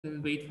We'll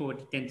wait for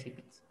 10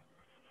 seconds.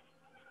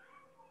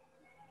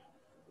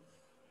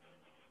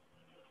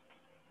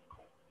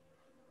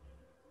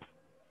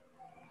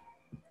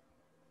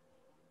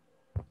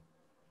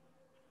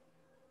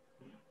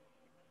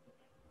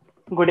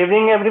 Good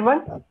evening,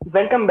 everyone.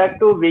 Welcome back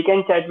to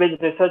Weekend Chat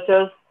with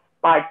Researchers,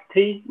 Part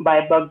 3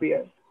 by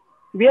Bugbears.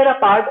 We are a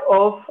part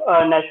of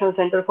National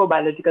Center for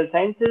Biological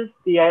Sciences,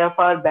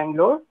 CIFR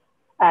Bangalore,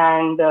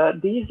 and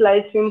these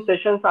live stream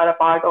sessions are a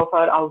part of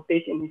our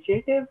outreach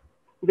initiative.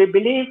 We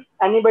believe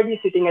anybody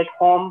sitting at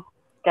home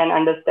can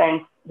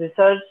understand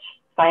research,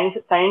 science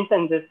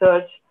and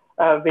research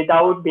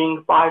without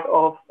being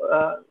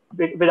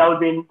without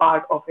being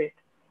part of it.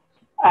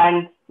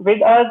 And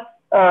with us,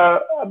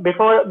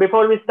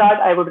 before we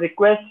start, I would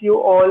request you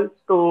all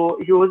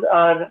to use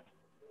our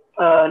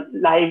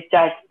live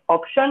chat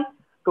option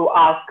to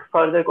ask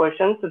further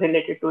questions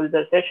related to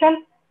the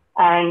session.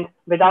 And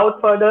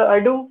without further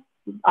ado,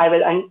 I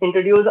will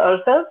introduce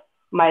ourselves.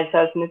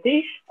 Myself,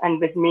 Nitish,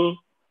 and with me,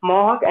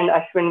 Mohak and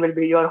Ashwin will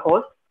be your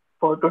host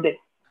for today.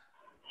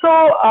 So,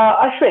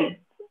 Ashwin,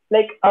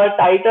 like our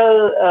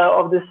title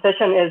of this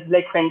session is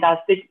like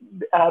fantastic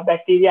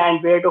bacteria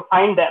and where to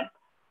find them.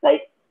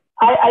 Like,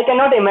 I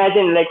cannot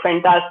imagine like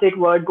fantastic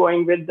word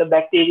going with the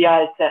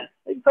bacteria itself.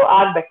 Like, so,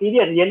 are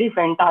bacteria really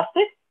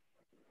fantastic?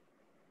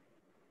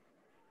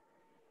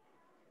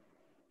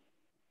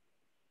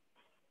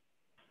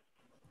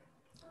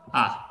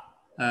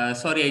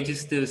 Sorry,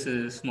 there was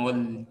a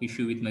small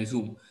issue with my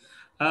Zoom.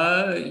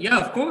 Yeah,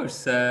 of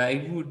course.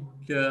 I would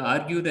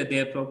argue that they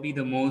are probably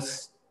the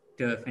most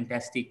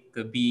fantastic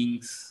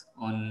beings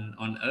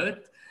on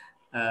Earth.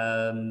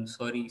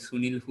 Sorry,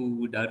 Sunil, who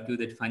would argue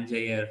that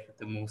fungi are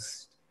the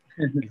most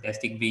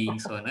fantastic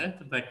beings on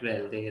Earth, but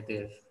well,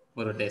 they're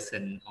more or less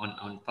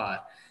on par.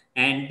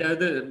 And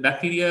the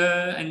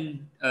bacteria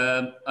and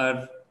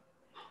are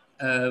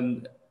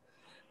um,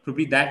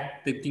 probably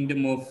that the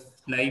kingdom of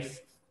life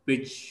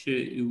which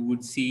you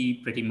would see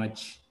pretty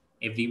much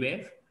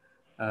everywhere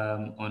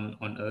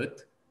on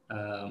Earth.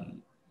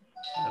 Um,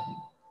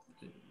 um,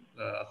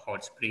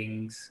 Hot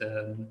springs,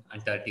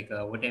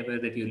 Antarctica, whatever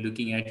that you're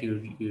looking at,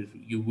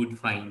 you would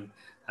find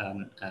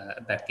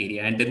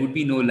bacteria, and there would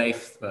be no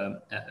life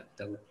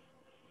without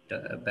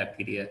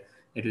bacteria.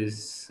 It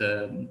is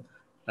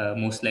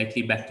most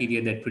likely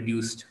bacteria that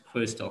produced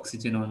first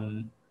oxygen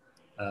on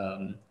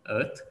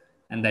Earth,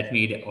 and that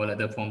made all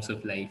other forms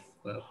of life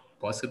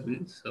possible.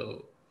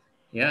 So,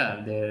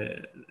 yeah,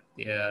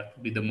 they are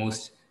probably the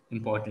most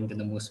important and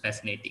the most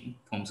fascinating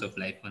forms of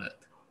life on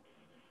Earth.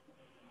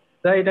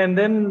 Right. And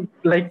then,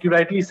 like you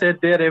rightly said,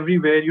 they're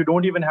everywhere. You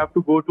don't even have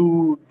to go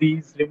to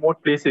these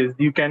remote places.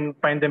 You can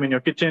find them in your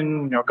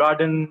kitchen, in your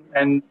garden,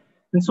 and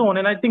so on.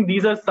 And I think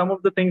these are some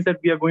of the things that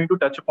we are going to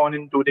touch upon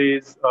in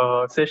today's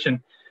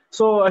session.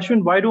 So,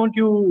 Ashwin, why don't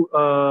you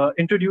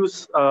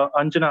introduce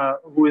Anjana,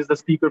 who is the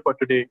speaker for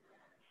today?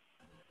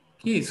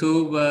 Okay,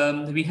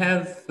 so we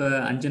have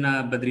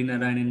Anjana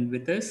Badrinarayanan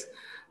with us.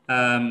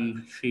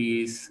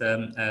 She is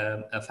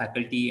a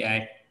faculty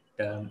at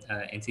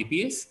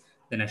NCBS,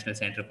 the National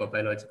Center for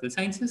Biological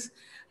Sciences.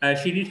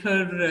 She did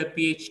her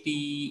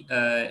PhD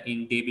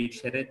in David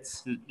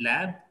Sherratt's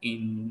lab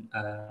in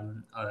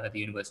the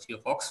University of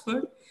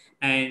Oxford.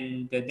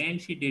 And then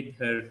she did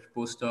her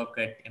postdoc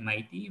at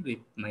MIT with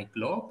Mike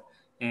Lobb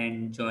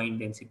and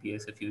joined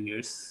NCPS a few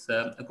years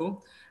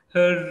ago.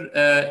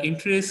 Her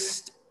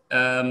interest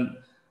from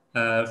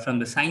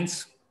the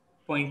science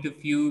point of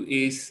view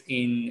is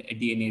in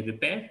DNA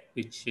repair,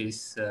 which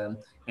is an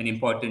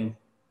important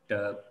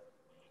uh,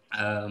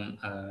 um,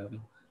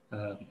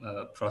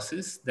 um,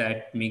 process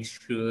that makes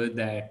sure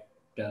that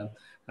the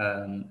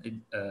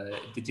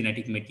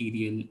genetic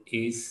material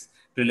is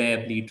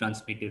reliably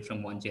transmitted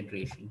from one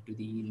generation to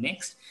the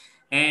next.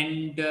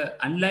 And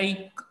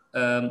unlike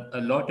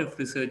a lot of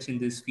research in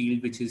this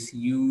field, which is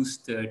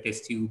used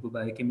test tube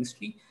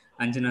biochemistry,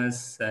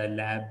 Anjana's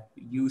lab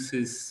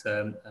uses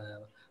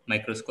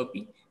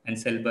microscopy and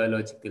cell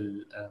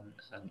biological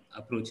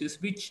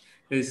approaches, which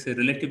is a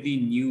relatively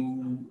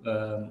new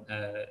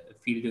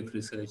field of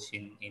research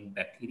in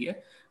bacteria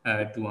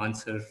to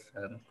answer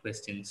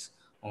questions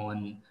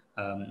on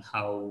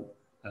how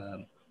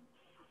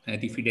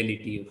the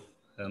fidelity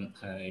of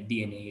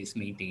DNA is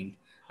maintained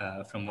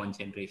from one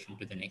generation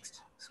to the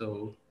next.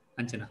 So,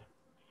 Anjana.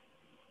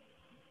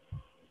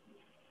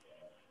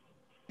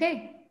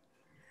 Hey,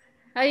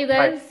 hi you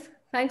guys. Hi.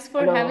 Thanks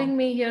for having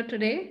me here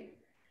today.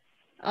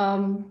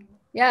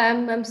 Yeah,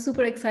 I'm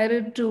super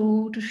excited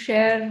to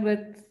share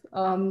with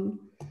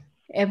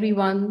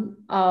everyone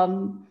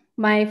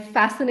my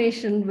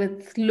fascination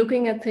with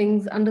looking at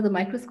things under the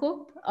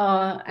microscope,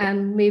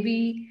 and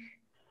maybe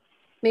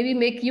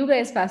make you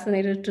guys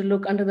fascinated to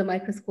look under the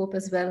microscope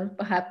as well,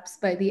 perhaps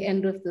by the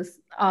end of this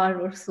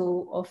hour or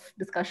so of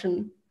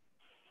discussion.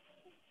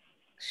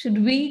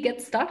 Should we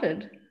get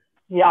started?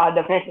 Yeah,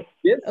 definitely.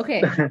 Yes.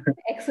 Okay,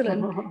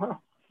 excellent.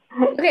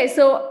 Okay,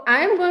 so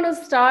I'm going to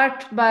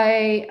start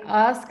by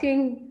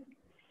asking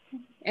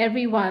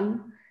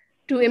everyone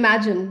to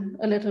imagine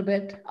a little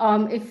bit.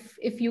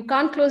 If you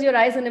can't close your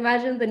eyes and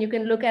imagine, then you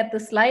can look at the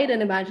slide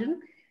and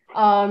imagine.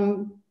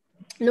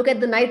 Look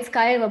at the night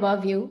sky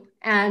above you,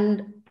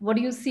 and what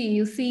do you see?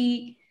 You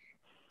see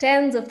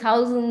tens of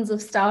thousands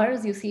of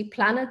stars, you see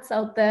planets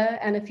out there,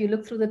 and if you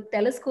look through the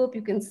telescope,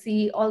 you can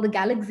see all the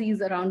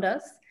galaxies around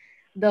us.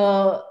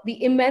 The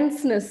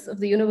immenseness of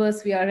the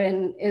universe we are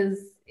in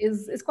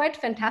is quite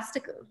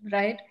fantastical,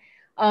 right?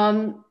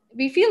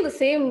 We feel the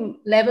same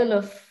level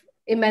of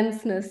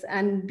immenseness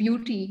and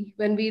beauty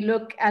when we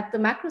look at the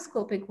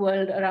macroscopic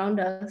world around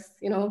us.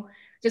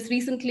 Just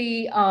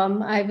recently,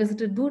 I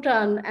visited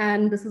Bhutan,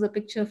 and this is a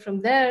picture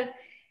from there.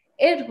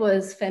 It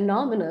was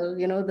phenomenal.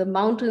 The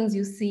mountains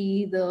you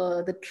see,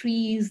 the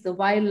trees, the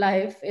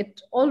wildlife.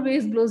 It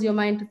always blows your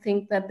mind to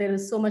think that there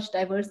is so much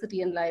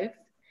diversity in life.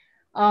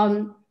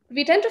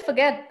 We tend to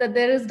forget that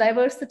there is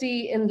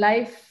diversity in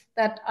life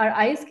that our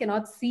eyes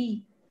cannot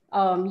see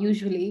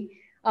usually.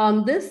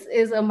 This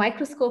is a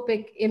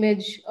microscopic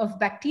image of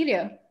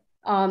bacteria.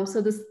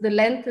 So the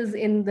length is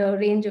in the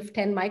range of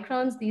 10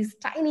 microns. These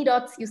tiny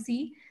dots you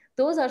see,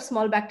 those are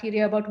small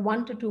bacteria, about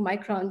 1 to 2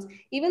 microns.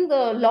 Even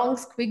the long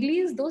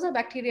squigglies, those are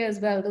bacteria as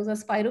well. Those are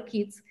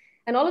spirochetes.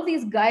 And all of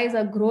these guys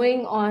are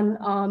growing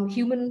on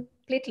human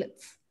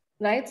platelets,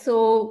 right?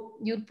 So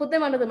you put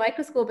them under the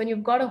microscope and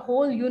you've got a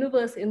whole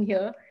universe in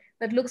here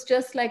that looks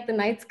just like the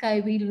night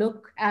sky we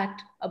look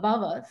at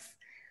above us.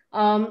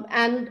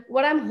 And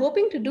what I'm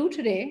hoping to do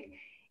today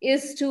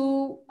is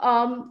to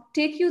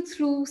take you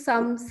through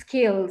some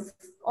scales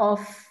of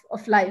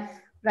life,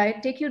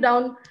 right? Take you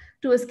down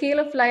to a scale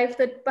of life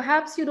that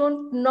perhaps you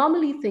don't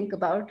normally think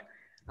about,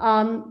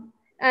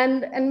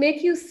 and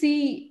make you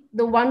see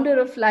the wonder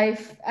of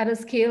life at a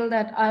scale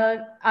that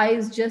our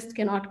eyes just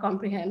cannot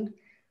comprehend.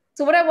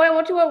 So what I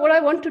want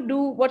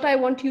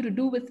you to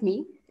do with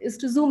me is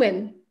to zoom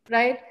in,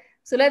 right?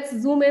 So let's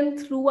zoom in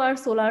through our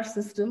solar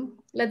system.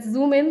 Let's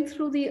zoom in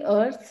through the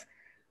Earth.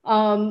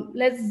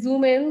 Let's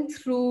zoom in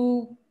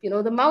through,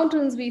 the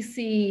mountains we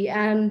see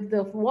and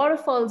the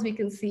waterfalls we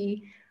can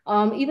see,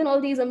 even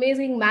all these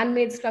amazing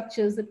man-made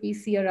structures that we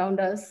see around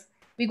us.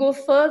 We go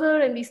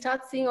further and we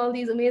start seeing all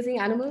these amazing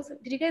animals.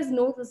 Did you guys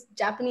know this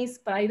Japanese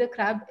spider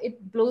crab?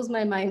 It blows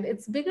my mind.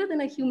 It's bigger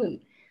than a human.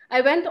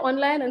 I went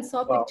online and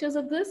saw pictures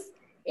of this.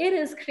 It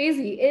is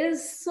crazy. It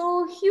is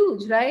so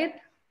huge, right?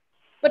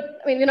 But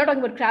I mean, we're not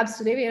talking about crabs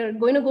today. We are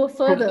going to go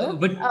further.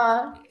 But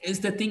is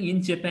the thing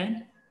in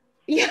Japan?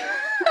 Yeah.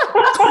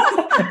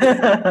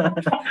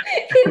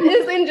 It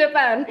is in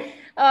Japan.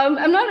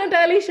 I'm not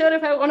entirely sure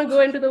if I want to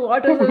go into the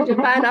waters of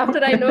Japan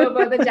after I know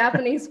about the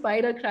Japanese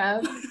spider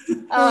crab.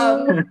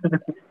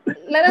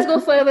 Let us go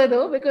further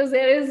though, because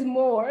there is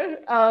more.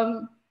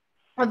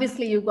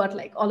 Obviously, you've got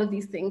like all of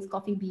these things,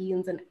 coffee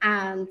beans and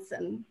ants,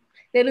 and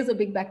there is a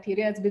big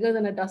bacteria. It's bigger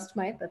than a dust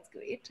mite. That's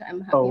great.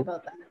 I'm happy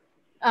about that.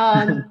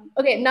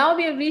 Okay, now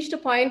we have reached a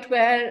point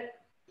where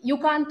you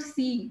can't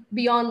see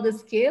beyond the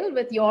scale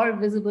with your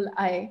visible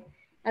eye.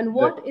 And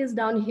what is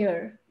down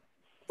here?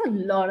 There's a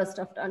lot of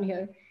stuff down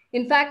here.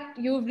 In fact,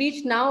 you've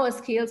reached now a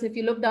scale. So if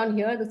you look down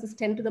here, this is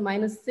 10 to the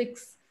minus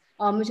 6,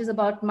 which is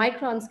about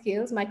micron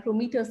scales,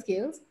 micrometer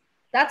scales.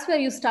 That's where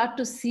you start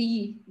to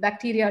see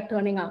bacteria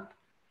turning up.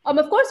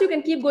 Of course, you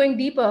can keep going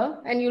deeper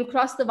and you'll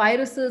cross the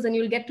viruses and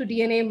you'll get to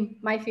DNA,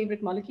 my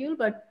favorite molecule,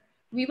 but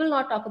we will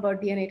not talk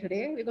about DNA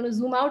today. We're going to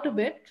zoom out a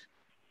bit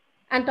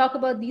and talk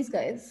about these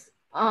guys.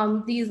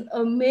 These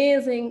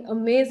amazing,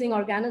 amazing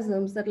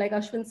organisms that, like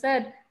Ashwin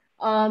said,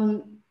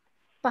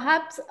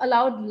 perhaps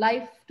allowed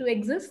life to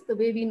exist the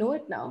way we know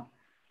it now.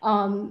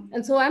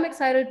 And so I'm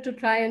excited to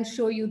try and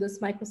show you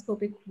this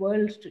microscopic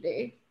world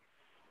today.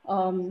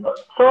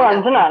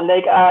 Anjana,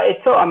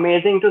 it's so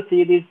amazing to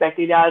see these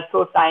bacteria are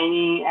so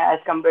tiny as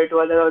compared to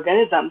other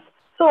organisms.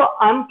 So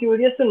I'm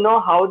curious to know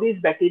how these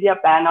bacteria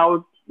pan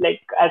out,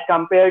 as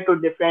compared to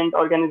different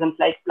organisms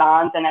like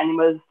plants and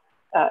animals,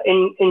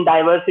 in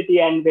diversity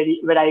and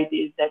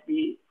varieties that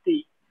we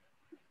see.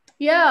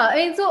 Yeah, I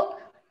mean, so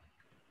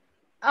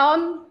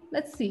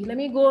let's see. Let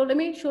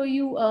me show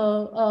you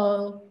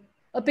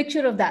a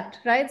picture of that,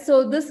 right?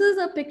 So this is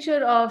a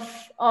picture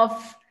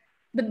of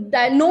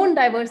the known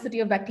diversity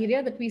of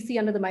bacteria that we see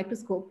under the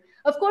microscope.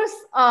 Of course,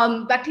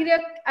 bacteria,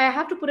 I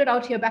have to put it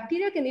out here,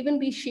 bacteria can even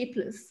be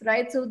shapeless,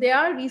 right? So there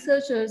are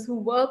researchers who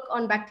work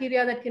on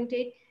bacteria that can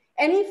take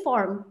any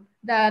form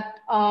that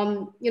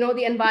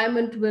the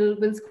environment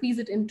will squeeze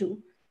it into.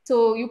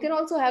 So you can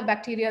also have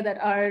bacteria that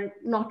are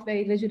not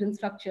very rigid in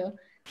structure,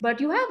 but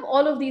you have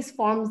all of these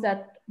forms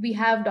that we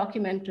have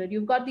documented.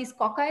 You've got these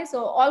cocci,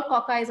 so all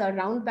cocci are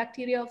round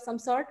bacteria of some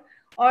sort,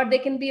 or they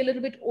can be a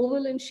little bit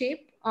oval in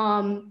shape.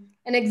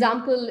 An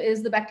example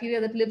is the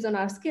bacteria that lives on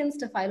our skin,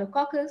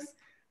 Staphylococcus.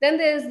 Then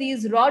there's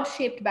these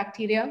rod-shaped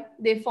bacteria.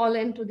 They fall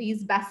into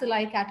these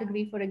bacilli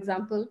category, for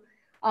example.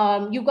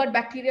 You've got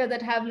bacteria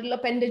that have little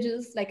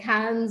appendages like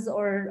hands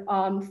or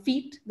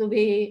feet, the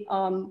way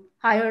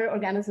higher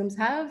organisms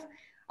have.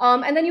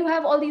 And then you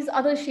have all these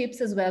other shapes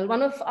as well.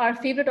 One of our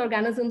favorite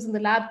organisms in the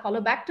lab,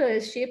 Colobacter,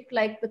 is shaped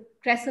like the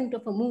crescent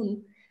of a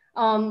moon.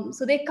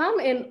 So they come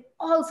in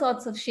all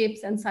sorts of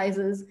shapes and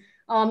sizes.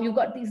 You've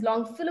got these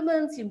long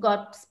filaments, you've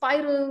got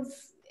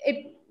spirals.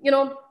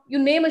 You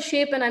name a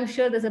shape, and I'm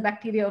sure there's a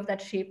bacteria of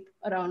that shape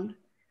around.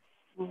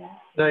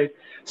 Right.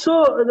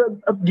 So,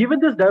 given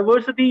this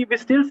diversity, we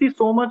still see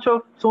so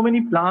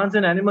many plants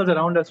and animals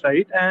around us,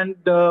 right? And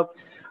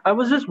I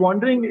was just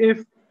wondering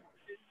if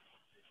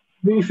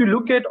you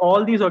look at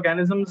all these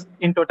organisms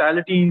in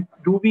totality,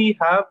 do we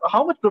have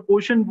how much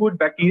proportion would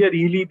bacteria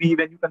really be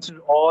when you consider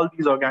all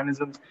these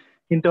organisms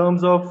in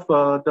terms of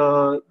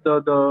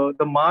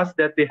the mass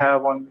that they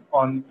have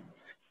on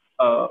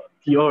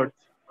the earth?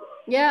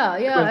 Yeah.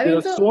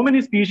 Because there are so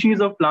many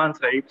species of plants,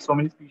 right? So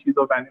many species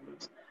of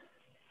animals.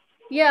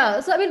 Yeah,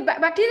 so I mean,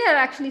 bacteria are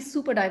actually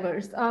super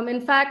diverse. In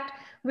fact,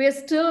 we're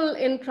still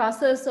in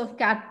process of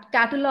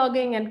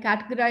cataloging and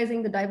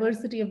categorizing the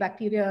diversity of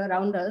bacteria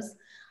around us.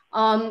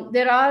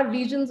 There are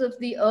regions of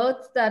the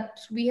earth that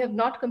we have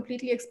not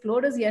completely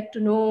explored as yet to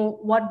know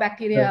what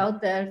bacteria are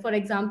out there. For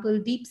example,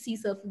 deep sea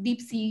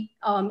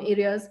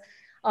areas.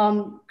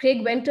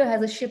 Craig Venter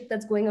has a ship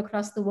that's going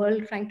across the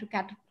world trying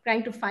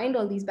to find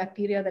all these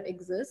bacteria that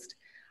exist.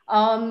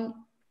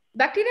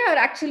 Bacteria are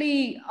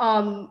actually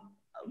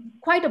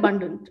quite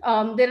abundant.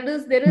 There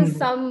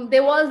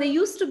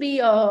used to be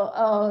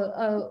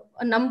a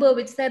number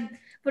which said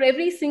for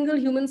every single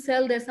human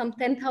cell, there's some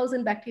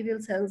 10,000 bacterial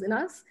cells in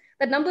us.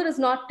 That number is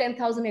not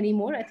 10,000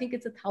 anymore. I think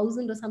it's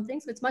 1,000 or something.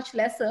 So it's much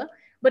lesser,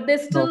 but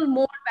there's still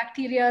more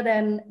bacteria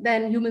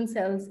than human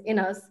cells in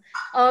us.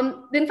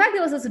 In fact,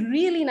 there was this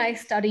really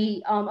nice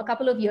study a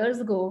couple of years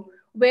ago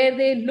where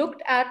they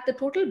looked at the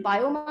total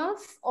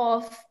biomass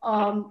of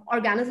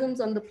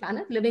organisms on the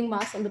planet, living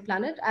mass on the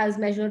planet, as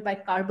measured by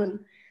carbon.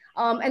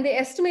 And they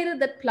estimated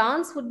that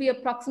plants would be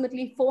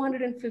approximately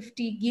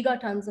 450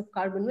 gigatons of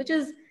carbon, which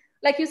is,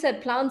 like you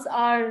said, plants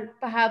are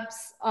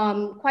perhaps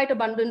quite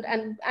abundant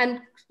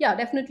and yeah,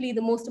 definitely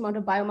the most amount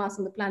of biomass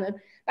on the planet.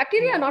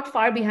 Bacteria are not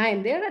far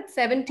behind. They're at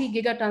 70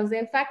 gigatons. They're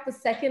in fact the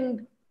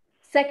second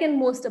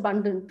most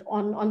abundant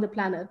on the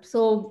planet.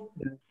 So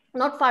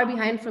not far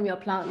behind from your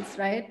plants,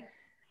 right?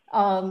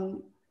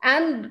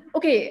 And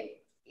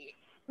okay,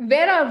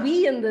 where are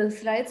we in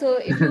this, right? So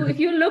if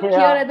you look here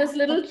at this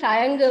little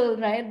triangle,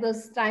 right,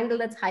 this triangle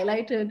that's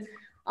highlighted,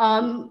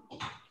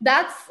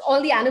 that's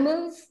all the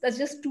animals. That's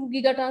just 2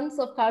 gigatons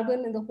of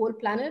carbon in the whole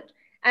planet.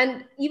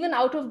 And even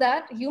out of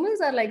that, humans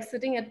are like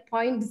sitting at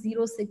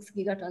 0.06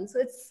 gigatons.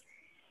 So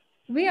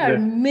we are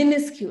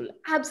minuscule,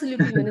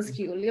 absolutely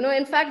minuscule.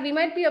 In fact, we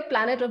might be a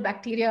planet of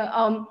bacteria.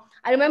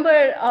 I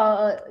remember,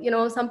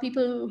 some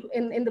people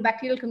in the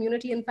bacterial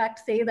community, in fact,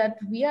 say that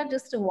we are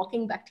just a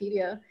walking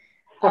bacteria.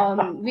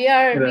 We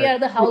are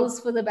the house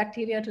for the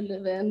bacteria to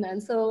live in.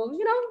 And so,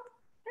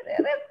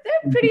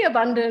 they're pretty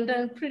abundant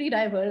and pretty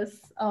diverse.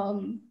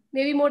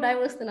 Maybe more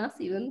diverse than us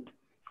even.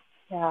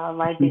 Yeah,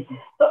 might be.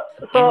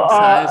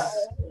 As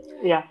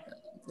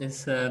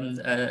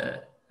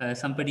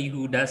somebody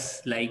who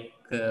does like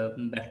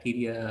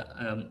bacteria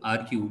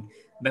argued,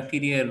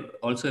 bacteria are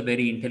also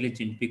very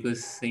intelligent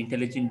because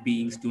intelligent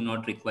beings do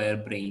not require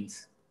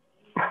brains.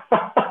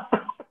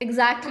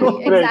 Exactly.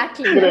 I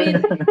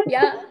mean,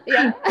 yeah.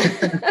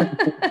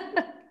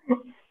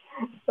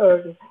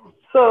 Okay.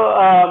 So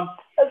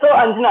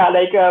Anjana,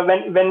 like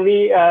when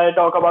we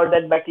talk about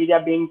that bacteria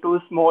being too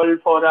small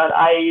for our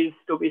eyes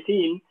to be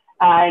seen,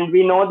 and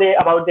we know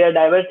about their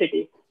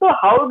diversity. So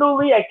how do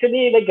we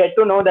actually get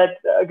to know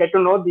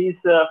these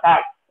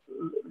facts?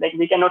 Like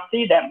we cannot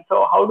see them.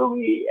 So how do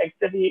we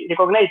actually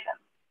recognize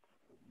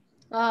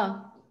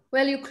them?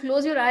 Well, you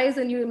close your eyes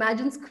and you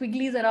imagine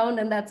squigglies around,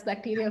 and that's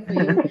bacteria for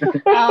you.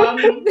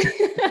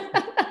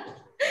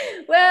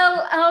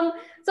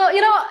 So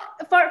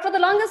for the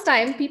longest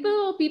time,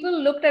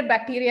 people looked at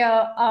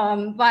bacteria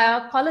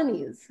via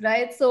colonies,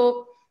 right?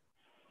 So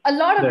a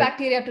lot of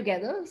bacteria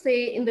together,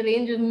 say in the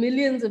range of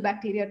millions of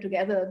bacteria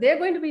together, they're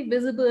going to be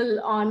visible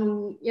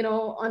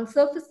on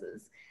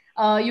surfaces.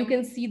 You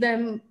can see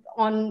them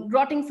on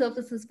rotting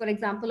surfaces, for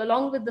example,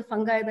 along with the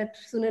fungi that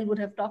Sunil would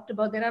have talked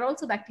about. There are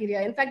also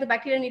bacteria. In fact, the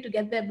bacteria need to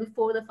get there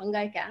before the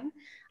fungi can.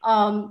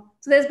 So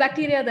there's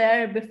bacteria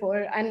there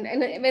before. And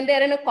when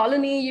they're in a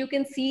colony, you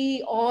can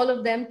see all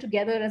of them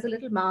together as a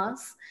little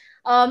mass.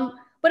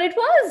 But it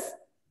was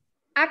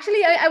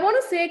actually, I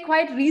want to say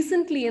quite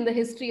recently in the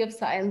history of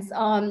science,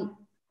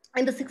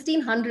 in the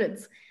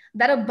 1600s,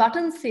 that a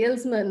button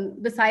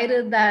salesman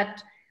decided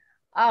that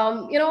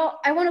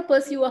I want to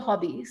pursue a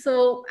hobby.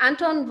 So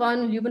Anton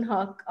von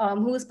Leeuwenhoek,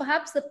 who is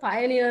perhaps the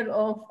pioneer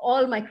of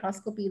all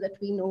microscopy that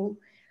we know,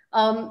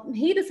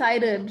 he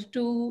decided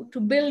to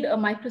build a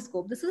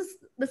microscope. This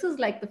is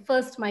like the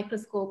first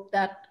microscope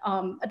that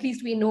at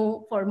least we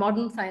know for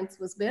modern science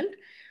was built.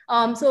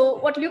 So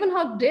what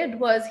Leeuwenhoek did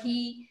was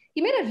he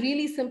made a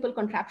really simple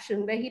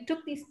contraption where he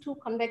took these two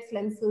convex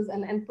lenses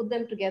and put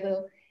them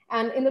together.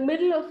 And in the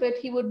middle of it,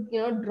 he would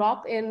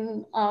drop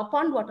in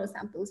pond water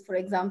samples, for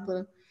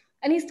example.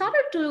 And he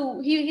started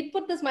he'd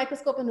put this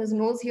microscope on his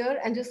nose here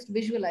and just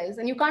visualize.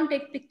 And you can't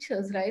take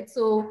pictures, right?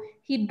 So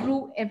he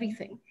drew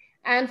everything.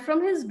 And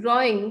from his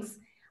drawings,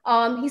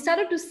 he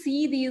started to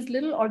see these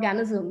little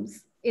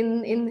organisms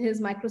in his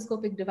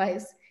microscopic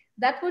device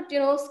that would,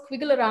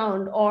 squiggle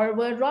around, or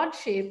were rod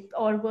shaped,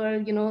 or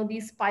were,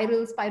 these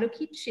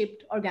spirochete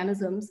shaped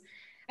organisms.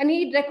 And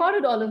he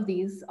recorded all of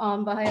these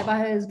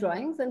by his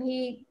drawings, and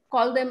he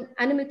called them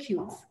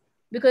animalcules,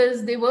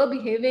 because they were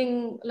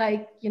behaving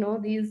like,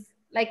 these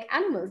like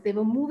animals. They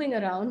were moving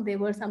around. They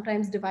were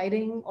sometimes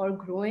dividing or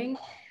growing.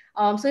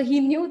 So he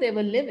knew they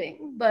were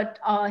living, but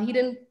he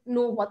didn't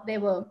know what they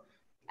were.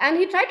 And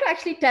he tried to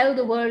actually tell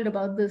the world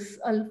about this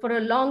for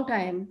a long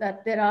time,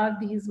 that there are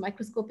these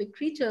microscopic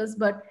creatures,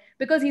 but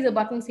because he's a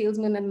button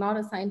salesman and not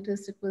a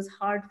scientist, it was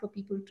hard for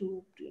people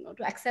to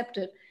accept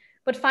it.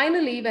 But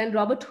finally, when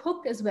Robert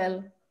Hooke as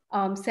well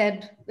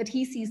said that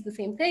he sees the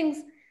same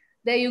things,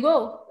 there you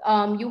go.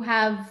 You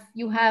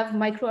have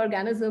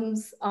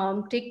microorganisms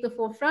take the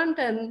forefront,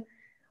 and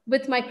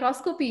with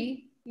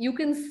microscopy, you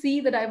can see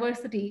the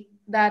diversity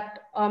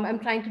that I'm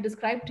trying to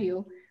describe to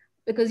you,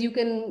 because you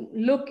can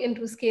look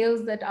into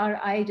scales that our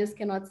eye just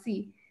cannot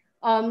see.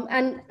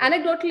 And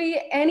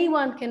anecdotally,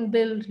 anyone can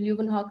build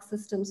Leeuwenhoek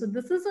systems. So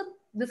this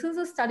is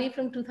a study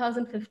from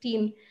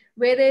 2015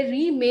 where they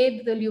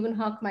remade the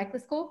Leeuwenhoek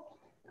microscope.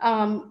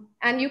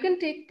 And you can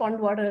take pond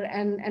water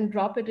and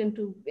drop it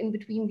in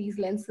between these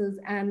lenses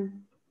and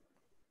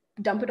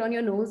dump it on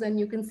your nose, and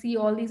you can see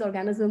all these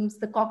organisms,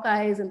 the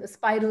cockeyes and the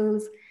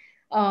spirals,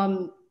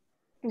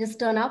 just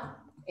turn up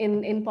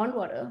in pond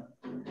water.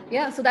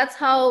 Yeah, so that's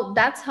how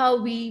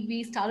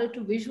we started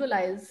to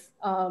visualize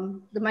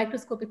the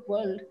microscopic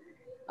world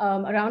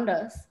around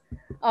us.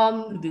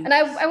 And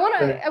I want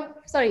to,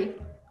 sorry,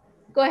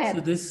 go ahead.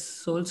 So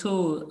this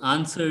also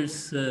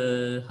answers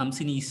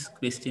Hamsini's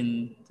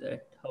question,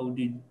 that how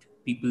did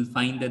people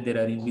find that there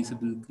are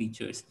invisible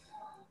creatures?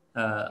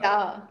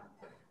 Yeah.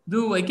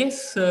 Though I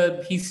guess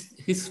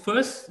his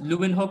first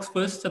Leeuwenhoek's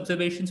first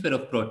observations were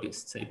of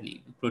protists, I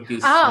believe.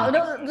 Protists. No,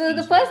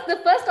 the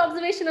first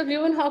observation of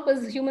Leeuwenhoek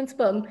was human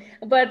sperm,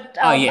 but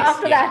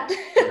after that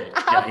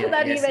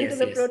he went to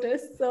the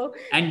protists. So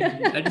and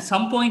at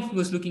some point he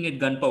was looking at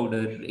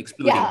gunpowder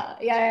exploding.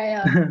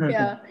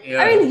 Yeah.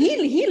 I mean,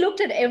 he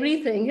looked at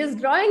everything. His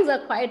drawings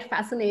are quite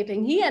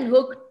fascinating. He and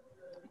Hooke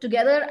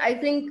together, I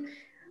think,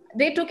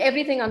 they took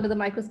everything under the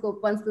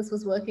microscope once this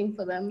was working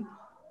for them.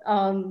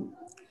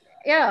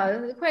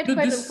 Quite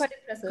impressive.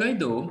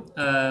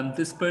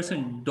 This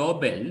person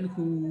Dobell,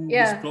 who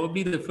was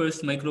probably the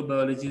first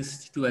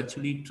microbiologist to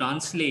actually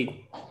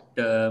translate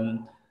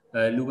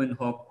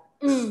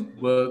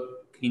Leeuwenhoek's work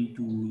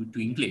into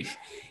English,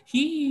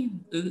 he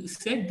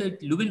said that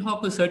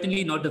Leeuwenhoek was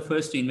certainly not the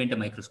first to invent a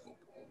microscope.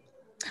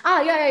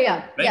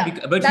 Yeah.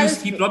 Right? But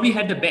he probably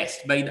had the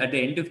best. At the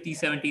end of the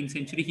 17th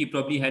century, he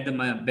probably had the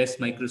best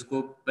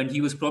microscope, and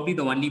he was probably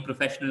the only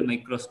professional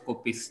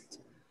microscopist.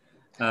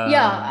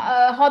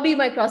 Hobby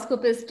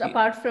microscopist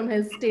apart from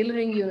his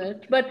tailoring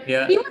unit. But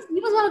he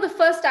was one of the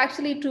first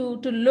actually to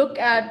look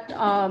at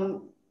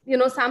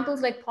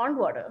samples like pond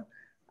water.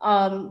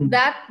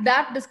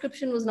 That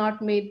description was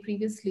not made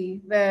previously,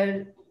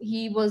 where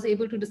he was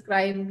able to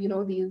describe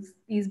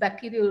these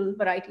bacterial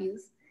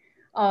varieties.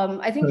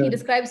 I think he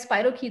describes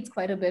spirochetes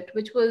quite a bit,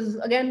 which was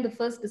again the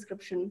first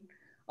description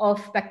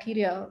of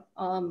bacteria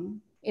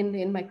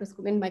in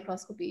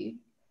microscopy.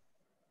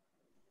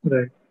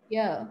 Right.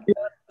 Yeah.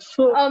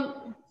 So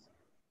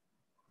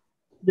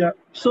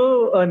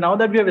now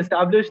that we have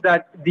established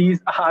that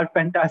these are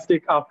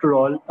fantastic after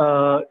all,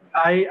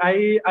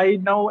 I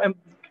now am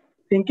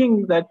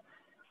thinking that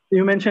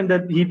you mentioned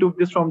that he took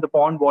this from the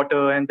pond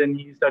water and then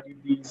he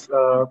studied these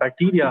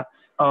bacteria,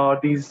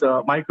 these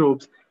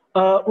microbes.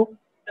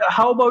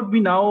 How about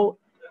we now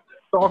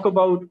talk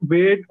about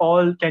where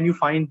all can you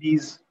find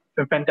these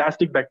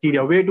fantastic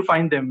bacteria? Where to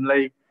find them?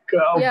 Like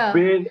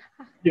where,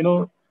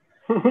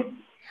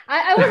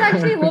 I was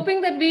actually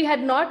hoping that we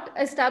had not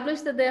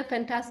established that they are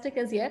fantastic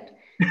as yet,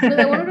 because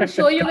I wanted to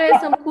show you guys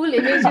some cool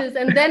images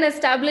and then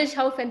establish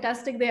how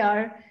fantastic they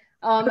are.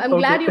 I'm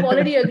glad you've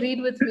already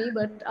agreed with me,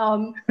 but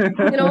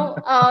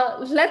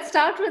let's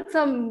start with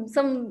some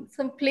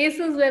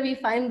places where we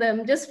find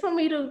them, just for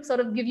me to sort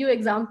of give you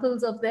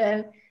examples of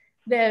their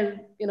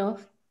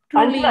truly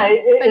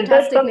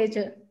fantastic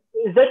nature.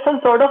 Is there some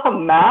sort of a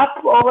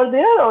map over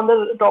there on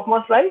the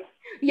topmost right?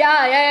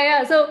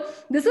 Yeah. So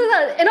this is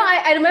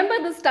I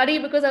remember this study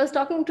because I was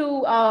talking to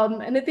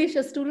Nitish,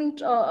 a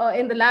student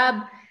in the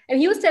lab, and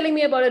he was telling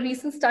me about a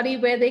recent study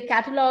where they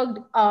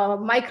cataloged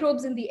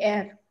microbes in the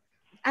air.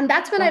 And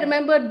that's when I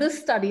remembered this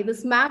study,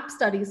 this MAP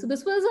study. So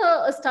this was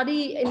a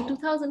study in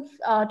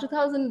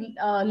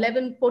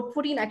 2011,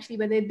 14 actually,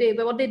 where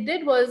what they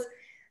did was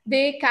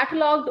they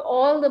cataloged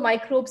all the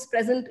microbes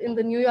present in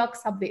the New York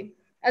subway.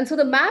 And so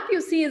the map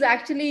you see is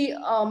actually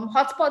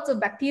hotspots of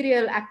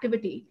bacterial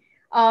activity.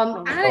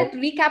 And it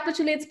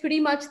recapitulates pretty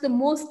much the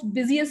most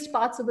busiest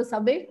parts of the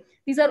subway.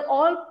 These are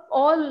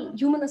all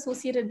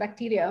human-associated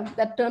bacteria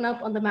that turn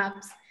up on the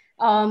maps.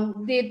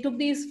 They took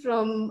these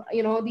from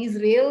these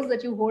rails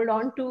that you hold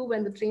on to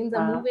when the trains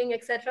are moving,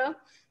 etc.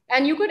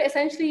 And you could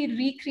essentially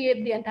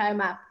recreate the entire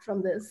map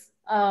from this.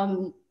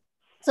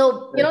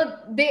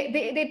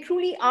 They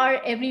truly are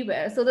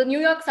everywhere. So the New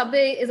York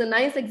subway is a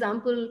nice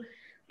example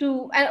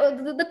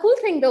and the cool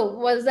thing though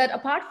was that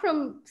apart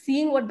from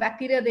seeing what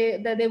bacteria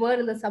they were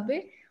in the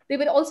subway, they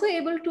were also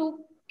able to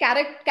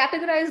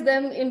categorize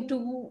them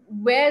into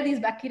where these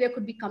bacteria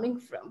could be coming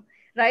from,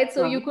 right?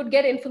 So you could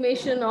get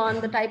information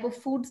on the type of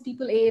foods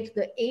people ate,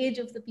 the age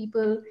of the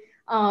people,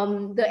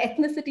 the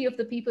ethnicity of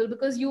the people,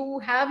 because you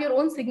have your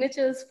own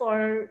signatures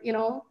for,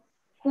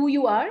 who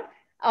you are.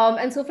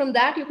 And so from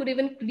that, you could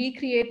even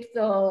recreate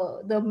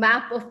the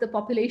map of the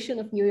population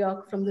of New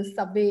York from the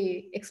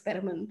subway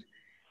experiment.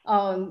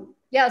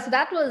 Yeah, so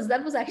that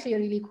was actually a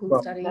really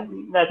cool study.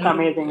 That's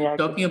amazing. Yeah,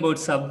 talking about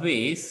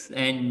subways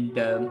and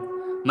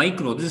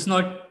microbes, this is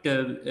not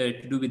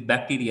to do with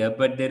bacteria,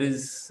 but there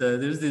is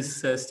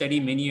this study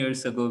many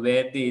years ago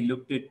where they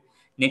looked at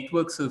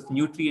networks of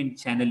nutrient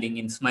channeling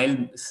in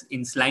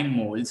slime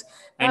molds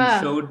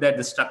and showed that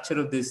the structure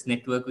of this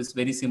network was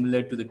very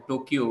similar to the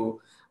Tokyo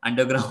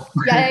underground.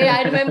 Yeah,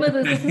 I remember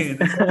this. This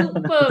is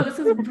superb. This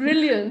is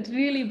brilliant,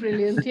 really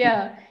brilliant.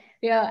 Yeah,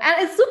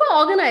 and it's super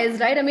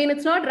organized, right? I mean,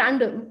 it's not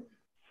random.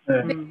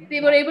 They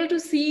were able to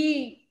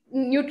see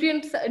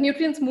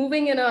nutrients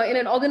moving in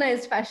an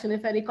organized fashion,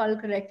 if I recall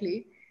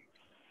correctly.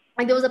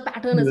 Like there was a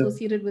pattern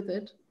associated with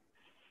it.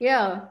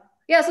 Yeah.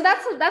 So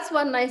that's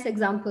one nice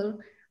example.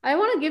 I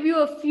want to give you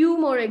a few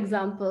more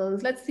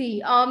examples. Let's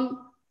see.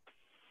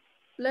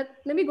 Let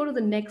me go to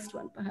the next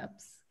one,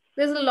 perhaps.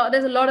 There's a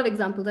lot of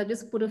examples. I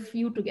just put a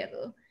few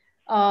together.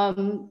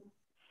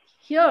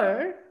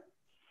 Here,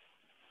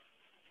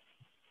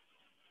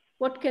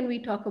 what can we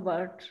talk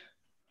about?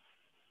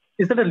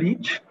 Is that a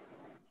leech?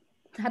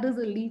 That is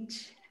a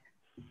leech.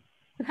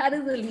 That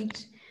is a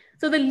leech.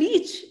 So the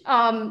leech,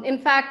 in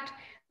fact,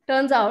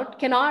 turns out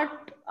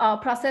cannot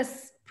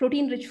process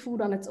protein-rich food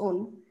on its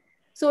own.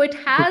 So it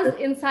has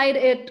inside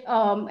it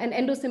an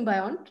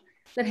endosymbiont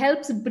that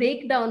helps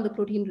break down the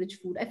protein-rich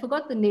food. I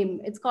forgot the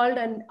name. It's called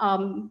an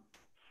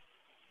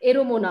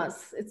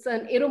Aeromonas. It's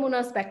an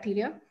Aeromonas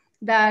bacteria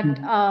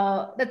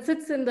that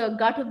sits in the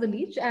gut of the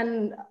leech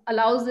and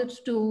allows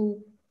it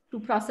to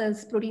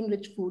process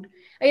protein-rich food.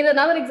 I mean,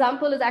 another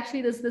example is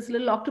actually this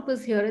little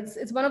octopus here.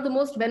 It's one of the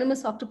most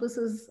venomous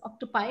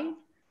octopi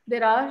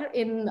there are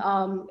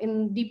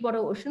in deep water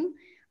ocean.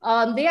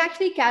 They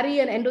actually carry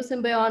an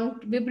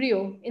endosymbiont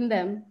Vibrio in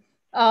them.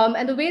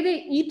 And the way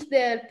they eat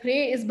their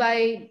prey is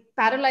by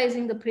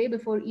paralyzing the prey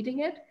before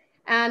eating it.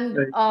 And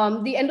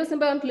the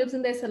endosymbiont lives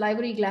in their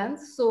salivary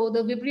glands. So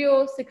the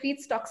Vibrio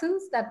secretes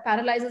toxins that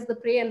paralyzes the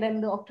prey, and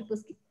then the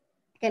octopus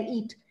can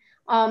eat.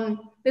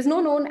 There's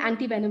no known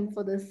anti-venom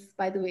for this,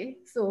 by the way.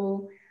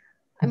 So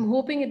I'm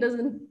hoping it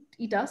doesn't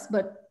eat us,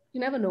 but you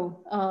never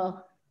know.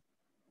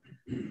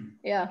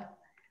 Yeah.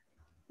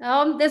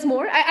 There's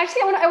more. I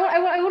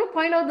want to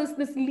point out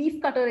this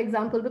leaf cutter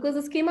example, because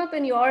this came up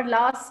in your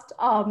last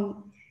chat.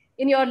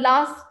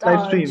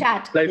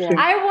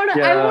 I want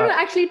to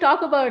actually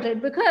talk about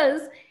it,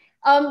 because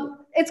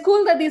it's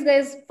cool that these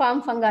guys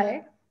farm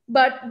fungi,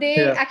 but they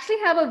actually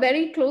have a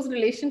very close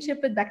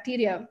relationship with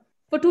bacteria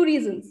for two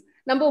reasons.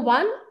 Number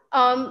one,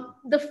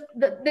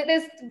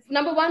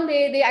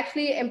 they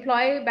actually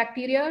employ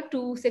bacteria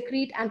to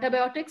secrete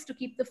antibiotics to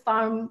keep the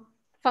farm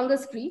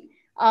fungus free.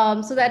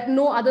 So that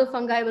no other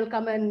fungi will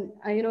come and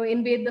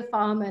invade the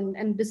farm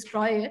and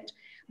destroy it.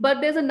 But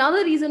there's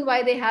another reason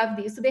why they have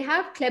these. So they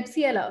have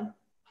Klebsiella.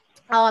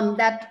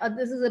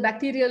 This is a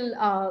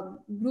bacterial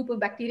group of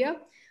bacteria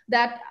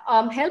that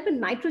help in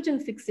nitrogen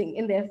fixing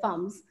in their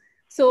farms.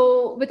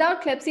 So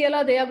without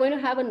Klebsiella, they are going to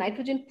have a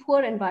nitrogen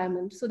poor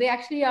environment. So they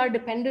actually are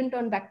dependent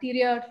on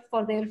bacteria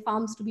for their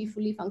farms to be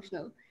fully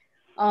functional.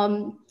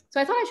 So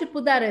I thought I should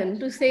put that in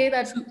to say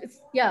that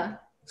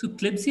So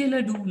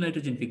Klebsiella do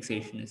nitrogen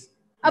fixation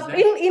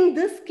in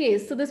this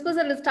case. So this was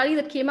a study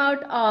that came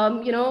out,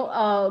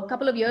 a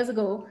couple of years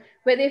ago,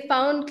 where they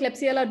found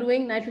Klebsiella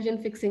doing nitrogen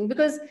fixing,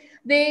 because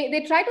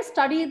they try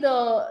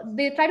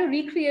to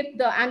recreate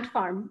the ant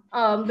farm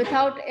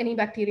without any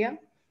bacteria,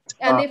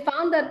 and they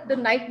found that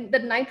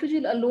that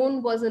nitrogen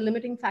alone was a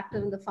limiting factor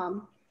in the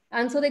farm.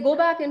 And so they go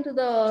back into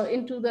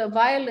the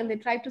vial and they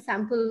try to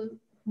sample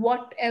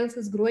what else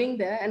is growing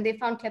there, and they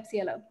found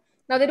Klebsiella.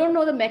 Now they don't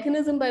know the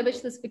mechanism by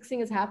which this fixing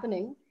is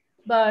happening,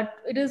 but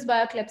it is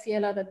via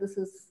Klebsiella that this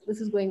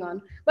is going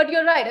on. But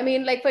you're right. I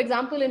mean, like for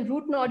example, in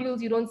root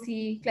nodules, you don't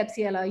see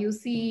Klebsiella. You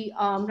see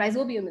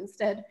rhizobium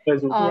instead,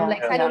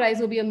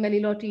 Cynorhizobium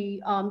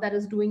meliloti that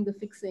is doing the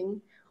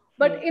fixing.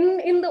 But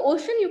in the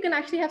ocean, you can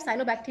actually have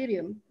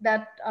Cyanobacterium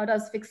that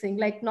does fixing,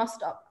 like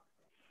Nostoc.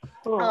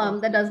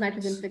 That does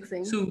nitrogen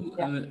fixing. So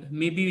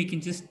maybe we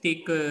can just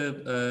take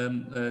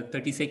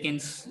 30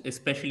 seconds,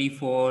 especially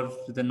for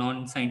the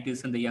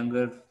non-scientists and the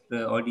younger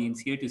audience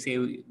here, to say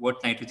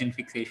what nitrogen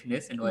fixation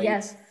is and why.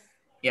 Yes.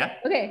 Yeah.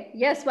 Okay.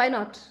 Yes. Why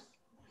not?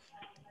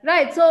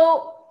 Right.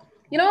 So,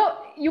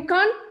 you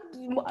can't.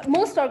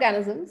 Most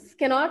organisms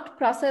cannot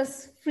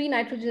process free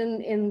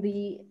nitrogen in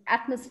the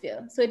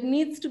atmosphere. So it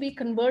needs to be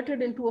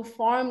converted into a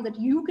form that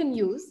you can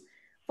use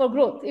for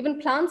growth. Even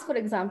plants, for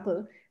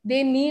example,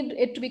 they need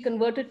it to be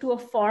converted to a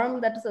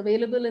form that is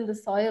available in the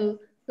soil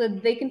so So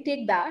they can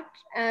take that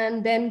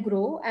and then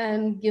grow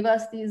and give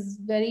us these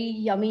very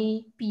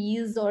yummy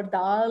peas or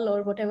dal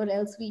or whatever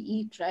else we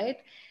eat, right?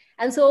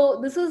 And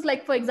so this is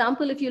like, for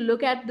example, if you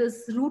look at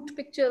this root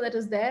picture that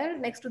is there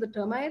next to the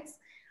termites,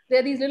 there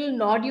are these little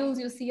nodules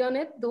you see on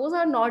it. Those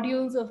are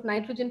nodules of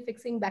nitrogen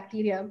fixing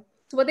bacteria.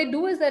 So what they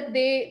do is that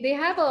they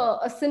have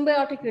a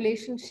symbiotic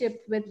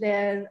relationship with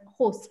their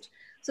host.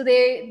 So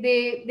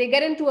they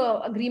get into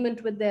an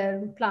agreement with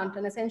their plant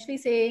and essentially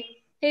say,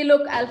 hey,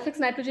 look, I'll fix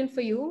nitrogen for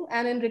you.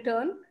 And in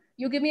return,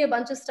 you give me a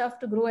bunch of stuff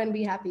to grow and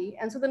be happy.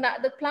 And so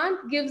the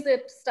plant gives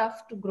it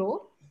stuff to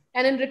grow.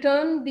 And in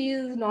return,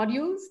 these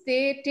nodules,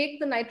 they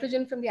take the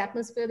nitrogen from the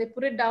atmosphere, they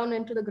put it down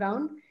into the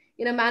ground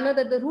in a manner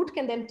that the root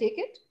can then take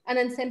it and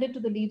then send it to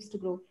the leaves to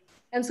grow.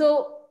 And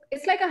so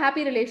it's like a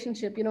happy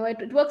relationship.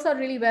 It works out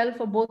really well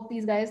for both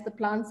these guys, the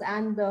plants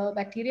and the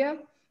bacteria.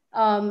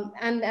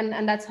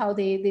 And that's how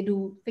they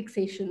do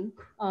fixation.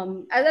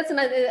 And that's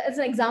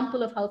an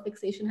example of how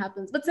fixation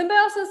happens. But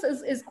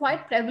symbiosis is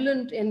quite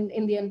prevalent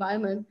in the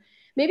environment.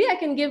 Maybe I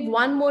can give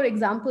one more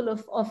example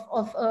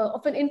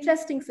of an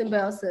interesting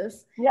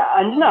symbiosis. Yeah,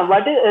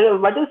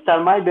 Anjana, what is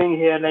termite doing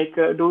here? Like,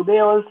 do they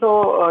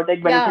also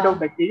take benefit of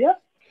bacteria?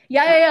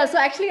 Yeah. So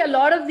actually, a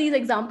lot of these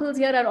examples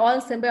here are all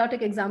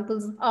symbiotic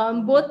examples.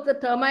 Both the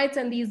termites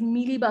and these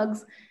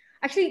mealybugs.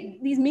 Actually,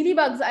 these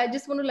mealybugs, I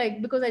just want to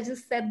because I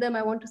just said them,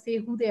 I want to say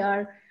who they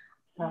are.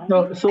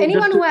 No, so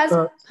anyone who has,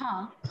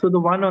 so the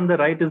one on the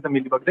right is the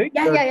mealybug, right?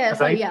 Yeah.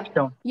 Sorry, right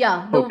down.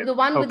 Yeah. The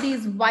one with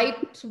these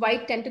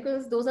white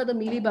tentacles, those are the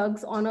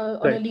mealybugs on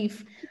a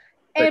leaf.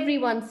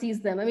 Everyone sees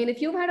them. I mean,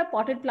 if you've had a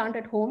potted plant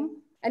at home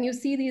and you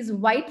see these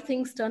white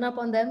things turn up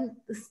on them,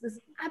 this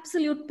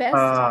absolute pest,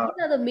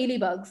 these are the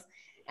mealybugs.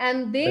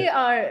 And they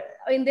are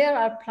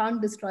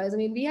plant destroyers. I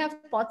mean, we have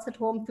pots at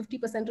home,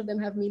 50% of them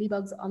have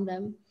mealybugs on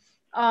them.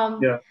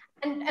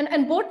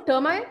 And both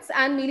termites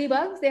and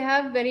mealybugs, they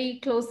have very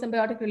close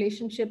symbiotic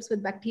relationships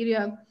with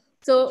bacteria.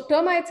 So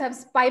termites have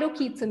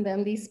spirochetes in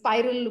them, these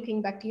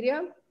spiral-looking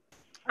bacteria.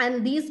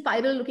 And these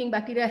spiral-looking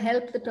bacteria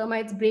help the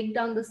termites break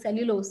down the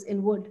cellulose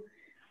in wood.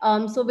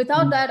 So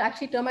without that,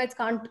 actually, termites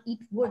can't eat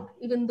wood.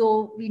 Even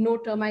though we know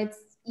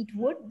termites eat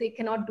wood, they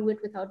cannot do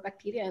it without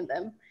bacteria in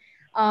them.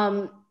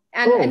 And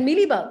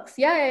mealybugs,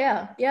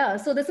 yeah.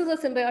 So this is a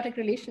symbiotic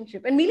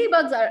relationship. And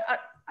mealybugs are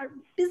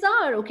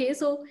bizarre, okay?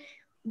 So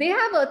they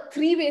have a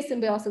three-way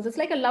symbiosis. It's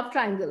like a love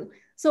triangle.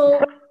 So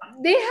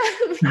they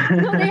have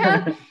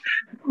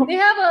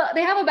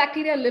a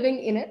bacteria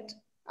living in it.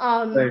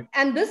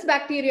 And this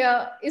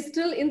bacteria is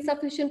still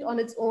insufficient on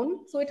its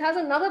own. So it has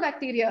another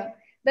bacteria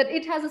that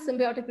it has a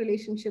symbiotic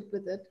relationship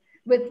with it,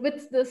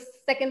 with this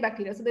second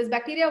bacteria. So there's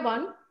bacteria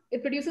 1,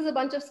 it produces a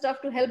bunch of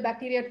stuff to help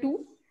bacteria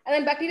 2, and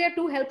then bacteria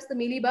 2 helps the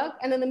mealybug,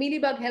 and then the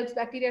mealybug helps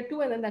bacteria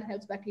 2, and then that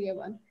helps bacteria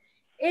 1.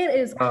 It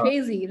is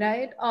crazy,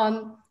 right?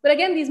 But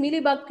again, these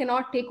mealybug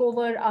cannot take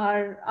over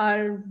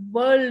our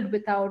world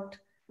without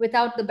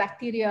the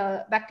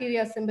bacteria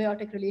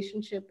symbiotic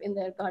relationship in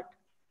their gut.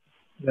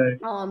 Right.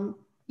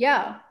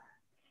 Yeah.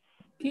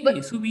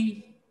 Okay, so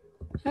we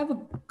have a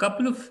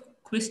couple of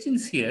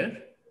questions here.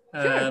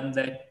 Sure.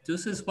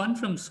 This is one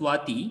from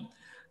Swati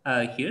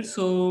here.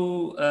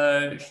 So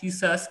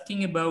she's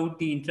asking about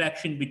the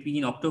interaction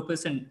between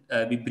octopus and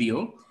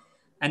Vibrio.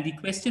 And the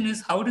question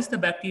is, how does the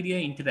bacteria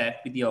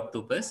interact with the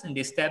octopus and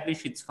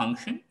establish its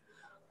function?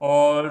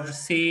 Or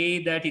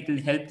say that it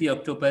will help the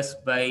octopus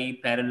by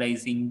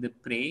paralyzing the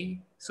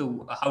prey.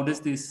 So how does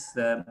this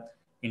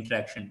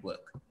interaction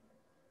work?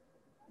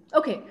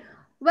 Okay,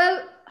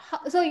 well,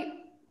 so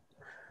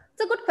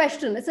it's a good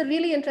question. It's a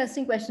really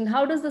interesting question.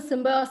 How does the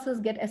symbiosis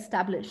get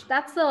established?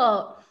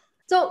 So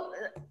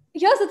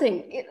here's the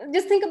thing.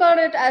 Just think about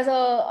it as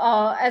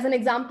an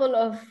example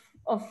of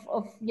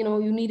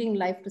you needing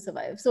life to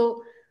survive.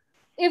 So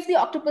if the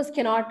octopus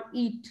cannot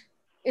eat,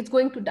 it's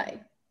going to die.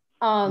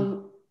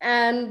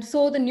 And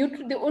so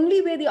the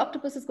only way the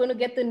octopus is going to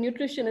get the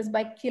nutrition is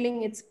by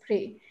killing its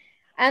prey.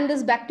 And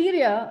this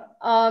bacteria,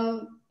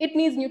 it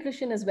needs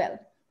nutrition as well.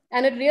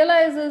 And it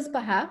realizes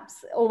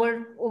perhaps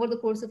over the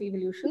course of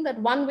evolution that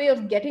one way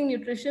of getting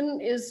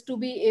nutrition is to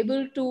be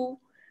able to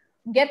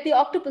get the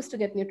octopus to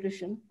get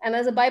nutrition. And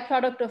as a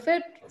byproduct of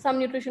it, some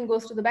nutrition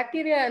goes to the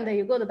bacteria, and there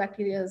you go, the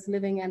bacteria is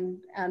living,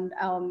 and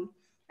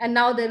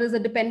now there is a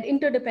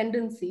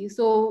interdependency.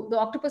 So the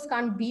octopus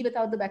can't be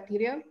without the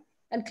bacteria,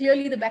 and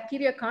clearly the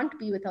bacteria can't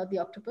be without the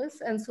octopus.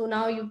 And so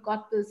now you've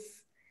got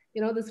this,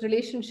 this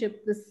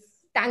relationship,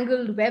 this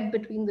tangled web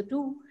between the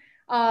two.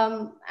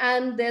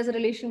 And there's a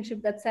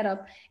relationship that's set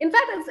up. In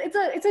fact,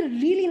 it's a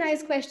really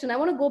nice question. I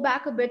want to go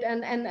back a bit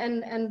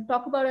and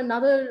talk about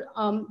another,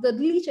 the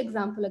leech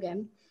example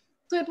again.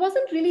 So it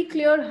wasn't really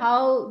clear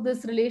how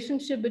this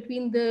relationship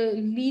between the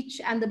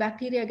leech and the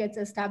bacteria gets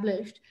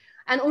established.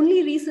 And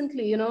only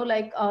recently, in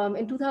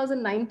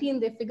 2019,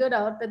 they figured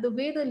out that the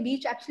way the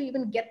leech actually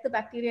even get the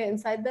bacteria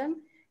inside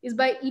them is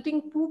by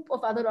eating poop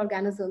of other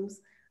organisms.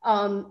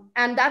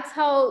 And that's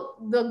how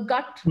the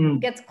gut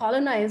gets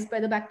colonized by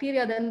the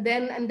bacteria.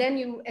 Then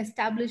you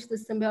establish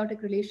this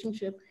symbiotic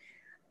relationship.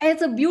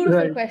 It's a beautiful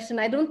Right. question.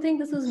 I don't think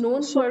this is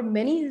known for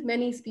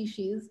many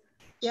species.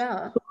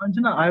 Yeah. So,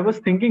 Anjana, I was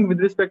thinking with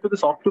respect to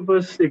this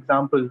octopus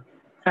example,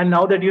 and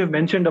now that you have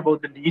mentioned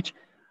about the leech,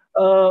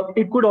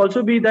 it could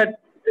also be that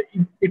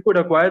it could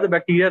acquire the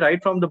bacteria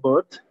right from the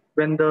birth,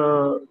 when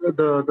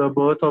the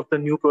birth of the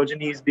new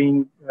progeny is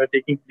being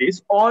taking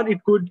place, or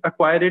it could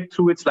acquire it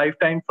through its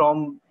lifetime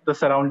from the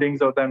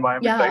surroundings of the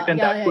environment, right? And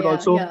Yeah.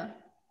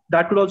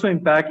 that could also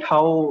impact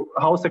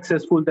how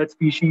successful that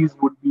species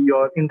would be,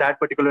 or in that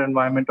particular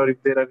environment, or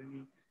if there are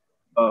any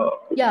uh,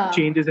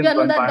 changes in the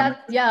No, environment.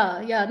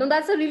 no,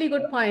 that's a really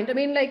good point. I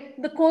mean, like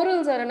the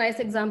corals are a nice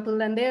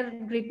example, and they're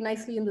great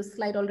nicely in this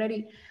slide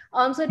already.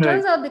 So it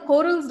turns Right. out the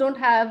corals don't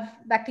have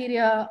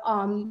bacteria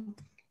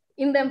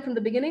in them from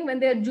the beginning. When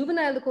they're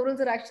juvenile, the corals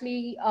are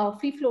actually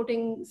free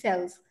floating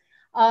cells.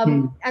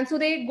 And so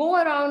they go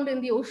around in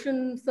the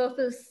ocean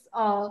surface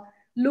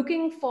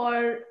looking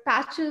for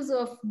patches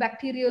of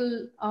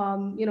bacterial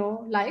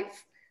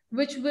life,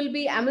 which will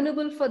be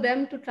amenable for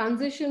them to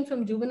transition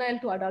from juvenile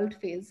to adult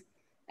phase.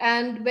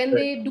 And when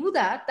they do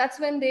that, that's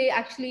when they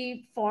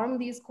actually form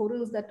these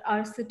corals that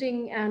are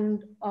sitting,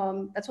 and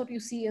that's what you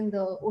see in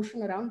the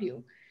ocean around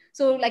you.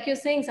 So like you're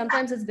saying,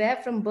 sometimes it's there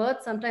from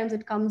birth, sometimes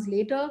it comes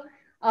later.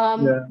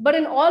 But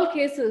in all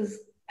cases,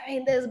 I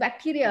mean, there's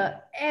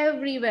bacteria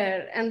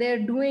everywhere, and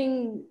they're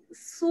doing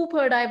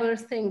super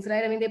diverse things,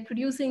 right? I mean, they're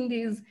producing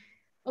these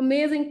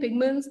amazing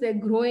pigments,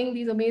 they're growing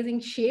these amazing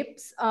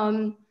shapes,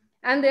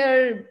 and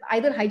they're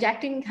either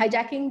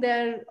hijacking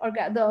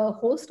the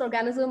host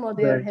organism, or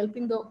they're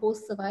helping the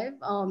host survive.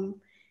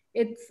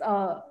 It's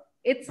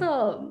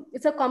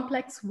a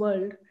complex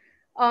world.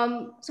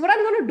 So what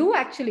I'm going to do,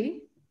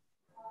 actually,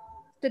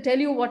 to tell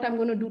you what I'm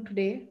going to do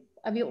today,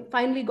 we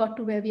finally got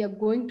to where we are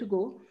going to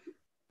go.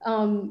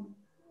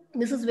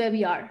 This is where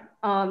we are.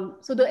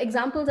 So the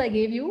examples I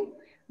gave you,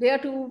 they are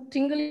to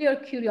tingle your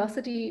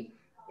curiosity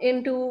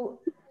into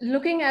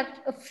looking at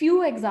a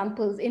few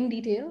examples in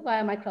detail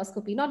via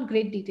microscopy, not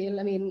great detail.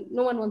 I mean,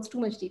 no one wants too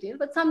much detail,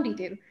 but some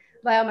detail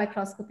via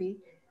microscopy.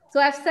 So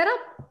I've set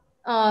up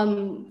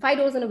 5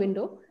 doors and a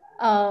window,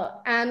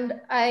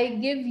 and I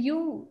give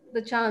you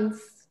the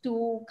chance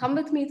to come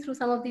with me through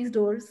some of these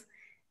doors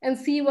and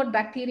see what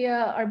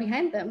bacteria are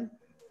behind them.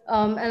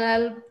 And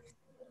I'll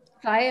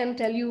try and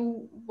tell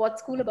you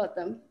what's cool about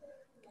them.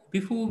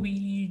 Before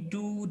we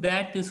do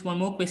that, there's one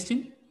more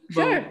question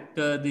Sure.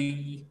 about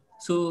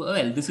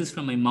this is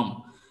from my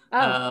mom.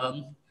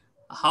 Oh.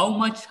 How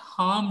much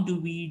harm do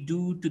we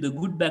do to the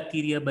good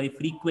bacteria by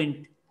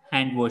frequent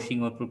hand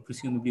washing, or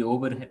presumably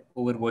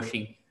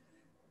overwashing?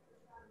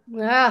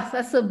 Yeah,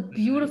 that's a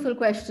beautiful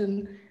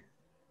question.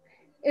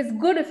 It's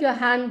good if your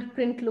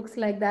handprint looks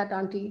like that,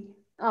 Auntie.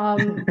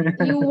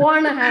 You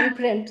want a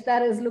handprint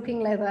that is looking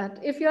like that.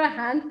 If your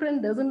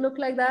handprint doesn't look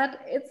like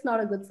that, it's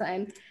not a good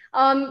sign.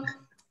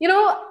 You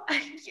know,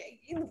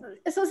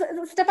 so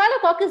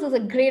Staphylococcus is a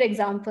great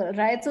example,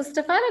 right? So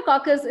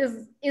Staphylococcus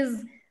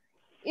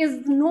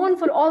is known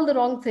for all the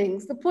wrong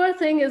things. The poor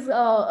thing is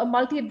a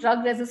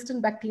multi-drug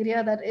resistant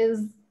bacteria that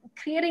is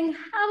creating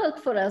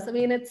havoc for us. I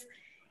mean, there's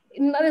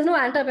no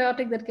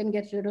antibiotic that can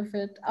get rid of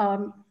it.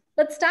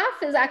 But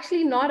staph is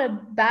actually not a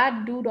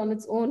bad dude on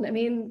its own. I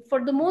mean,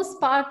 for the most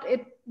part,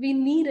 we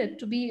need it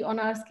to be on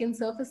our skin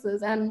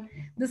surfaces. And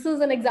this is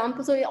an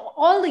example. So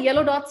all the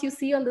yellow dots you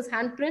see on this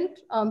handprint,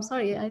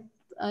 sorry,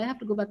 I have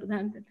to go back to the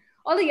handprint.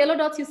 All the yellow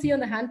dots you see on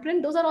the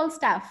handprint, those are all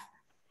staph.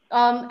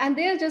 And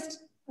they're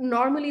just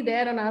normally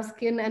there on our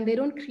skin, and they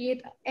don't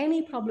create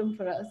any problem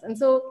for us. And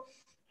so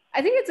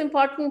I think it's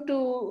important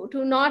to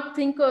not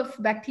think of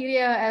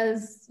bacteria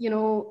as,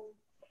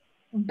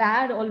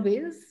 bad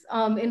always.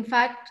 In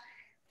fact,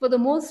 for the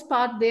most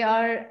part, they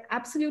are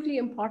absolutely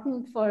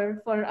important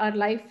for our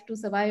life to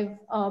survive,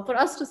 for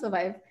us to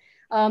survive.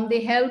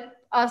 They help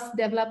us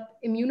develop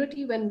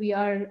immunity when we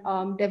are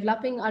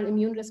developing our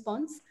immune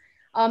response.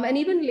 And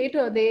even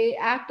later, they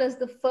act as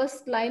the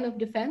first line of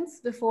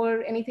defense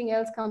before anything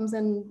else comes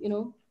and,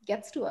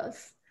 gets to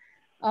us.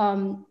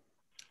 And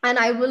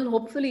I will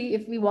hopefully,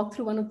 if we walk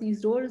through one of these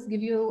doors,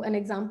 give you an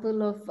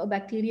example of a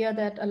bacteria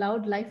that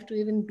allowed life to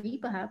even be,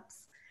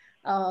 perhaps.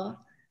 So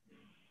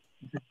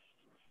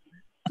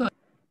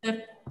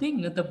that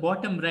thing at the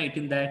bottom right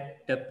in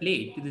that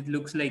plate, it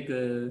looks like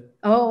a.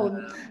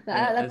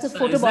 That's a Is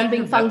that a photobombing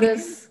bacteria?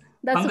 fungus.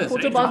 That's Fungus, a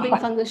right?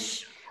 photobombing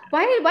fungus.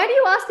 Why do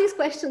you ask these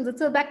questions?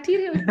 It's a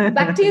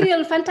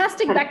bacterial,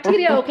 fantastic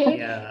bacteria. Okay,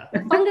 Yeah.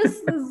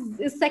 fungus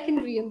is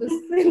secondary in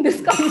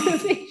this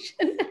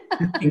conversation.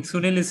 I think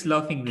Sunil is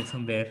laughing with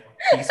somewhere.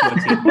 He's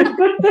watching.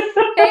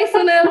 Hey,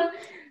 Sunil,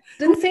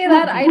 didn't say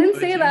that. I didn't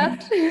say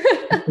that.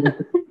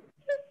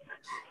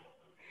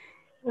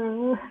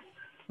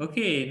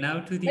 Okay,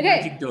 now to the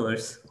magic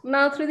doors.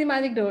 Now through the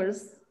magic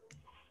doors.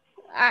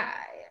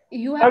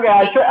 You have.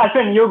 Okay,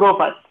 Ashwin, you go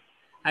first.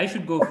 I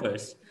should go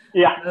first.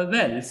 Yeah.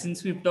 Well,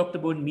 since we've talked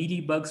about mealy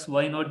bugs,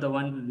 why not the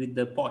one with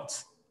the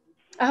pots?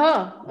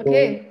 Oh,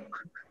 okay.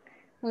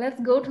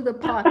 Let's go to the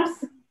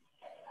pots.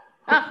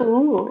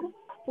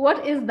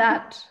 What is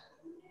that?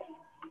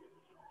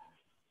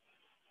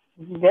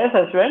 Yes,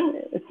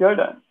 Ashwin, it's your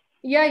turn.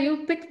 Yeah,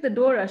 you picked the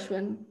door,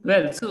 Ashwin.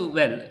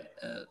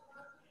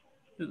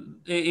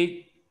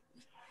 It,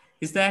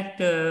 is that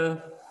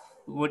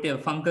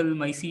whatever fungal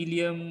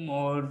mycelium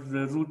or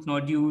root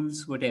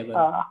nodules, whatever,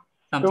 Uh,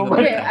 something so of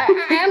much. that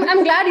Okay, kind.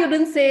 I'm glad you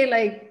didn't say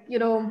like,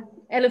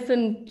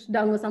 elephant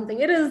dung or something.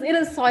 It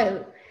is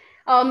soil,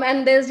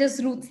 and there's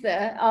just roots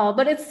there,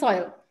 but it's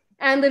soil.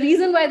 And the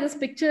reason why this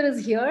picture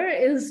is here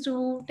is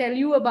to tell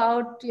you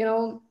about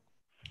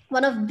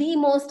one of the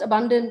most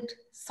abundant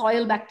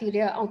soil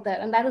bacteria out there,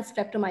 and that is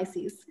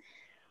Streptomyces.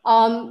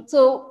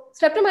 So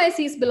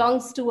Streptomyces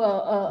belongs to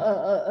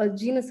a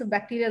genus of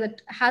bacteria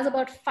that has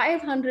about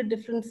 500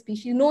 different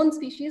species, known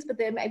species, but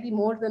there might be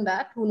more than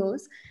that, who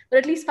knows? But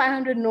at least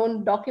 500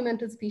 known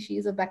documented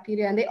species of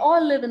bacteria, and they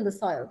all live in the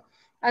soil.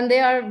 And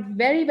they are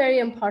very, very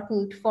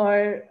important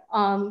for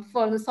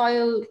the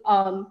soil,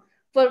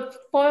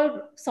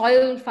 for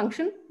soil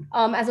function,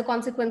 as a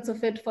consequence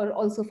of it, for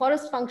also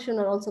forest function,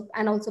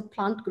 and also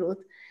plant growth.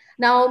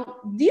 Now,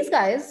 these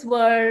guys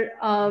were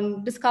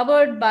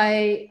discovered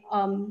by,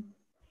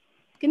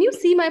 can you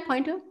see my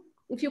pointer?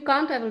 If you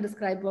can't, I will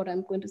describe what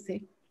I'm going to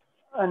say.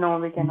 No,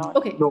 we cannot.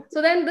 Okay,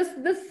 so then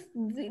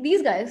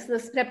these guys, the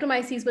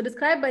Streptomyces, were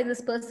described by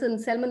this person,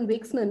 Selman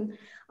Wakeman,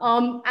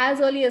 as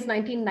early as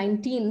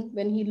 1919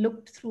 when he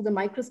looked through the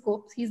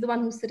microscopes. He's the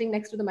one who's sitting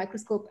next to the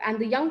microscope, and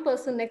the young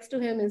person next to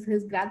him is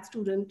his grad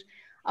student,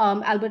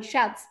 Albert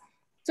Schatz.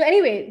 So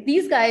anyway,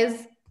 these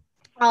guys,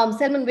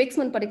 Selman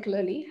Wakeman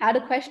particularly, had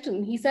a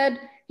question. He said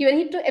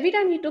every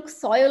time he took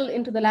soil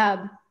into the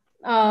lab,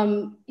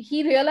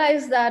 he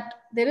realized that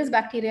there is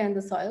bacteria in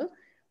the soil.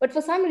 But for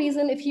some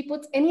reason, if he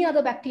puts any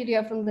other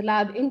bacteria from the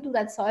lab into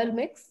that soil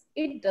mix,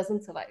 it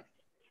doesn't survive,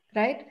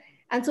 right?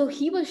 And so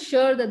he was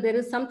sure that there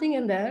is something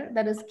in there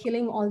that is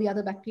killing all the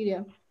other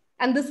bacteria.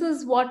 And this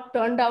is what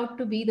turned out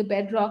to be the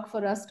bedrock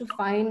for us to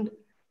find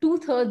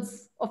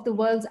 2/3 of the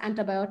world's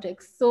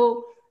antibiotics.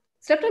 So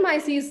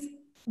Streptomyces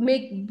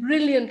make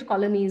brilliant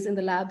colonies in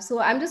the lab. So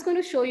I'm just going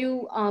to show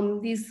you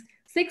these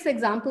 6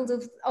 examples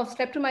of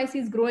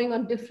Streptomyces growing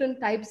on different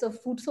types of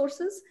food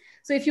sources.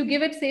 So if you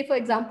give it, say, for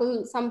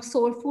example, some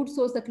food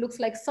source that looks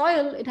like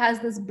soil, it has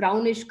this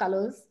brownish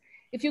colors.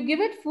 If you give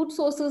it food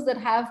sources that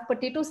have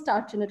potato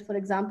starch in it, for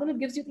example, it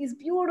gives you these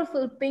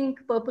beautiful pink,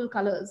 purple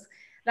colors,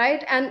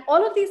 right? And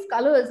all of these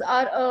colors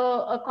are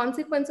a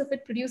consequence of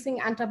it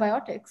producing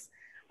antibiotics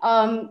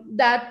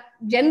that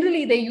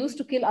generally they use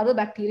to kill other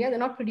bacteria. They're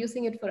not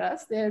producing it for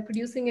us. They're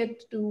producing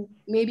it to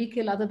maybe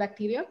kill other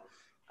bacteria.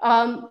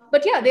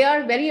 But yeah, they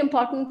are very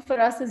important for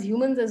us as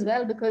humans as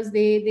well, because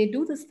they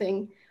do this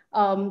thing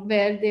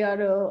where they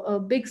are a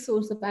big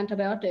source of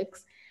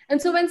antibiotics.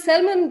 And so when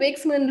Selman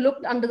Wakeman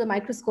looked under the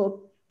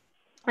microscope,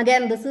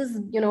 again, this is,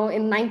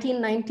 in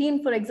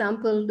 1919, for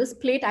example, this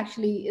plate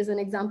actually is an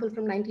example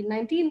from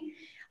 1919.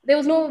 There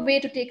was no way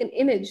to take an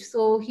image.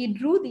 So he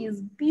drew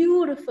these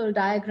beautiful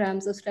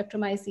diagrams of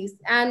Streptomyces.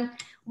 And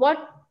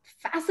what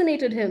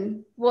fascinated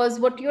him was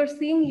what you're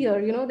seeing here.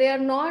 They are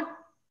not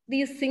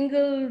these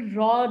single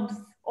rods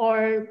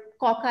or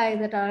cocci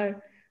that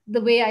are the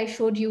way I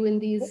showed you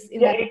in Yeah,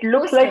 that it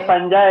looks like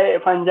poster.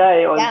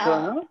 fungi also,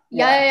 Yeah. no?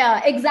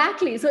 Yeah,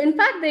 exactly. So in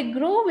fact, they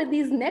grow with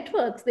these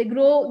networks. They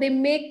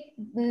make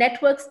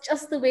networks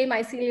just the way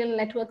mycelial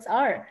networks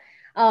are.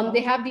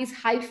 They have these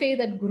hyphae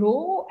that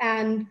grow,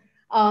 and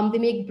they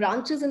make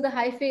branches in the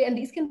hyphae, and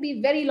these can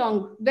be very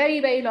long, very,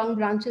 very long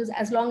branches,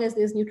 as long as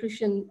there's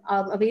nutrition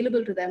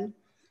available to them.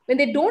 When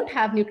they don't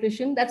have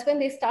nutrition, that's when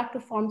they start to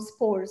form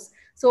spores.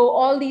 So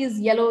all these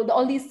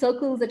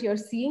circles that you're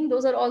seeing,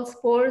 those are all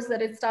spores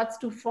that it starts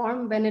to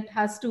form when it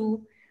has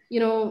to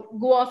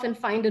go off and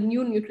find a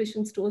new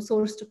nutrition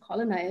source to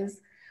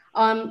colonize.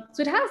 So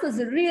it has this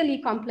really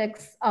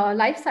complex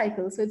life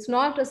cycle. So it's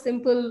not a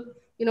simple,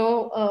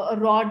 a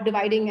rod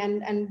dividing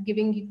and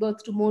giving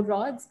birth to more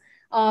rods.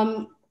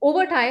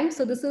 Over time,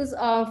 so this is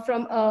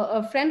from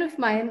a friend of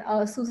mine,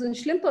 Susan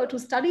Schlimpert, who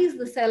studies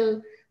the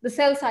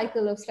cell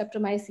cycle of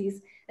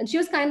Streptomyces. And she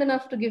was kind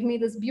enough to give me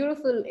this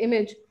beautiful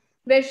image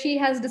where she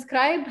has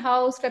described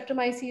how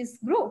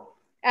Streptomyces grow.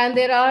 And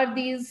there are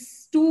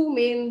these 2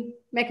 main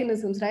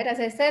mechanisms, right? As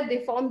I said,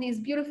 they form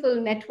these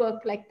beautiful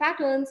network-like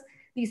patterns,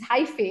 these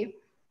hyphae.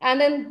 And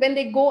then when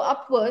they go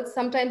upwards,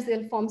 sometimes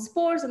they'll form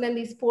spores, and then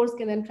these spores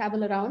can then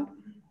travel around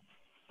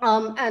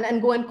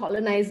and go and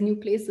colonize new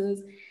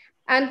places.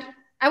 And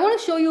I want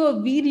to show you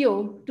a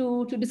video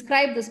to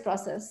describe this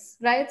process,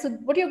 right? So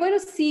what you're going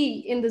to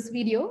see in this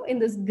video, in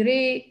this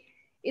gray,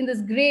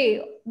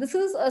 this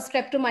is a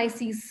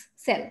Streptomyces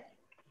cell,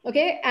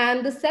 okay?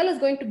 And the cell is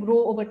going to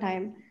grow over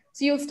time.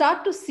 So you'll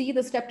start to see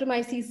the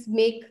Streptomyces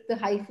make the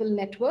hyphal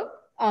network,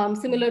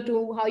 similar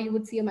to how you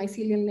would see a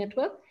mycelial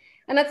network.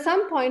 And at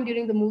some point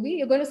during the movie,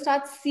 you're going to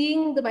start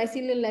seeing the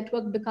mycelial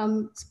network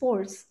become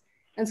spores.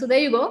 And so there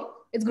you go.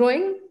 It's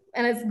growing,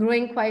 and it's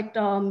growing quite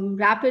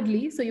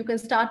rapidly. So you can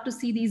start to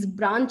see these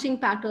branching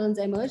patterns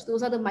emerge.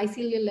 Those are the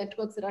mycelial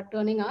networks that are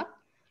turning up.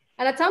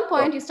 And at some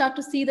point, you start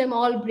to see them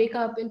all break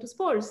up into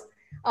spores.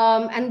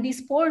 And these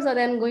spores are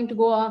then going to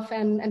go off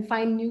and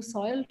find new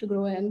soil to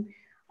grow in.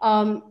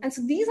 And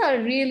so these are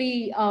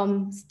really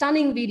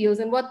stunning videos.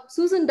 And what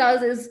Susan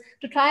does is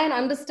to try and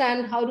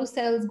understand how do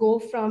cells go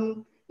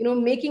from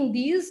making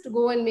these to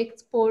go and make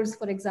spores,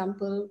 for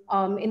example,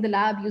 in the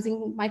lab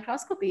using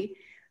microscopy.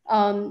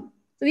 So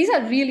these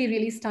are really,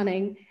 really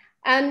stunning.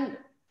 And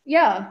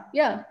yeah,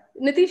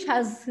 Nitish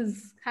has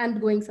his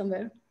hand going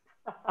somewhere.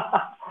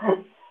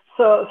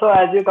 So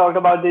as you talked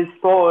about these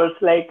spores,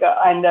 like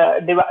and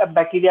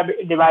bacteria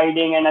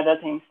dividing and other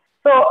things.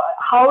 So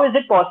how is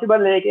it possible,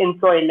 like in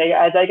soil? Like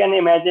as I can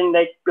imagine,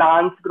 like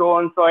plants grow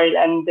on soil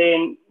and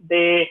then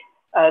they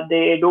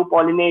do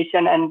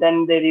pollination and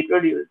then they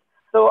reproduce.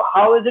 So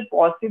how is it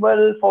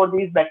possible for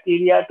these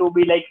bacteria to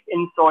be like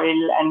in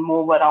soil and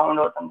move around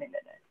or something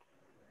like that?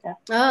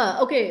 Yeah.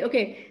 Okay.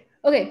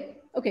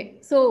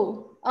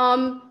 So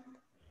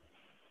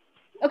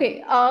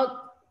okay.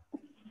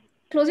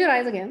 Close your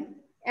eyes again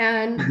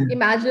and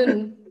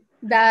imagine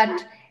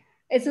that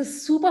it's a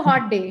super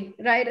hot day,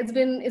 right? It's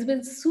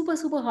been super,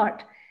 super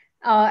hot,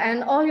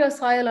 and all your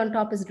soil on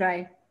top is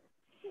dry,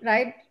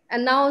 right?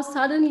 And now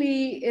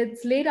suddenly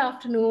it's late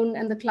afternoon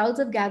and the clouds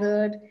have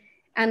gathered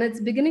and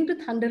it's beginning to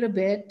thunder a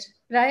bit,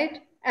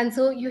 right? And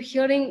so you're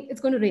hearing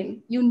it's going to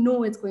rain. You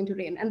know it's going to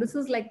rain. And this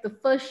is like the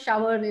first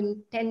shower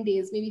in 10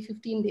 days, maybe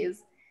 15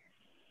 days.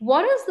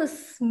 What is the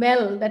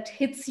smell that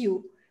hits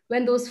you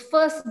when those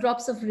first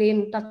drops of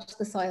rain touch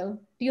the soil?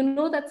 Do you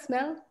know that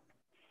smell?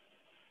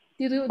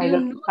 Do I you just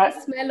know the I,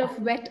 smell of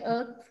wet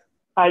earth?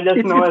 I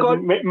just know It's as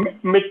called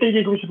mitti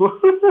ki khushbu.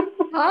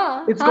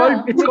 it's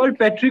called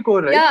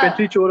petrichor, right? Yeah.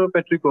 Petrichor or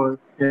petrichor.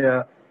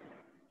 Yeah.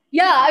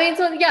 Yeah, I mean,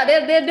 so yeah,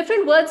 there are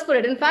different words for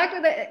it. In fact,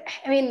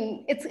 I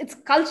mean, it's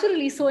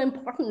culturally so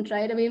important,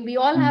 right? I mean, we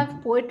all have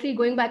poetry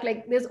going back,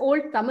 like there's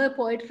old Tamil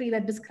poetry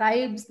that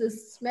describes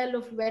this smell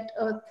of wet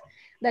earth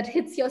that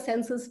hits your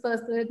senses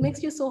first, and it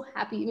makes you so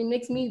happy. I mean, it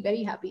makes me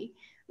very happy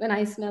when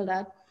I smell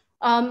that.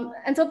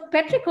 And so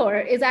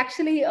petrichor is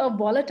actually a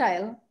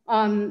volatile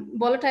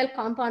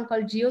compound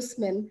called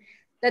geosmin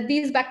that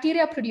these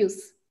bacteria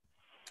produce.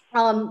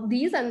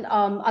 These and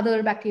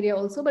other bacteria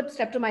also, but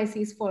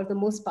Streptomyces for the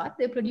most part,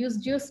 they produce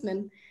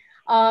geosmin.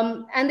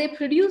 And they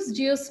produce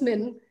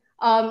geosmin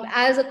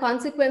as a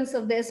consequence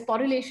of their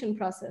sporulation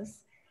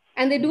process.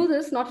 And they do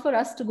this not for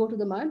us to go to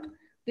the mud.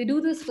 They do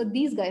this for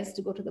these guys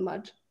to go to the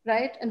mud,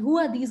 right? And who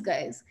are these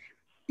guys?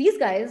 These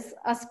guys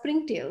are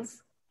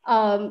springtails.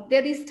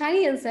 They're these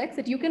tiny insects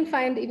that you can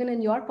find even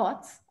in your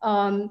pots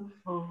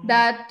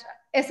that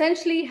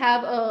essentially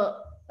have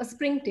a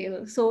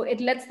springtail. So it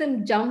lets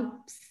them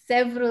jump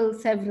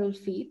several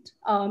feet,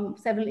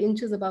 several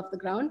inches above the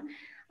ground.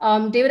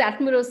 David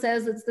Attenborough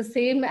says it's the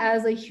same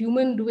as a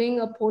human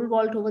doing a pole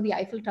vault over the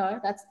Eiffel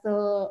Tower. That's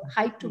the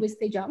height to which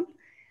they jump.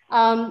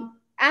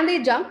 And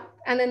they jump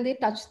and then they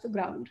touch the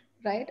ground,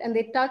 right? And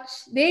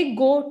they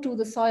go to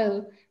the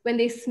soil when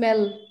they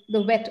smell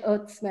the wet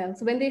earth smell.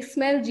 So when they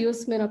smell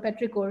geosmin or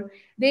petrichor,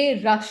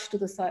 they rush to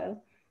the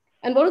soil.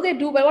 And what do they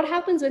do? Well, what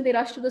happens when they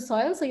rush to the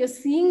soil? So you're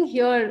seeing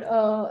here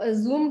a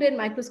zoomed in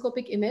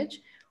microscopic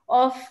image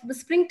of the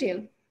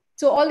springtail.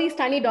 So all these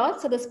tiny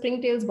dots are the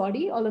springtail's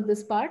body, all of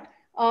this part.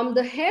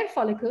 The hair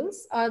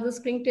follicles are the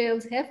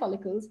springtail's hair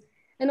follicles.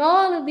 And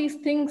all of these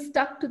things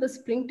stuck to the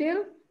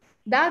springtail,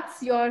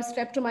 that's your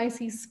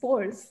Streptomyces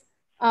spores.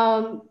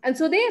 And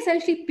so they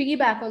essentially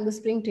piggyback on the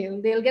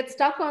springtail. They'll get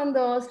stuck on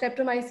the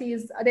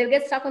Streptomyces, they'll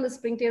get stuck on the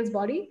springtail's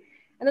body.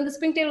 And then the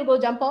springtail will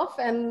go jump off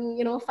and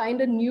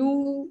find a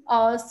new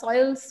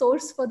soil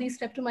source for these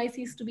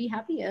Streptomyces to be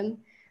happy in.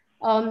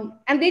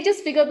 And they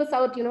just figured this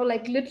out,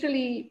 like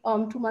literally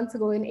 2 months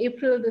ago in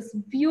April, this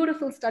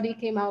beautiful study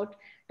came out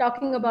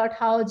talking about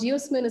how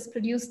geosmin is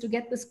produced to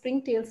get the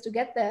springtails to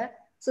get there,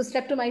 so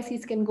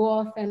Streptomyces can go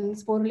off and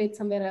sporulate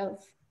somewhere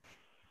else.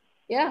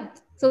 Yeah,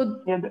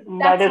 so Yeah,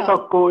 that is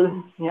so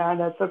cool. Yeah,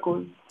 that's so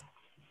cool.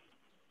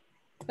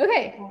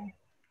 Okay,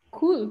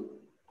 cool.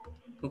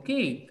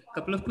 Okay, a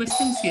couple of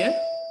questions here.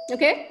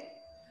 Okay.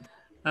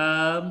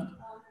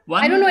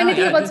 One, I don't know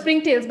anything about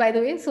springtails, by the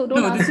way, so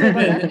don't ask me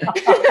about that.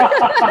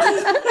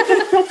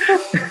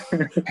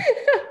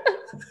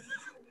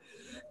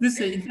 This,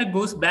 in fact,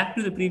 goes back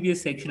to the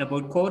previous section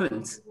about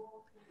corals.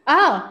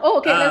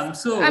 Okay.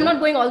 So I'm not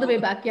going all the way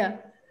back. Yeah.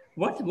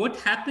 What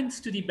happens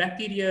to the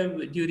bacteria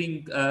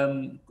during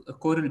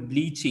coral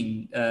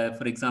bleaching,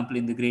 for example,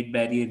 in the Great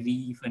Barrier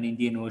Reef and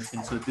Indian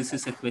Ocean? So this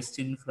is a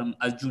question from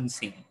Arjun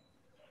Singh.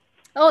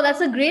 Oh,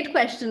 that's a great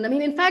question. I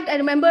mean, in fact, I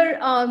remember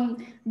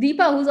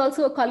Deepa, who's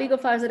also a colleague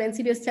of ours at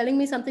NCBS, telling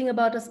me something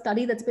about a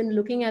study that's been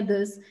looking at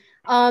this.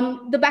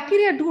 The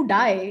bacteria do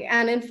die.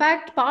 And in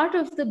fact, part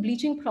of the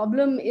bleaching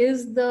problem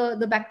is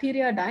the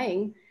bacteria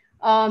dying.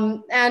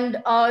 And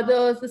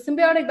the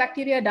symbiotic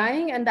bacteria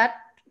dying, and that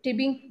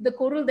the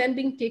coral then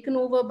being taken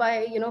over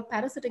by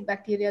parasitic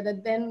bacteria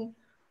that then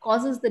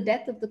causes the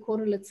death of the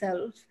coral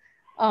itself.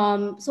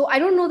 So I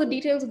don't know the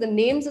details of the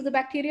names of the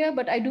bacteria,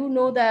 but I do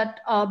know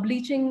that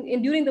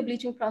during the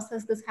bleaching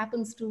process, this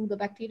happens to the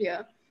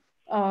bacteria,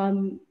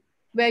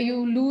 where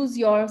you lose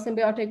your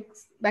symbiotic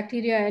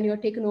bacteria and you're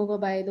taken over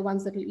by the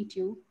ones that will eat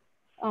you.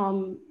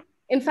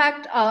 In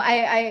fact,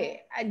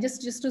 I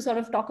just to sort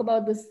of talk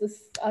about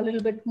this a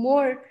little bit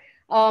more.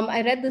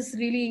 I read this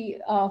really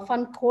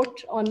fun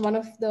quote on one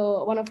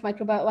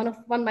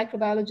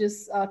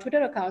microbiologist's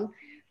Twitter account,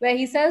 where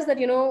he says that,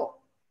 you know,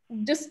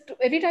 just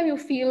every time you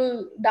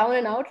feel down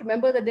and out,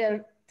 remember that there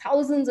are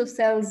thousands of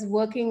cells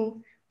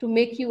working to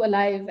make you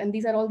alive, and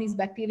these are all these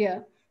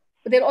bacteria.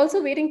 But they're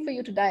also waiting for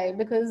you to die,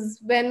 because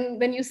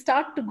when you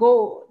start to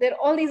go, there are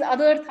all these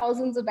other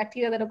thousands of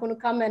bacteria that are going to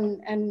come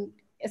and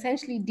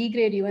essentially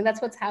degrade you, and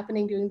that's what's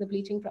happening during the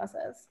bleaching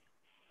process.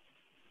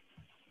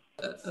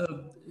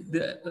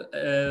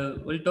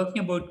 Well,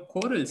 talking about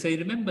corals, I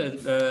remember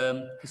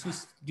this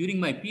was during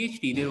my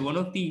PhD. There were one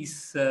of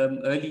these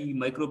early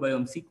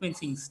microbiome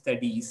sequencing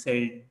studies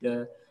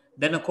had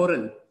done a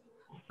coral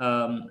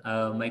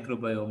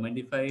microbiome, and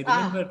if I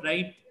remember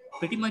right,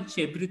 pretty much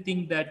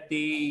everything that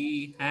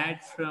they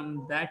had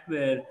from that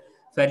were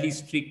fairly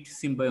strict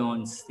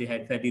symbionts. They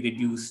had fairly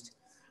reduced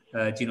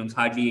genomes.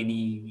 Hardly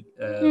any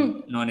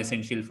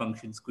non-essential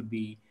functions could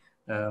be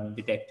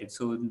detected.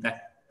 So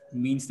that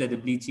means that the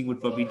bleaching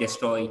would probably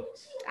destroy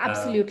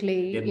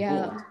Absolutely, them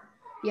yeah. both.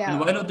 Yeah. And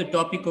while on the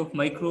topic of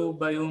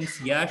microbiomes,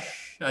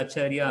 Yash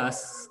Acharya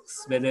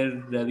asks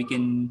whether we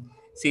can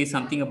say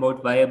something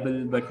about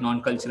viable but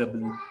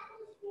non-culturable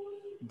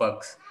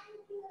bugs.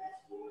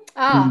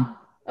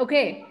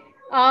 Okay.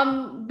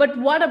 But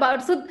what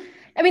about, so,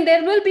 I mean,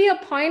 there will be a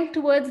point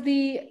towards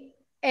the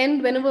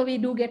end, whenever we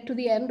do get to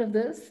the end of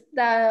this,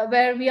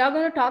 where we are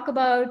going to talk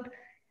about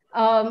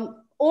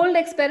old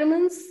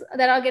experiments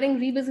that are getting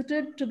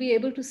revisited to be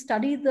able to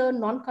study the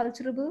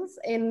non-culturables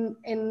in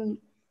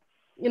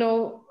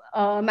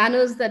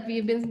manners that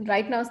we've been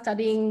right now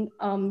studying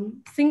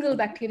single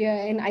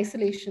bacteria in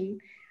isolation.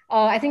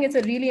 I think it's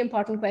a really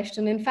important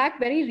question. In fact,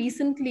 very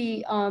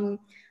recently,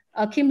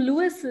 Kim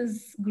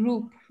Lewis's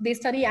group, they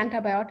study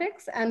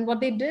antibiotics, and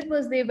what they did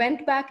was they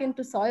went back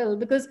into soil,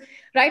 because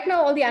right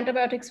now all the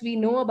antibiotics we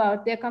know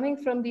about, they're coming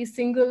from these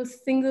single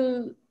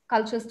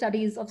culture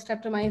studies of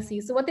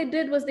Streptomyces. So what they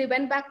did was they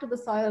went back to the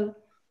soil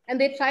and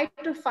they tried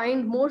to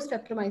find more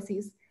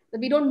Streptomyces that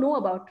we don't know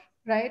about,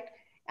 right?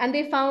 And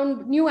they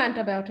found new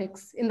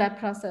antibiotics in that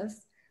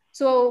process.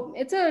 So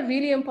it's a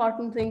really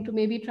important thing to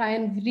maybe try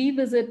and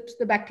revisit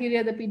the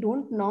bacteria that we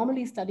don't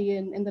normally study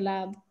in the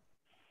lab.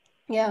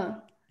 Yeah.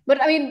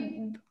 But I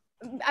mean,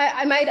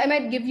 I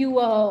might give you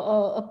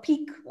a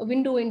peek, a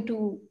window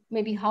into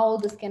maybe how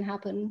this can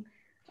happen,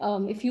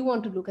 if you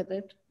want to look at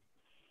it.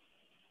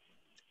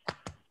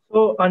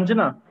 So,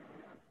 Anjana,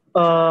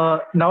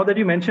 now that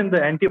you mentioned the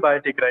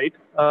antibiotic, right?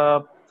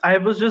 I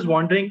was just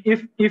wondering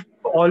if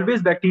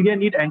always bacteria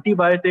need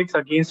antibiotics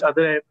against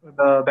other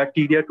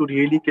bacteria to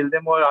really kill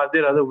them, or are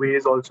there other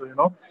ways also?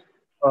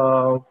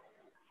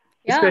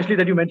 Especially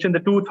that you mentioned the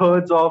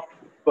 2/3 of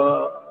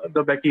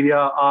the bacteria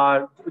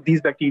are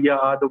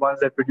the ones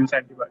that produce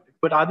antibiotics.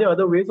 But are there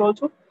other ways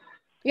also?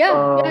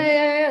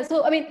 Yeah.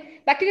 So I mean,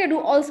 bacteria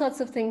do all sorts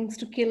of things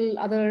to kill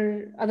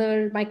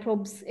other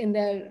microbes in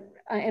their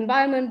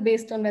environment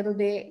based on whether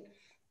they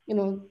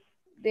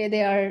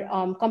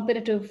are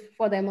competitive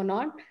for them or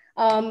not.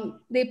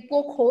 They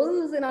poke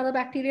holes in other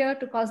bacteria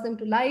to cause them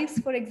to lyse,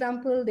 for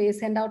example. They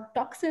send out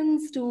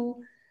toxins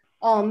to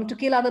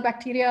kill other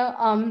bacteria.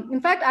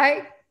 In fact,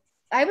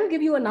 I will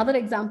give you another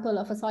example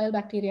of a soil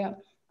bacteria.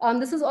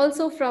 This is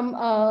also from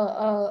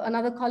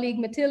another colleague,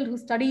 Mathilde, who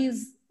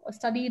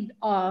studied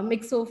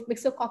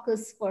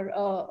Myxococcus for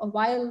a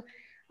while.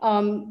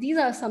 These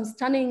are some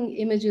stunning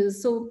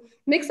images. So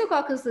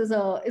Myxococcus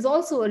is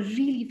also a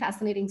really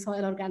fascinating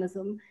soil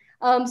organism.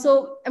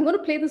 So I'm going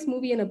to play this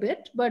movie in a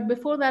bit, but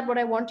before that, what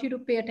I want you to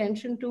pay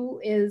attention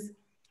to is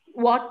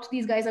what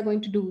these guys are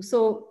going to do.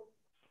 So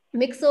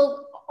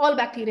all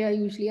bacteria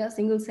usually are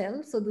single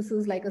cell. So this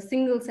is like a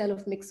single cell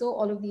of Myxo,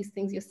 all of these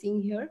things you're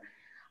seeing here.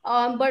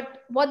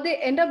 But what they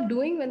end up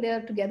doing when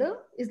they're together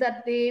is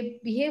that they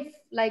behave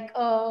like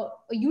a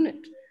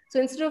unit. So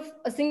instead of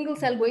a single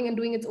cell going and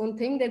doing its own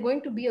thing, they're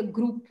going to be a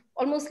group,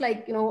 almost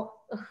like, a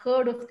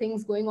herd of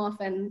things going off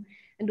and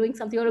doing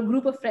something, or a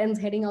group of friends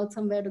heading out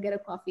somewhere to get a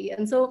coffee.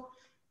 And so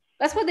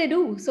that's what they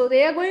do. So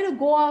they are going to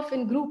go off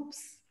in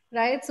groups,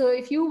 right? So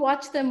if you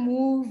watch them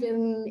move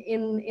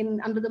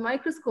in under the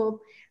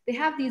microscope, they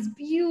have these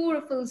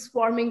beautiful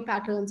swarming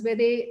patterns where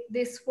they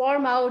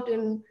swarm out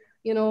in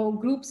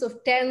groups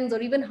of tens or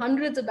even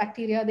hundreds of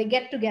bacteria. They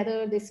get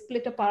together, they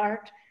split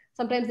apart.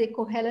 Sometimes they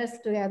coalesce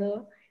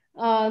together.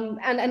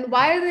 And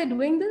why are they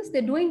doing this?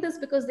 They're doing this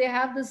because they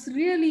have this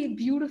really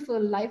beautiful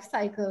life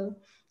cycle.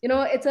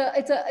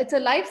 It's a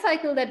life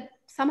cycle that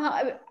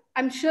somehow,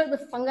 I'm sure the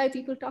fungi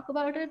people talk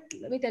about it.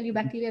 Let me tell you,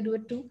 bacteria do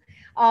it too.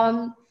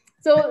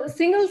 So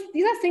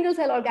these are single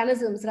cell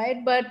organisms,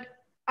 right? But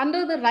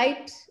under the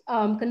right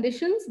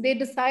conditions, they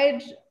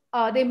decide,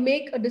 they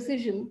make a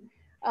decision.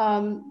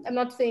 I'm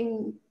not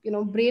saying,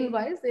 brain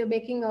wise, they're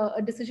making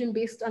a decision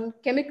based on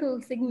chemical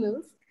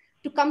signals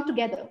to come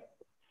together,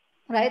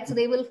 right? So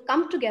they will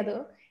come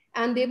together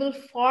and they will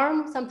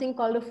form something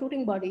called a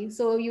fruiting body.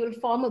 So you will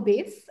form a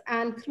base,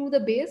 and through the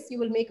base, you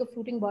will make a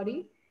fruiting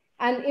body.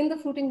 And in the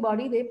fruiting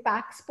body, they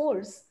pack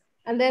spores.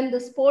 And then the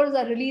spores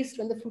are released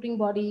when the fruiting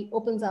body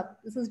opens up.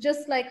 This is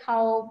just like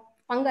how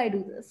fungi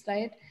do this,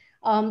 right?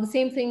 The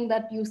same thing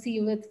that you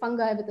see with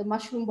fungi, with the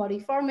mushroom body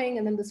forming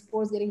and then the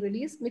spores getting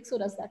released. Mixo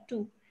does that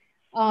too.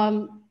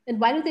 And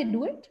why do they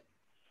do it?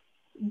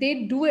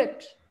 They do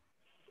it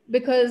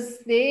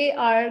because they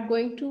are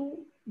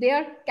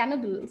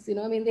cannibals,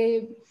 I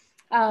mean,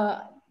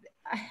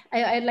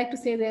 I'd like to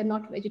say they're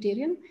not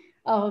vegetarian.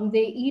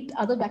 They eat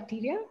other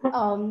bacteria.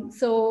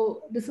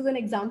 So this is an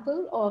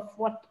example of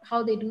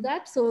how they do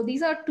that. So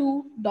these are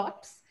two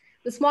dots.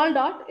 The small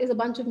dot is a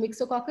bunch of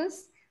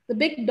Myxococcus. The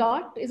big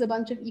dot is a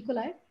bunch of E.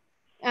 coli.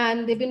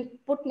 And they've been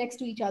put next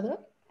to each other.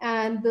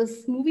 And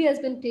this movie has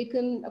been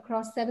taken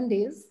across 7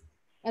 days.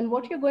 And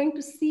what you're going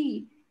to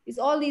see is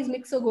all these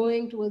Myxo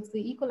going towards the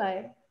E.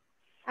 coli,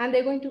 and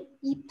they're going to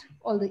eat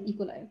all the E.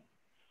 coli.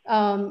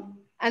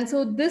 And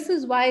so this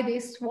is why they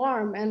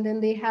swarm, and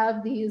then they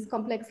have these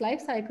complex life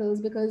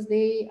cycles because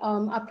they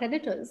are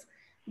predators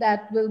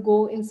that will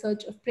go in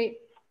search of prey.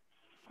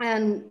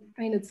 And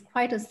I mean, it's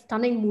quite a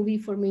stunning movie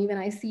for me when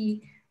I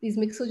see these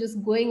Myxo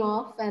just going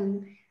off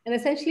and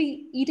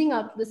essentially eating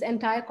up this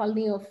entire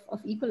colony of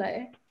E.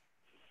 coli.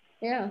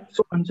 Yeah.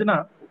 So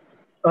Anjana,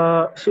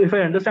 so if I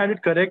understand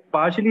it correct,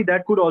 partially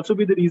that could also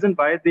be the reason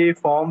why they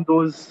form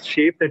those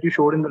shapes that you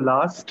showed in the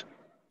last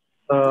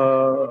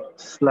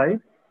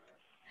slide.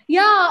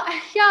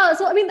 Yeah.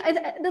 So I mean,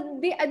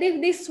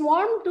 they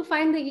swarm to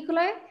find the E.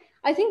 coli.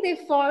 I think they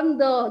form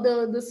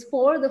the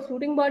spore, the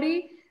fruiting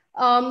body,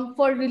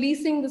 for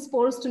releasing the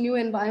spores to new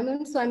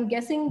environments. So I'm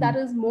guessing that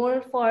is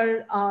more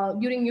for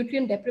during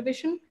nutrient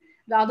deprivation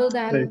rather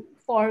than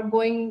for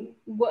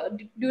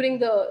during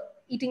the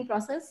eating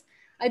process.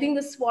 I think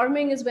the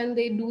swarming is when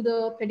they do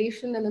the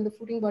predation, and then the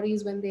fruiting body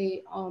is when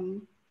they're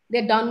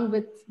done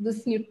with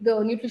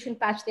the nutrition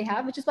patch they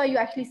have, which is why you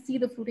actually see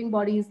the fruiting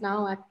bodies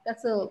now.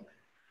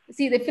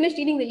 See, they finished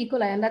eating the E.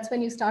 coli, and that's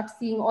when you start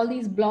seeing all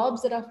these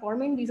blobs that are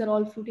forming. These are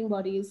all fruiting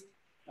bodies,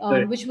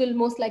 which will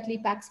most likely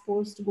pack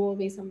spores to go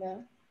away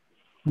somewhere.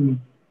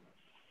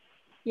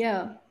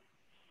 Yeah.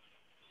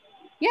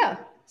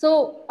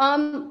 So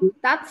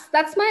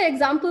that's my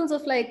examples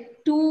of like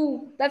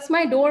that's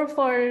my door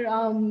for,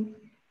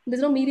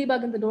 there's no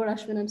mealybug in the door,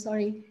 Ashwin, I'm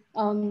sorry.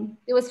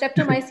 It was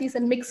Streptomyces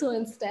and Myxo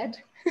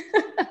instead.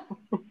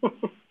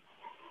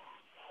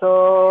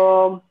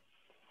 So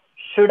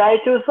should I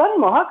choose one,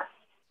 Mohak?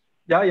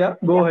 Yeah,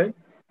 go ahead.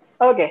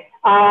 Okay,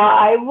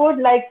 I would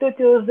like to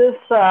choose this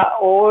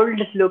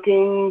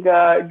old-looking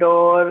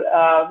door.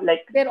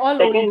 Like they're all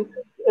second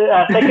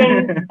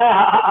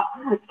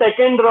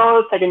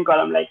row, second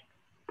column, like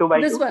 2 by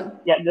 2. This one.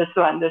 Yeah, this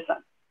one.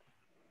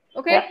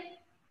 Okay.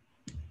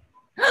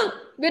 Yeah.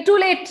 We're too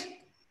late.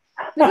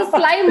 This is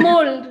slime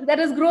mold that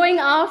is growing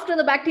after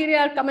the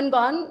bacteria are come and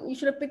gone. You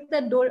should have picked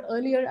that door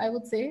earlier, I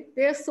would say.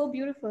 They're so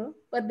beautiful,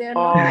 but they're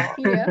not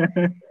bacteria.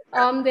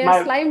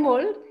 They're slime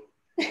mold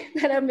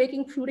that are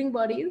making fruiting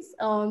bodies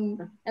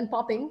and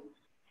popping.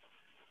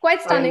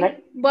 Quite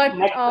stunning. But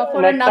next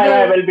another time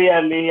I will be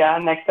early. Yeah,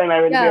 next time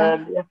I will be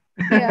early.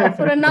 Yeah,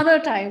 for another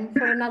time.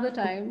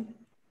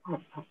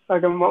 Okay,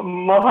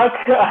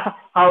 Mohak,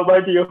 how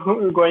about you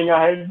going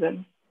ahead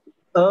then?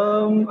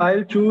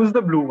 I'll choose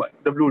the blue one,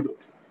 the blue door.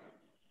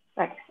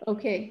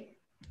 Okay.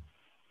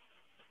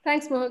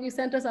 Thanks, Mohak. You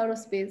sent us out of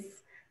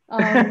space,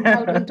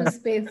 out into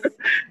space.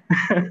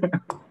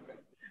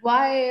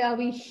 Why are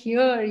we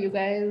here, you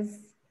guys?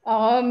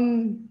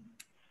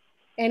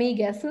 Any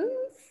guesses?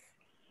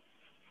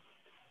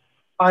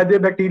 Are there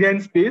bacteria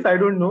in space? I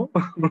don't know.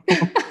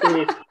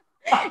 You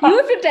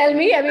have to tell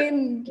me. I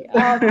mean,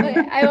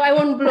 I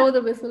won't blow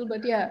the whistle,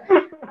 but yeah.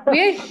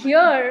 We're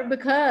here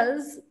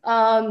because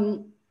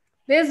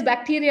there's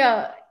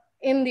bacteria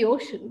in the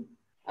ocean.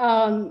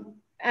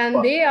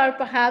 And they are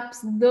perhaps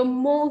the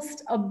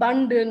most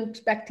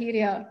abundant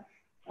bacteria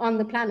on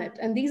the planet.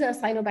 And these are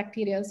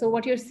cyanobacteria. So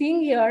what you're seeing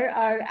here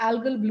are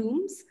algal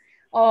blooms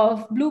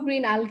of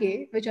blue-green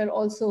algae, which are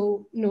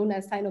also known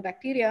as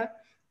cyanobacteria,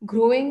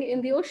 growing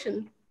in the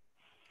ocean.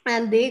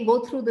 And they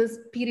go through this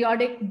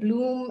periodic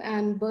bloom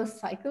and burst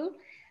cycle.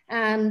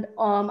 And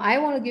I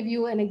want to give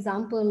you an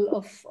example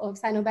of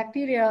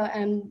cyanobacteria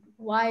and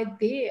why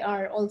they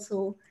are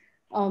also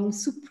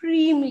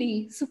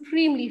supremely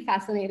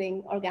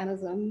fascinating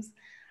organisms.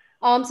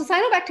 So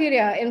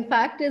cyanobacteria, in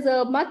fact, is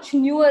a much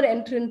newer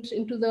entrant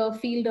into the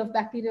field of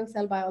bacterial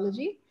cell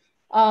biology.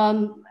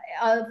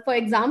 For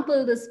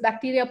example, this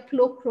bacteria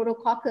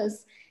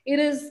Plochlorococcus,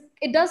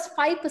 it does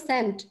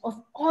 5%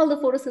 of all the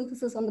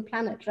photosynthesis on the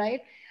planet,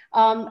 right?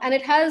 And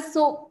it has,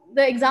 so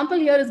the example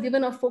here is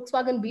given of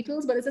Volkswagen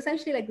Beetles, but it's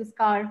essentially like this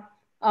car,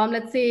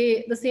 let's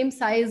say the same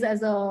size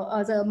as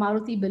a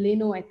Maruti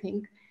Baleno, I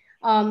think.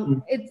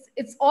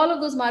 It's all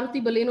of those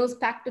Maruti Balenos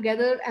packed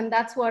together, and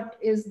that's what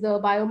is the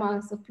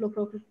biomass of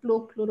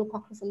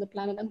Plochlorococcus on the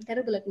planet. I'm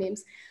terrible at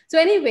names. So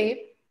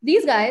anyway,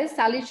 these guys,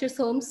 Sally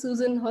Chisholm,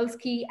 Susan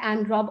Holsky,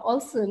 and Rob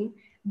Olson,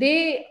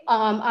 they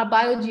are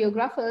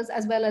biogeographers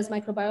as well as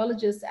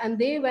microbiologists, and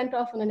they went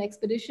off on an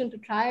expedition to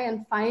try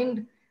and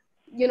find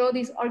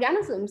these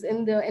organisms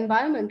in the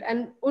environment.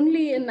 And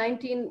only in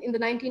the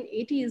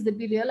 1980s did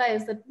we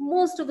realize that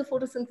most of the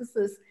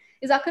photosynthesis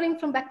is occurring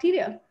from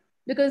bacteria,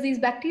 because these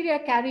bacteria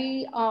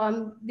carry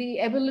the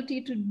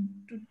ability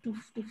to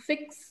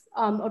fix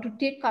or to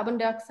take carbon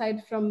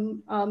dioxide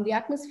from the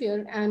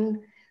atmosphere and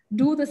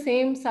do the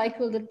same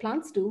cycle that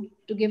plants do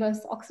to give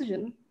us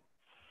oxygen.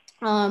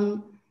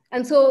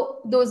 And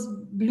so those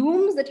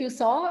blooms that you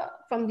saw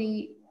from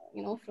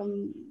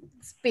from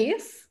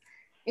space,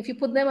 if you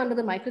put them under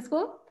the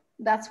microscope,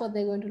 that's what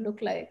they're going to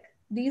look like.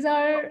 These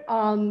are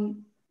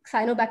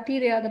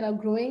cyanobacteria that are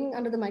growing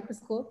under the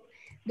microscope.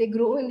 They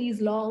grow in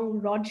these long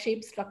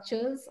rod-shaped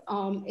structures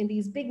in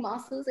these big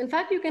masses. In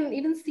fact, you can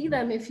even see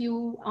them if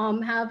you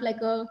have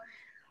like a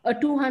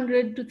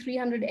 200 to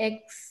 300x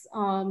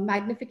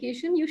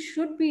magnification. You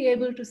should be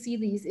able to see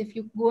these if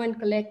you go and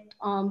collect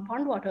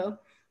pond water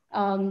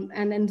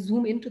and then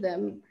zoom into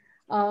them.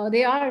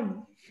 They are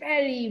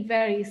very,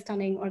 very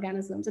stunning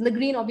organisms. And the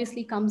green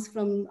obviously comes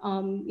from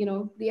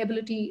the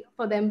ability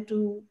for them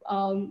to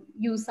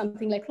use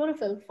something like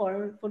chlorophyll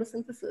for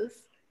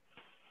photosynthesis.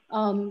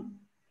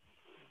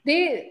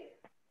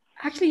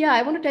 Actually,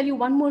 I want to tell you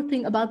one more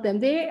thing about them.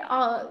 The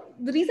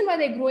reason why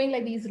they're growing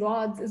like these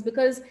rods is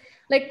because,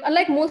 like,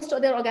 unlike most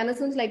other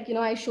organisms, like,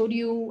 I showed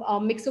you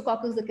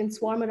mixococcus that can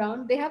swarm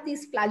around, they have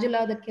these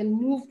flagella that can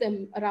move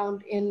them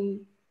around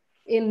in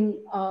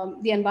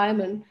the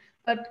environment.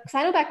 But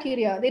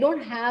cyanobacteria, they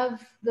don't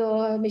have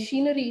the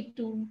machinery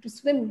to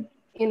swim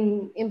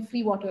in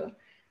free water.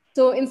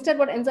 So instead,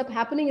 what ends up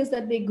happening is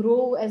that they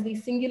grow as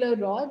these singular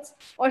rods,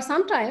 or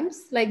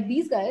sometimes, like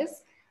these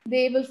guys,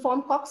 they will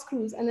form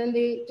corkscrews, and then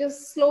they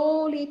just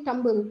slowly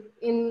tumble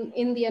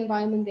in the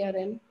environment they are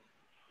in.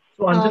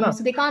 So Anjana,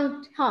 so they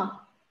can't,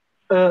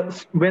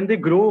 when they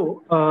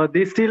grow,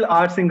 they still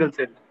are single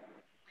celled.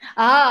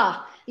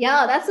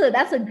 Yeah,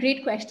 that's a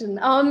great question.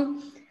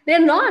 They're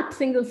not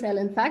single cell.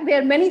 In fact, they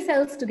are many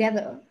cells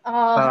together.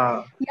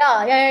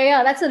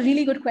 Yeah. That's a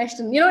really good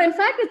question. In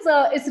fact,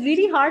 it's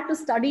really hard to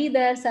study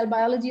their cell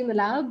biology in the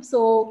lab.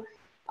 So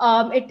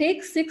it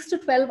takes 6 to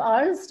 12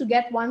 hours to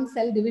get one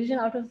cell division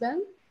out of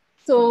them.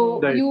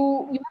 So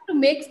you have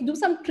to do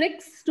some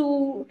tricks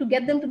to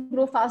get them to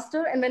grow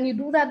faster. And when you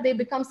do that, they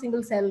become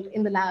single celled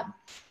in the lab.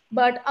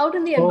 But out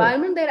in the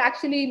environment, they're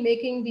actually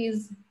making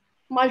these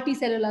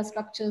multicellular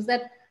structures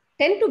that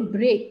tend to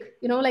break.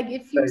 Like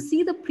if you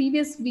see the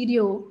previous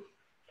video,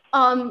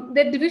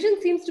 the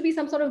division seems to be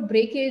some sort of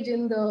breakage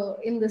in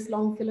this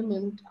long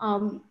filament.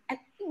 And,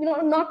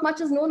 not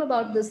much is known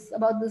about this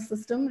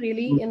system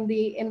really in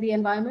the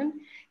environment,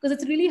 because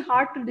it's really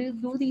hard to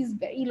do these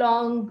very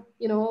long,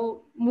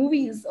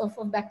 movies of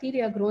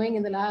bacteria growing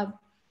in the lab.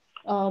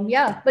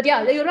 But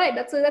you're right.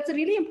 That's a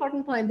really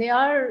important point. They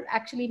are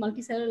actually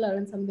multicellular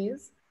in some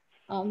ways,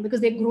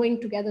 because they're growing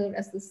together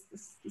as this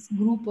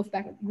group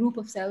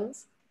of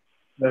cells.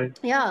 Right.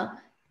 Yeah.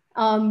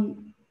 So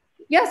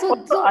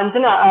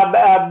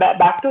Anjana,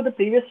 back to the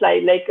previous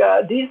slide, like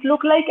these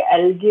look like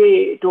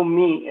algae to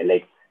me.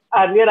 Like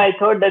earlier, I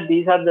thought that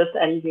these are just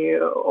algae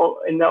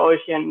in the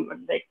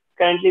ocean. Like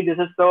currently, this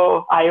is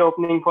so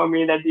eye-opening for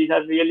me that these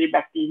are really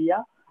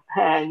bacteria.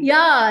 And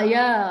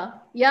yeah.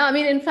 I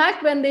mean, in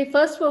fact, when they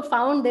first were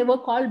found, they were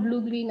called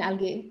blue-green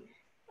algae.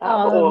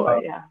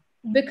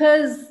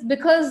 Because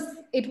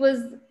it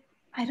was,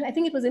 I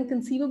think it was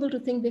inconceivable to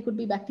think they could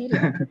be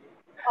bacteria.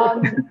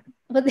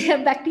 But they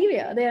are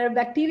bacteria. They are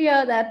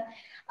bacteria that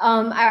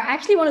I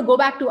actually want to go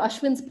back to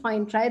Ashwin's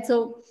point, right?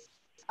 So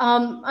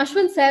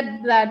Ashwin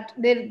said that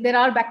there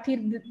are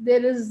bacteria.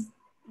 There is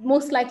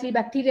most likely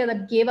bacteria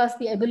that gave us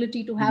the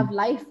ability to have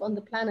life on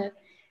the planet,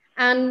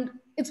 and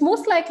it's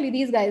most likely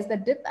these guys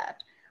that did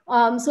that.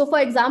 So, for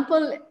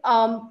example,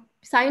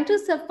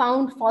 scientists have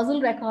found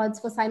fossil records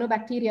for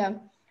cyanobacteria.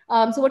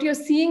 So what you're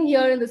seeing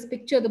here in this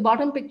picture, the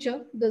bottom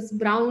picture, this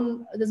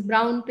brown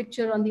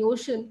picture on the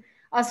ocean,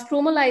 are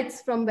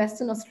stromolites from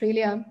Western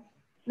Australia.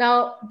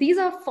 Now, these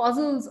are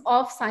fossils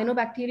of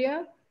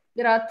cyanobacteria.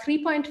 There are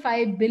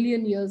 3.5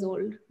 billion years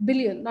old,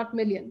 billion, not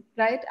million,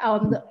 right?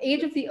 The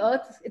age of the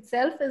Earth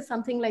itself is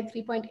something like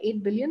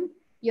 3.8 billion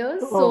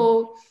years.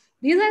 So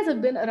these guys have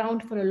been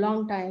around for a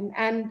long time.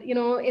 And,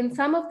 in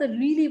some of the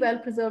really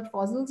well-preserved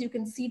fossils, you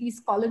can see these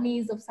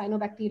colonies of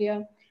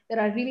cyanobacteria that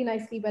are really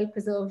nicely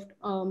well-preserved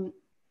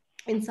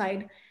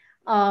inside.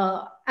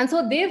 And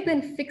so they've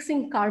been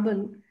fixing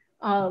carbon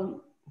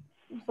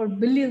for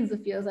billions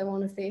of years, I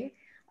want to say.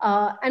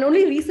 And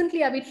only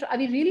recently are we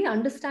really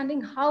understanding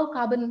how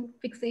carbon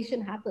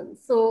fixation happens.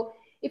 So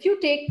if you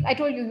I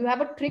told you have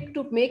a trick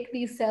to make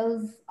these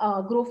cells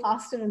grow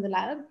faster in the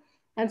lab.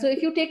 And so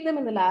if you take them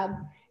in the lab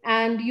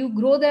and you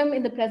grow them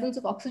in the presence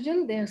of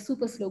oxygen, they're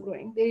super slow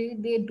growing.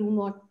 They do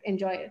not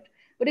enjoy it.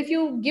 But if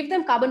you give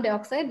them carbon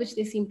dioxide, which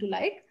they seem to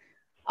like,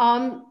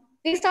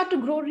 they start to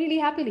grow really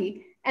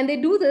happily. And they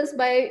do this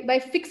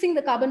by fixing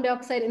the carbon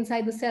dioxide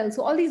inside the cell.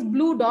 So all these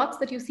blue dots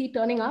that you see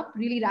turning up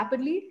really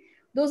rapidly,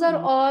 those are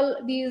all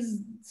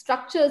these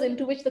structures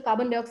into which the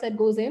carbon dioxide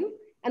goes in,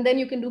 and then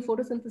you can do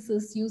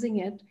photosynthesis using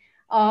it.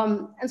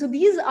 And so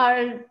these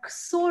are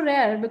so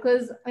rare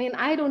because, I mean,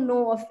 I don't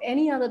know of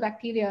any other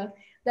bacteria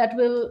that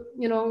will,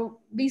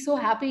 be so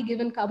happy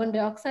given carbon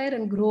dioxide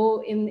and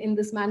grow in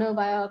this manner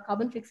via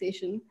carbon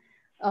fixation.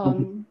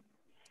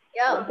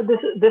 Yeah. So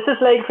this is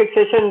like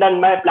fixation done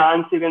by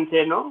plants, you can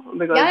say, no?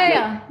 Because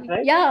right?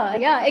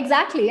 Yeah,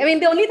 exactly. I mean,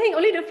 the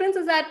only difference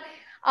is that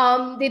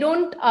they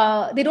don't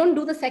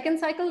do the second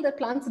cycle that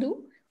plants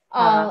do,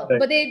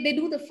 but they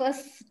do the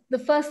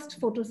first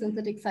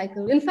photosynthetic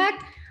cycle. In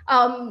fact,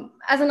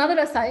 as another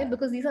aside,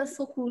 because these are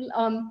so cool,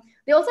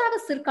 they also have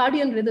a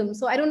circadian rhythm.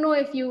 So I don't know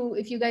if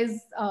you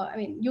guys, I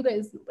mean, you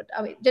guys, but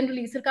I mean,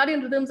 generally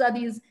circadian rhythms are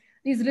these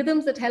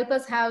rhythms that help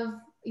us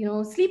have,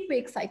 sleep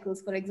wake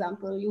cycles. For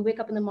example, you wake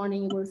up in the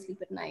morning, you go to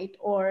sleep at night,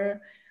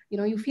 or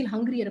you feel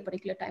hungry at a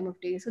particular time of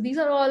day. So these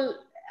are all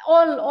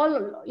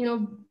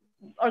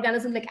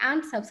organisms. Like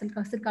ants have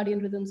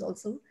circadian rhythms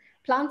also.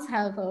 Plants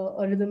have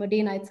a rhythm, a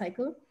day-night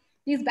cycle.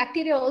 These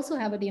bacteria also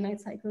have a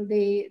day-night cycle.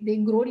 They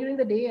grow during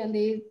the day and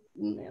they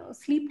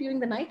sleep during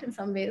the night in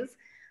some ways.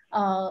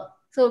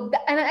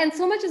 And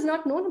so much is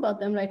not known about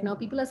them right now.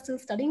 People are still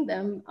studying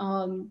them.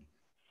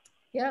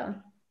 Yeah.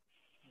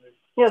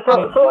 Yeah,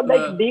 so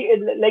like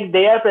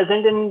they are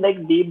present in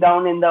like deep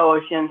down in the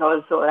oceans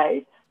also,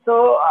 right?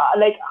 So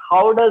like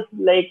how does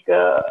like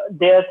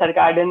their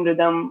circadian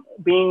rhythm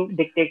being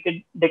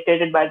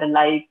dictated by the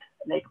light?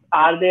 Like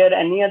are there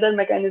any other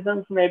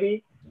mechanisms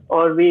maybe,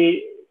 or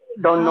we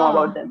don't know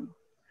about them?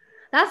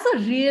 That's a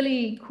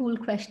really cool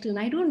question.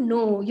 I don't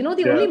know.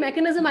 The only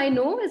mechanism I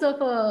know is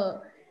of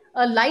a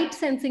light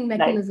sensing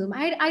mechanism.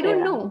 I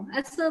don't know.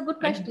 That's a good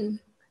question.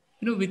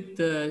 With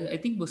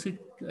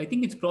I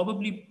think it's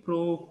probably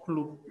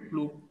chlorococcus,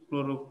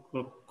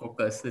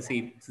 the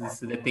same. This is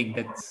the thing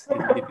that's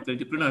difficult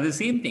to pronounce. The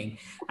same thing.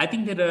 I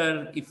think there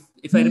are,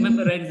 if I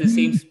remember right,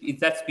 it's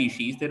that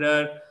species. There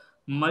are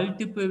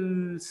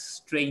multiple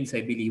strains,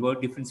 I believe, or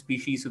different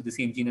species of the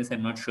same genus.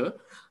 I'm not sure,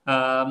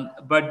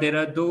 but there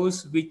are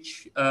those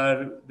which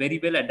are very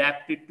well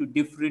adapted to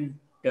different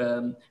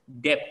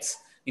depths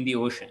in the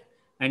ocean,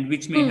 and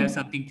which may have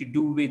something to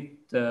do with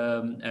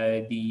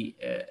the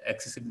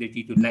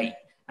accessibility to light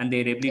and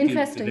their ability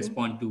to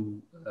respond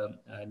to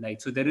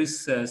light. So there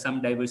is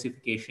some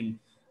diversification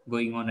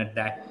going on at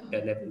that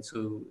level.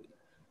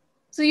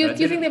 So you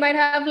think they might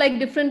have like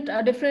different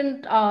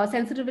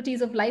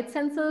sensitivities of light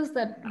sensors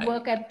that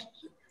work at?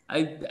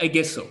 I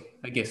guess so.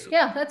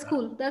 Yeah, that's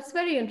cool. That's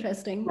very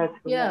interesting. That's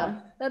cool, yeah,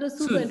 that is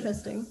super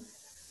interesting.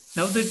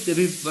 Now that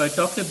we've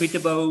talked a bit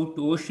about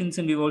oceans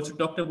and we've also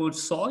talked about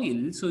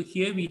soil, so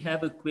here we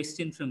have a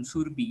question from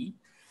Surbi.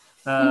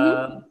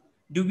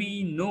 Do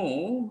we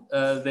know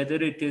whether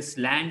it is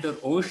land or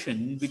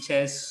ocean which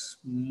has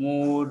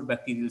more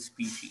bacterial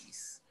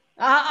species?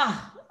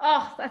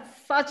 That's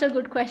such a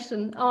good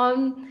question.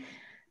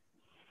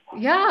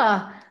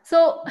 Yeah,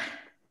 so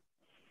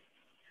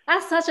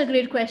that's such a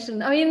great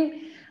question. I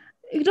mean,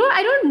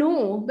 I don't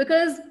know,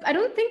 because I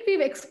don't think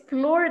we've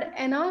explored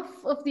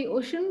enough of the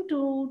ocean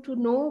to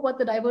know what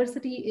the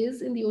diversity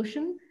is in the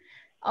ocean.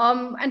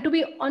 And to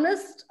be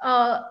honest,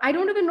 I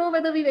don't even know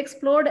whether we've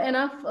explored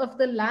enough of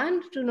the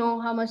land to know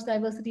how much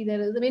diversity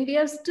there is. I mean, we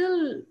are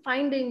still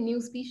finding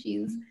new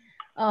species.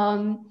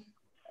 But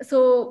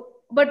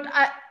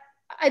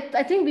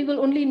I think we will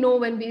only know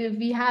when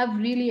we have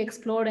really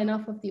explored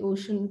enough of the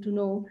ocean to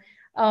know.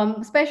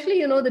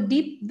 Especially, the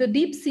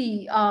deep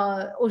sea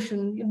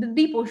ocean, the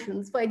deep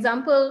oceans. For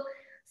example,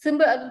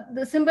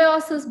 the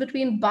symbiosis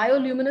between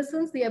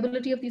bioluminescence, the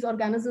ability of these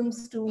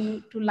organisms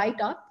to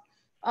light up,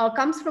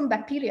 comes from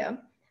bacteria.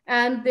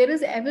 And there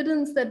is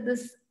evidence that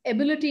this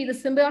ability, the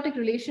symbiotic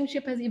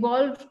relationship, has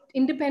evolved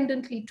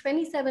independently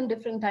 27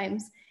 different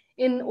times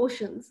in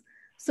oceans.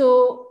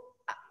 So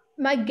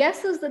my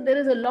guess is that there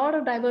is a lot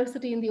of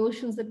diversity in the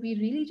oceans that we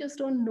really just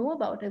don't know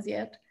about as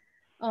yet.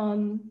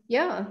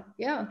 Yeah,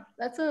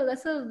 that's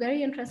a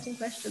very interesting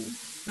question.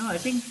 No, I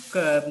think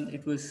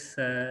it was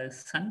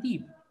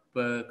Sandeep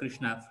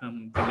Krishna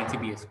from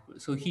NCBS.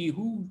 So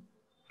who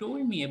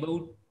told me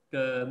about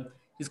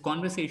his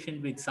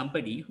conversation with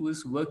somebody who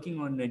is working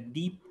on a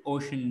deep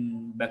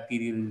ocean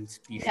bacterial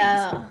species,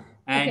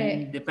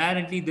 and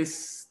apparently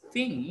this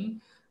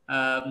thing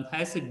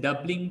has a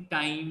doubling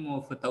time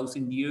of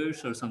 1,000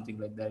 years or something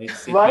like that. It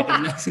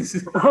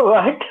metabolizes.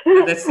 What?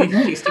 That's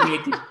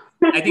estimated.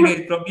 I think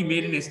I probably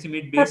made an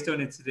estimate based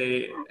on its,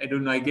 I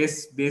don't know, I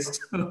guess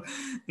based on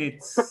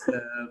its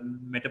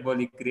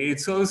metabolic rate.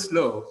 It's so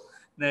slow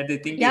that I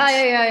think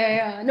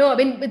Yeah. No, I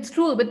mean, it's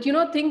true. But,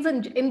 things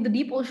in the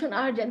deep ocean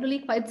are generally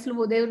quite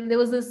slow. There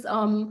was this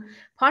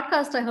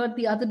podcast I heard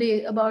the other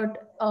day about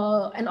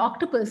an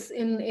octopus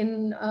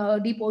in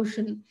deep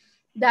ocean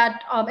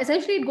that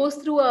essentially it goes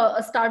through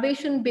a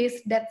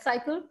starvation-based death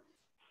cycle.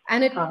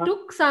 And it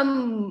took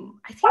some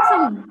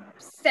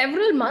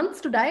several months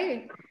to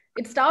die.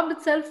 It starved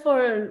itself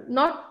for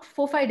not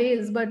 4-5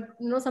 days, but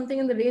something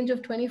in the range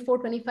of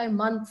 24-25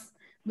 months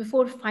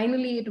before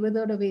finally it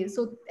withered away.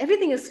 So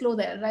everything is slow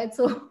there, right?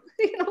 So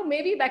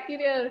maybe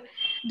bacteria are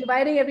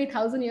dividing every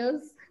 1,000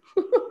 years.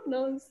 Who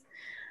knows?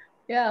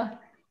 Yeah.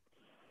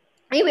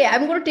 Anyway,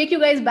 I'm going to take you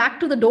guys back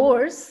to the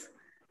doors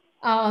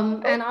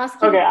and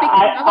ask you Okay, to pick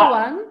another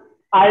one.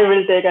 I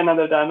will take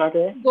another turn.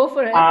 Okay. Go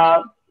for it.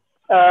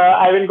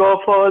 I will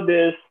go for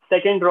this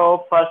second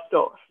row, first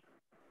door.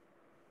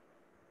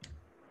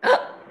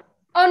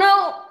 Oh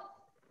no!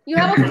 You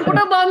have a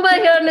photobomber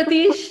here,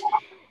 Nitish.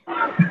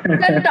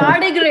 The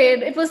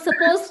tardigrade. It was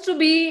supposed to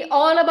be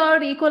all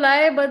about E.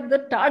 coli, but the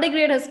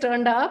tardigrade has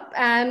turned up,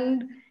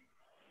 and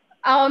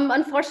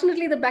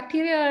unfortunately, the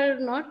bacteria are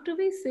not to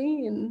be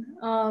seen.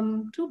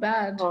 Too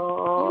bad.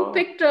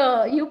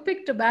 You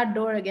picked a bad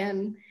door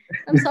again.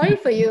 I'm sorry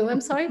for you.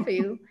 I'm sorry for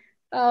you.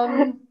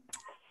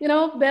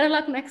 Better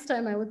luck next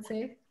time, I would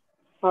say.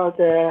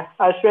 Okay,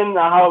 Ashwin,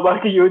 how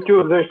about you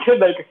choose it?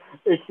 Like,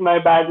 it's my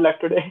bad luck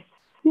today.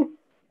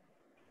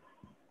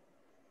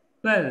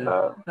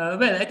 Well,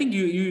 I think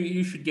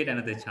you should get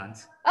another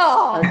chance.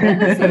 Oh, that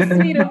was so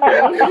sweet of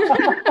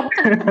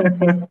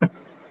you.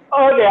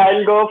 Okay,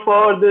 I'll go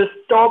for this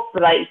top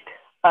right.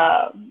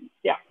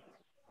 Yeah.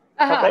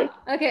 Top right.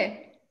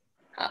 Okay.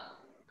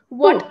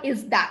 What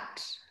is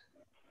that?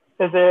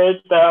 Is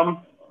it?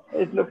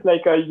 It looks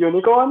like a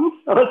unicorn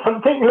or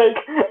something like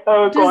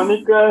a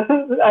conical.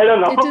 I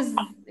don't know.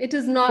 It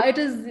is not. It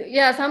is,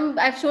 yeah.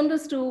 I've shown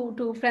this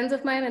to friends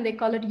of mine, and they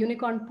call it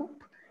unicorn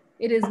poop.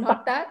 It is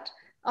not that.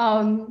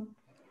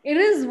 It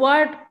is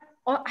what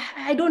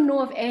I don't know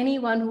of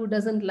anyone who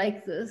doesn't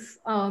like this.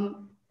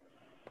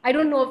 I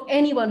don't know of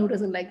anyone who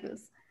doesn't like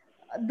this.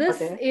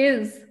 This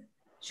is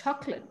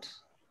chocolate.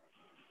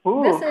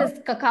 Ooh. This is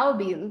cacao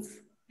beans,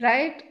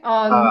 right?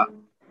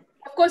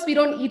 Of course, we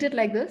don't eat it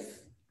like this.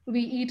 We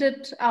eat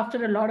it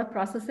after a lot of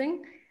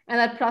processing, and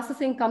that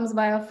processing comes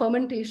via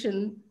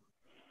fermentation.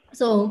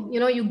 So,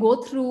 you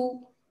go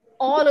through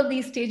all of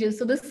these stages.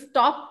 So this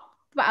top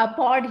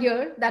pod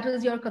here, that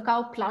is your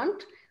cacao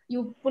plant.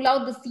 You pull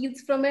out the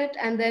seeds from it,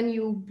 and then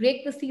you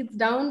break the seeds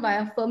down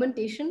via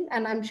fermentation.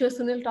 And I'm sure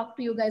Sunil talked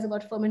to you guys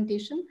about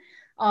fermentation.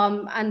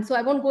 And so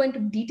I won't go into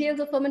details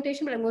of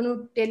fermentation, but I'm going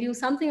to tell you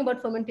something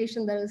about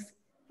fermentation that is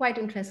quite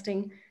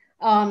interesting.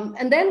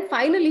 And then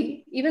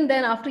finally, even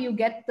then, after you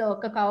get the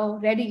cacao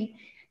ready,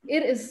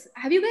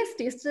 have you guys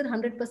tasted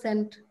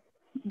 100%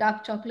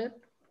 dark chocolate?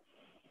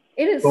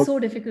 It is so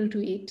difficult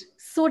to eat.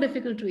 So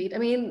difficult to eat. I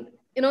mean,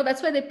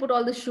 that's why they put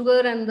all the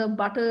sugar and the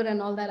butter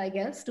and all that, I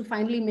guess, to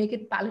finally make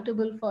it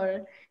palatable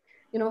for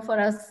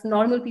us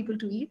normal people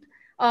to eat.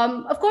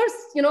 Of course,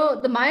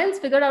 the Mayans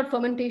figured out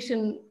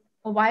fermentation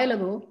a while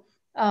ago,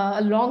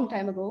 a long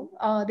time ago.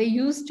 They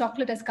used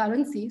chocolate as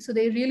currency. So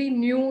they really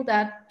knew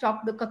that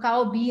the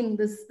cacao bean,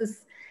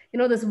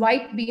 this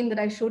white bean that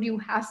I showed you,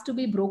 has to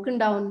be broken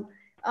down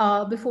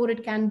before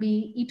it can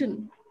be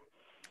eaten.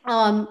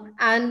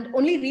 And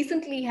only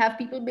recently have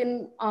people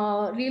been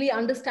really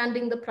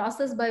understanding the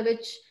process by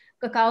which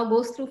cacao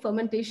goes through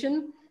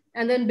fermentation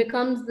and then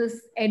becomes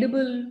this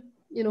edible,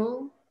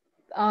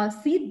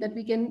 seed that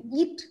we can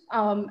eat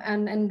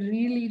and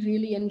really,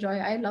 really enjoy.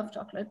 I love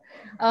chocolate.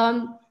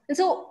 And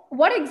so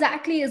what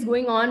exactly is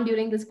going on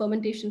during this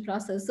fermentation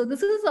process? So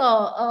this is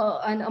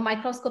a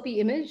microscopy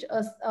image,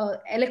 a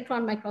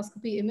electron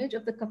microscopy image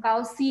of the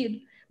cacao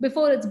seed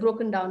before it's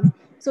broken down.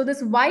 So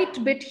this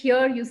white bit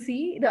here, you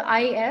see the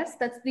IS,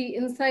 that's the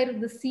inside of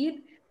the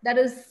seed. That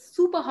is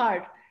super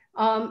hard.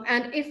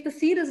 And if the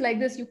seed is like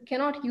this, you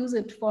cannot use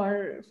it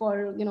for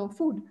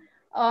food.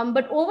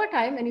 But over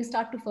time, when you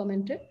start to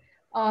ferment it,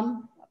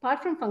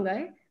 apart from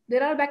fungi,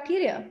 there are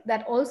bacteria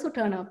that also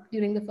turn up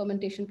during the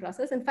fermentation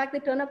process. In fact, they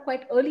turn up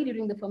quite early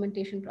during the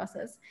fermentation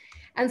process.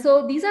 And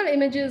so these are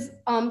images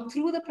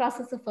through the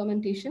process of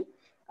fermentation,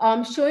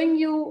 showing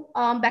you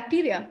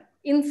bacteria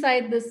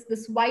inside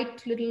this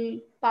white little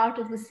part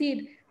of the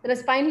seed that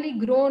has finally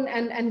grown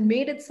and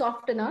made it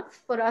soft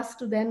enough for us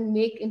to then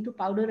make into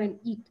powder and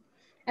eat.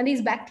 And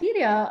these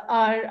bacteria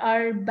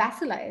are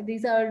bacilli.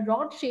 These are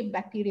rod-shaped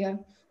bacteria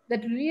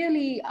that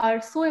really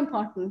are so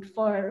important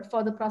for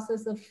the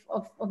process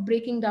of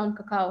breaking down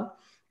cacao.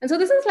 And so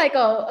this is like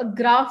a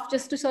graph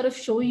just to sort of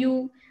show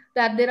you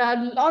that there are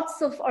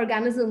lots of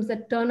organisms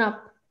that turn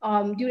up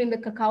during the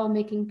cacao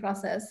making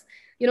process.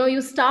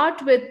 You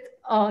start with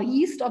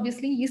yeast.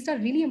 Obviously, yeast are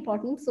really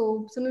important.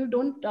 So Sunil,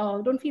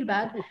 don't feel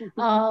bad.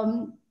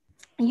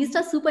 Yeast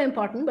are super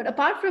important. But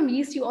apart from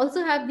yeast, you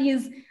also have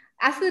these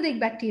acidic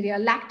bacteria,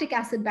 lactic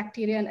acid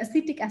bacteria, and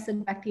acetic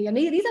acid bacteria. And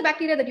these are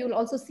bacteria that you will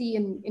also see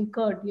in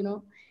curd,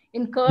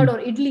 in curd or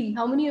idli.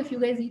 How many of you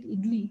guys eat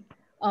idli?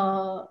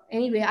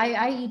 Anyway,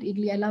 I eat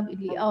idli. I love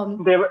idli.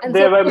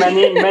 There were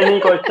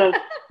many questions.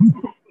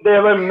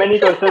 There were many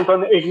questions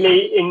on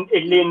idli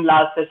in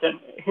last session.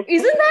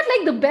 Isn't that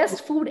like the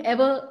best food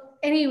ever?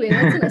 Anyway,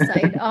 that's an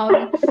aside.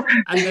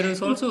 And there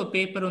was also a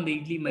paper on the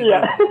idli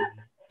microbiome.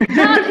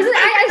 Yeah,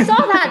 I saw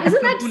that.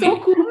 Isn't that so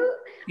cool?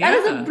 Yeah. That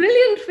is a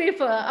brilliant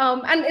paper.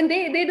 And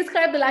they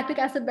describe the lactic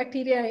acid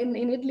bacteria in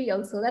idli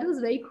also. That was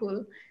very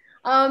cool.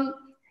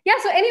 Yeah,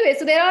 so anyway,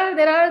 so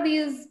there are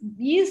these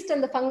yeast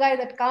and the fungi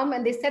that come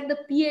and they set the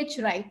pH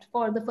right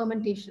for the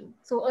fermentation.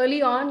 So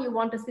early on, you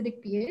want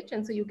acidic pH,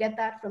 and so you get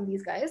that from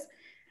these guys.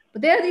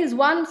 But there are these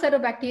one set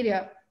of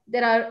bacteria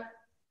that are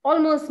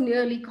almost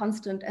nearly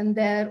constant and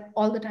there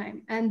all the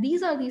time. And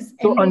these are these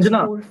So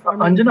endospore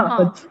forming.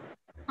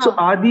 So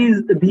are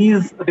these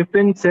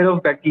different set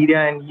of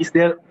bacteria and yeast,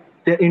 they're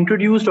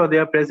introduced or they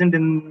are present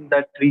in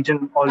that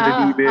region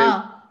already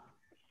where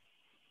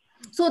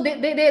So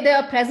they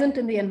are present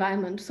in the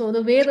environment. So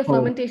the way the Oh.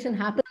 fermentation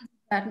happens,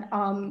 that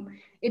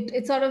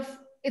it sort of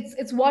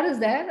it's what is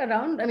there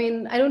around. I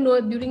mean, I don't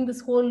know, during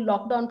this whole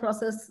lockdown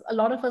process, a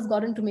lot of us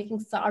got into making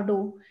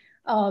sourdough,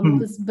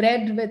 this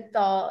bread with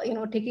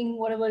taking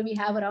whatever we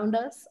have around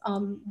us.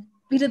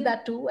 We did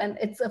that too, and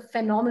it's a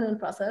phenomenal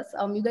process.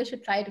 You guys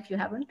should try it if you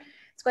haven't.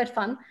 It's quite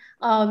fun.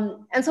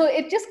 And so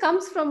it just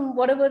comes from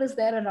whatever is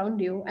there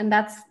around you, and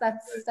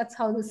that's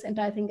how this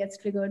entire thing gets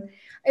triggered.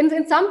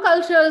 In some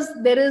cultures,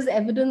 there is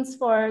evidence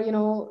for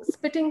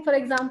spitting, for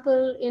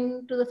example,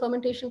 into the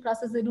fermentation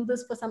process. They do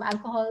this for some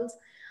alcohols,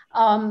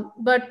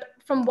 but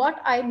from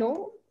what I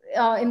know,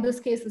 in this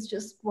case, it's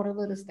just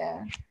whatever is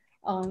there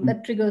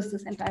that triggers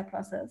this entire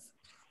process.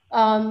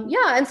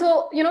 And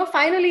so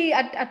finally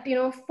at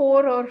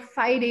 4 or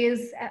 5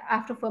 days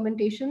after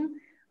fermentation,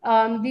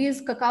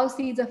 these cacao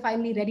seeds are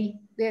finally ready.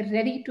 They're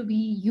ready to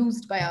be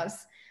used by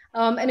us.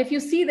 And if you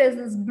see, there's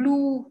this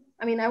blue,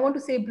 I mean, I want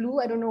to say blue,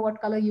 I don't know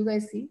what color you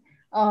guys see,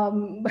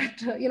 but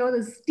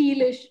this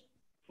tealish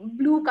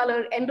blue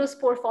color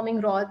endospore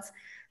forming rods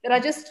that are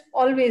just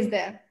always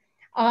there.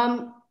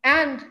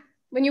 And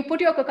when you put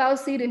your cacao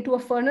seed into a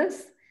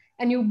furnace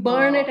and you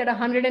burn it at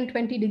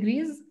 120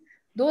 degrees,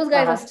 those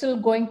guys are still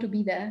going to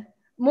be there.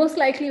 Most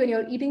likely when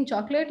you're eating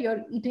chocolate,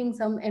 you're eating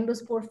some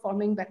endospore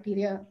forming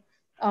bacteria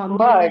during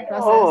that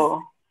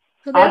process.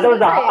 So are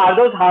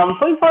those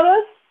harmful for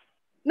us?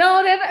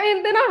 No,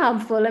 they're not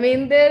harmful. I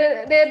mean,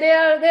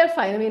 they're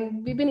fine. I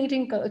mean, we've been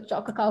eating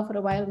cacao for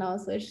a while now,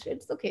 so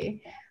it's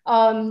okay.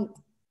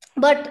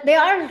 But they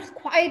are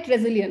quite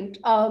resilient.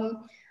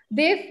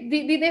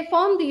 They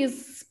form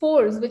these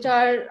spores, which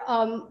are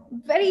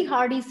very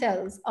hardy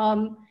cells.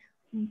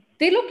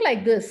 They look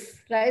like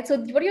this, right? So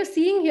what you're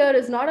seeing here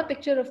is not a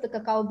picture of the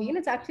cacao bean.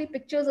 It's actually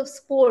pictures of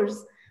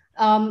spores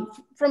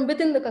from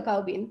within the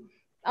cacao bean.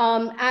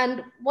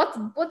 And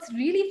what's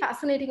really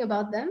fascinating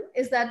about them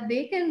is that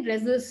they can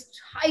resist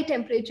high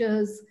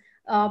temperatures,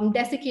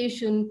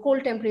 desiccation,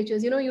 cold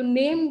temperatures. You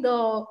name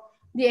the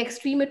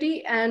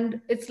extremity,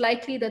 and it's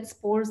likely that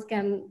spores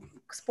can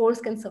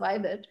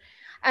survive it.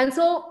 And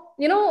so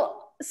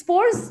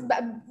spores,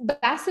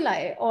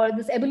 bacilli, or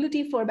this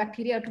ability for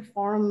bacteria to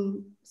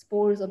form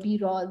spores or bee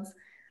rods,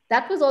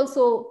 that was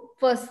also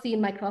first seen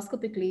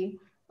microscopically.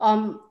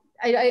 You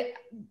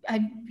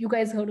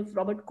guys heard of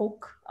Robert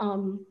Koch?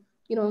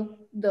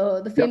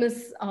 The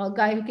famous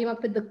guy who came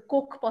up with the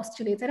Koch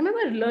postulates. I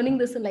remember learning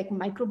this in like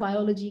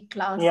microbiology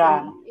class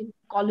in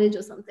college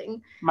or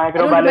something.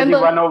 Microbiology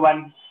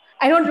 101.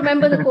 I don't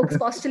remember the Koch's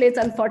postulates,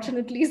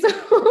 unfortunately, so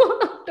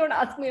don't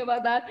ask me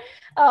about that.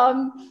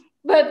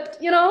 But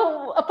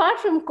apart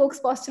from Koch's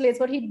postulates,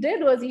 what he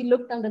did was he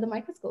looked under the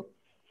microscope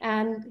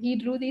and he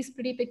drew these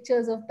pretty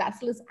pictures of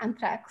Bacillus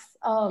anthrax,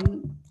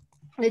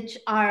 which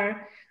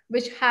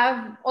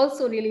have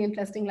also really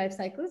interesting life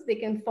cycles. They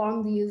can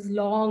form these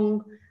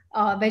long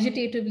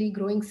vegetatively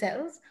growing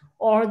cells,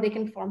 or they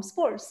can form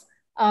spores.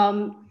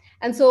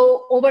 And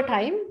so over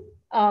time,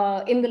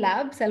 in the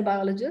lab, cell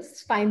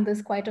biologists find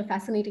this quite a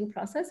fascinating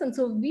process. And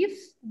so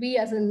we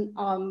as in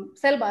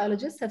cell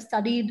biologists have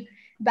studied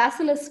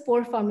Bacillus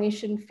spore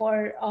formation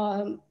for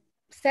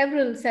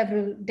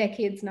several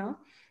decades now.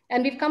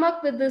 And we've come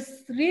up with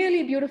this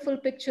really beautiful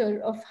picture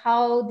of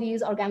how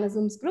these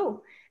organisms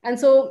grow. And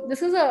so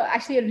this is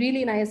actually a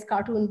really nice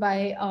cartoon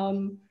by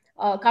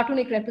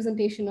cartoonic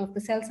representation of the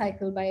cell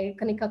cycle by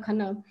Kanika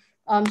Khanna.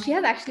 She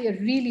has actually a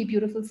really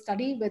beautiful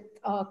study with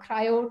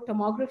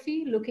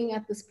cryotomography looking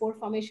at the spore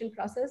formation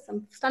process,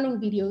 some stunning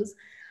videos.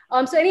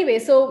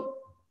 So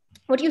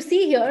what you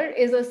see here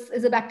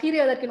is a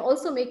bacteria that can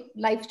also make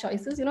life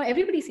choices.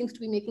 Everybody seems to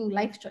be making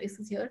life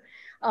choices here.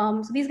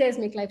 So these guys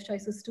make life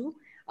choices too.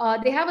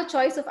 They have a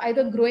choice of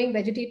either growing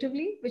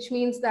vegetatively, which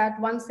means that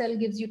one cell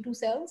gives you 2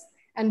 cells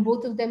and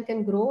both of them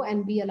can grow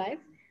and be alive.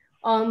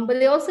 But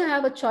they also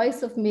have a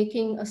choice of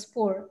making a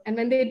spore. And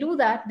when they do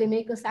that, they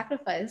make a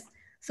sacrifice.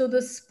 So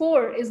the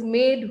spore is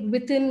made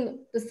within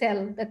the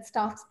cell that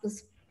starts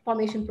this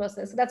formation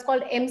process. So that's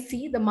called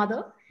MC, the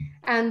mother,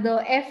 and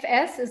the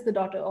FS is the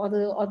daughter or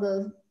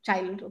the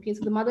child. Okay,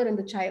 so the mother and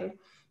the child.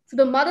 So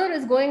the mother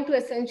is going to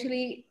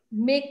essentially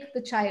make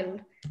the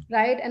child,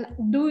 right? And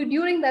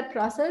during that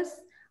process,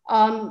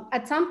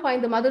 at some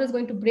point, the mother is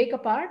going to break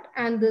apart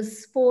and the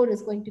spore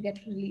is going to get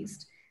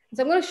released.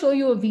 So I'm going to show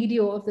you a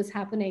video of this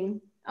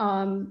happening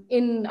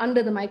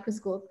under the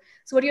microscope.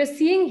 So what you're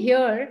seeing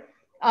here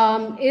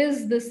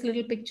is this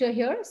little picture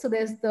here. So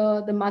there's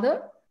the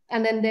mother,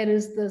 and then there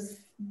is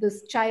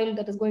this child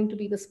that is going to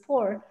be the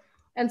spore.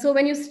 And so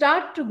when you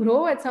start to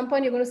grow, at some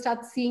point, you're going to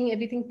start seeing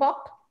everything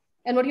pop.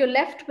 And what you're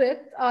left with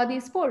are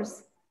these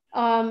spores.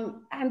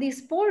 And these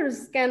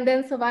spores can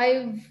then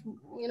survive,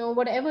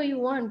 whatever you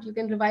want. You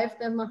can revive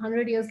them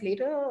 100 years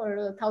later or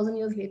 1,000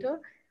 years later,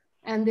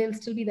 and they'll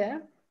still be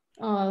there,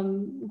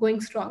 going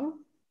strong.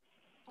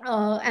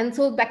 And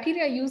so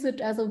bacteria use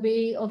it as a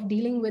way of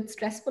dealing with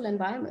stressful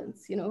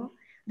environments.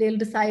 They'll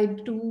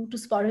decide to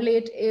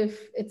sporulate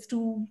if it's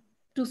too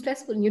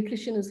stressful,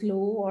 nutrition is low,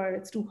 or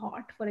it's too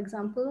hot, for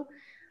example.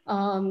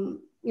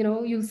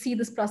 You'll see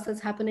this process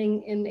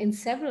happening in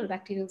several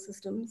bacterial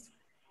systems.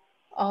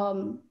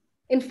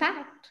 In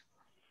fact,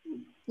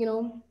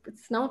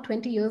 it's now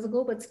 20 years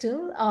ago, but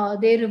still,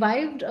 they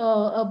revived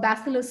a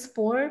bacillus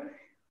spore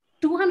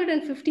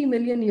 250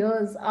 million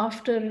years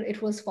after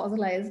it was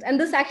fossilized. And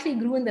this actually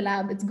grew in the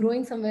lab. It's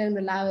growing somewhere in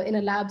the lab, in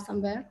a lab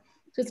somewhere.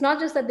 So it's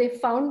not just that they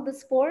found the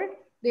spore,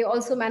 they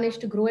also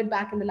managed to grow it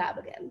back in the lab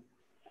again.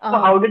 So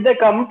how did they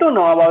come to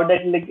know about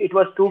that? Like, it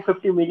was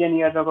 250 million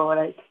years ago,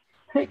 right?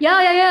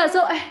 Yeah.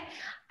 So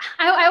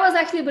I was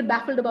actually a bit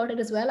baffled about it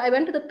as well. I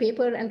went to the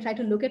paper and tried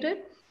to look at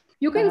it.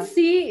 You can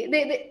see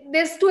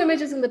there's two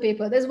images in the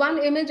paper. There's one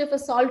image of a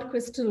salt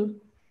crystal,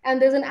 and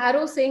there's an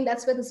arrow saying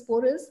that's where the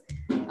spore is.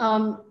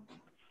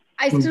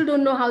 I still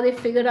don't know how they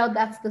figured out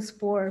that's the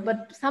spore,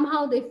 but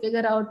somehow they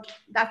figured out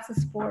that's the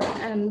spore.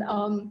 And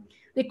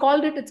they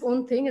called it its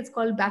own thing. It's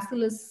called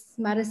Bacillus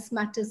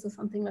marismatis or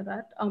something like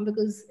that,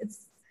 because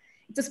it's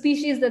a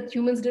species that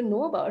humans didn't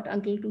know about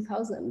until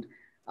 2000.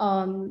 I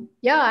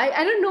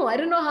don't know. I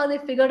don't know how they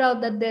figured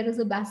out that there is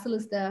a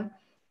bacillus there.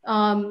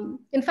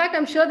 In fact,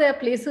 I'm sure there are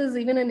places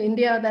even in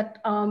India that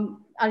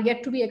are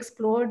yet to be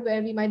explored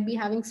where we might be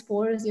having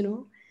spores,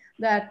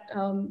 that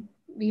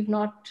we've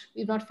not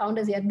found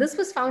as yet. This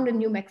was found in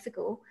New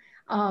Mexico,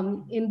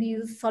 in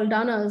these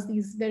soldanas,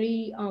 these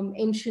very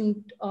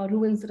ancient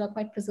ruins that are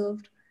quite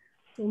preserved.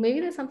 So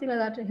maybe there's something like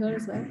that here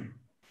as well.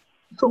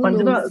 So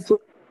Anjana,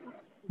 so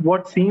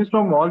what seems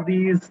from all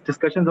these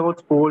discussions about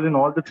spores and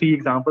all the three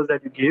examples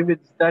that you gave is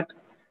that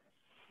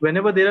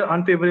whenever there are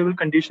unfavorable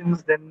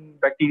conditions, then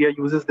bacteria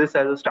uses this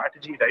as a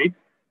strategy, right,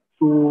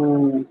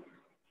 to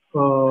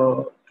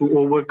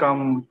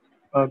overcome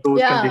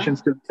those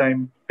conditions till the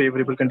time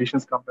favorable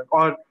conditions come back.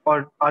 Or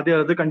are there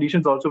other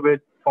conditions also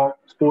where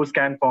spores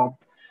can form?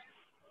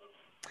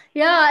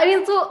 Yeah, I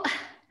mean, so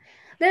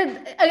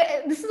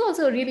this is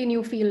also a really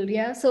new field.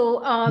 Yeah.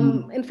 So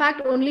in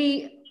fact,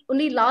 only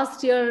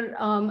last year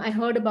I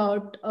heard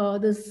about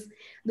this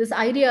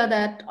idea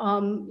that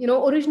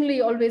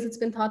originally always it's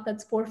been thought that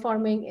spore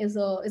forming is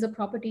a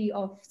property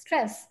of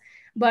stress,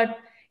 but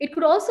it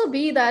could also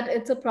be that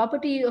it's a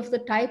property of the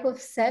type of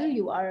cell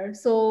you are.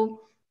 So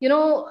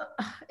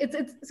it's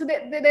so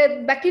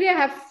the bacteria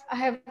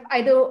have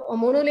either a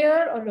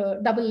monolayer or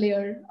a double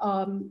layer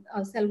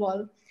cell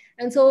wall.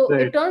 And so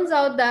it turns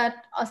out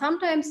that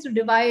sometimes to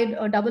divide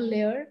a double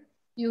layer,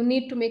 you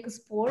need to make a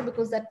spore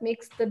because that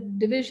makes the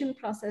division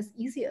process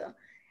easier.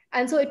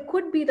 And so it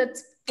could be that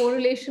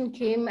sporulation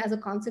came as a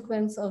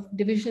consequence of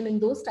division in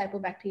those type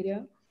of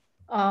bacteria,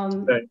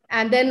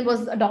 and then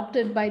was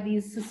adopted by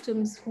these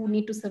systems who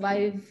need to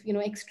survive,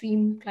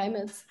 extreme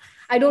climates.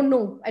 I don't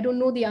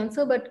know the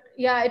answer, but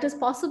yeah, it is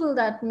possible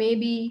that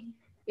maybe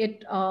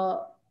it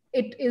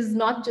is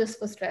not just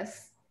for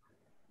stress.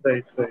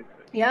 Right.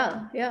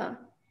 Yeah.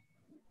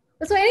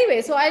 So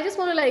anyway, so I just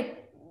want to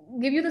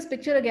give you this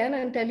picture again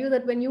and tell you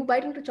that when you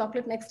bite into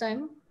chocolate next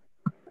time,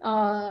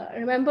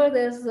 remember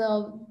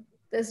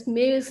there's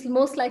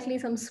most likely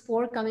some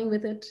spore coming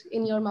with it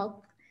in your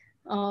mouth.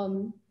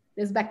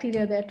 There's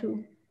bacteria there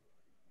too.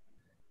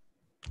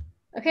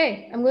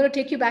 Okay, I'm going to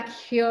take you back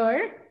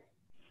here.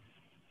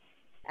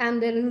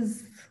 And there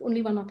is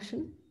only one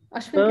option.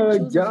 Ashwin can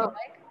choose if you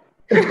like.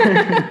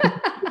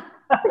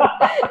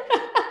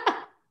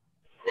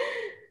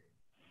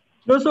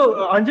 No,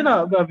 so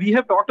Anjana, we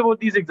have talked about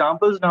these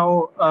examples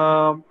now.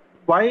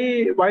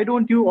 Why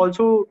don't you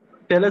also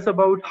tell us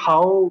about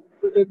how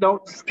now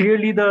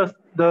clearly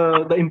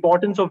the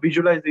importance of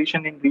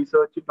visualization in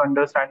research in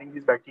understanding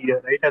these bacteria,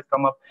 right, has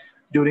come up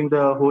during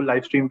the whole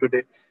live stream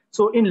today.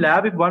 So in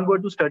lab, if one were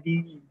to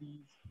study these,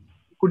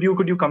 could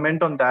you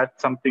comment on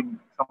that something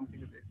related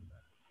to that?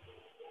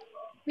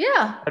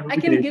 Yeah, I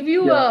can give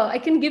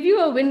you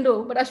a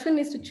window, but Ashwin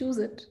needs to choose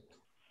it.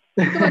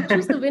 Come on,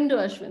 choose the window,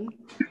 Ashwin.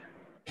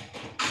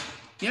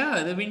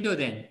 Yeah, the window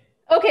then.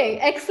 Okay,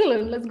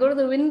 excellent. Let's go to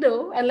the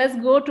window and let's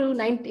go to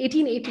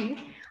 1880.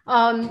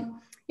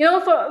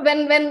 For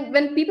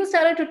when people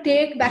started to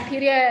take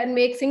bacteria and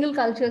make single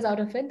cultures out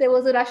of it, there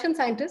was a Russian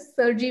scientist,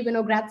 Sergei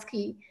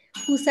Vinogradsky,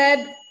 who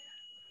said,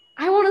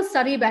 I want to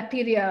study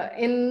bacteria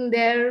in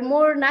their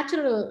more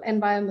natural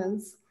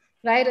environments,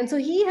 right? And so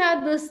he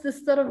had this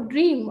sort of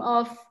dream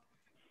of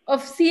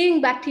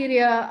seeing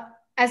bacteria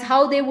as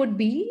how they would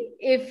be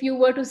if you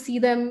were to see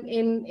them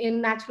in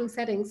natural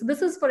settings. So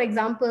this is, for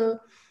example,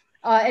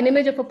 an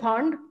image of a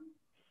pond,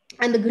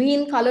 and the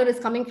green color is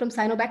coming from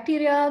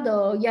cyanobacteria,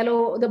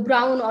 the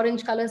brown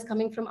orange color is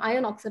coming from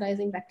ion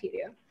oxidizing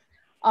bacteria.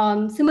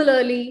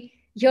 Similarly,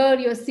 here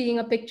you're seeing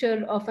a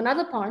picture of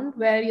another pond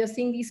where you're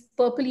seeing these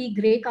purpley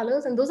gray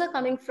colors, and those are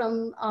coming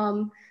from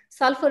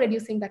sulfur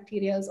reducing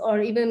bacteria,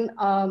 or even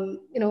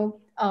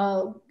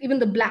even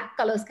the black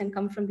colors can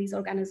come from these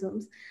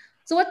organisms.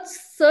 So what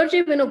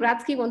Sergei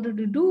Vinogradsky wanted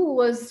to do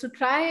was to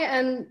try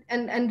and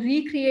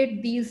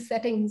recreate these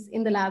settings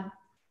in the lab,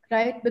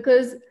 right?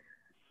 Because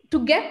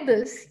to get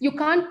this, you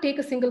can't take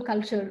a single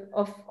culture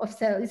of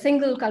cell, a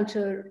single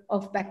culture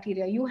of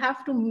bacteria. You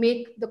have to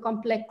make the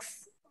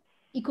complex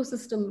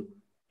ecosystem,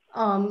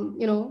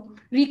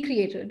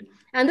 recreated.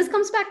 And this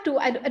comes back to,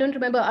 I don't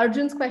remember,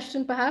 Arjun's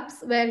question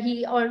perhaps,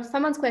 or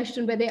someone's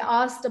question where they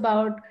asked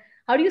about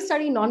how do you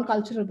study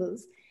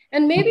non-culturables?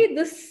 And maybe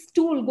this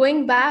tool,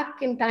 going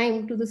back in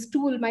time to this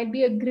tool, might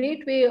be a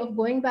great way of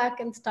going back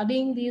and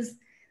studying these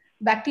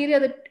bacteria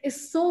that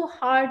is so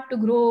hard to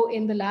grow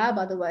in the lab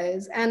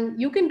otherwise. And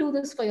you can do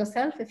this for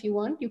yourself if you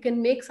want. You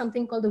can make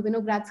something called the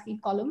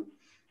Winogradsky column.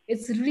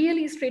 It's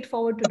really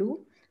straightforward to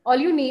do. All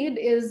you need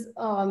is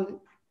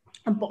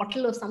a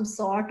bottle of some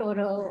sort, or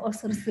a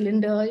sort of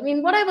cylinder. I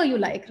mean, whatever you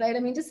like, right? I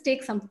mean, just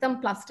take some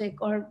plastic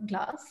or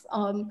glass.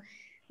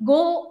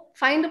 Go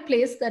find a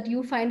place that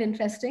you find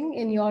interesting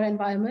in your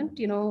environment,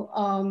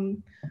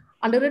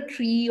 under a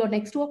tree or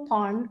next to a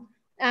pond,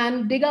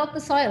 and dig out the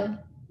soil,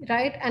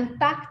 right? And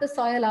pack the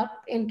soil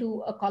up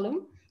into a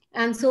column.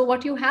 And so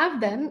what you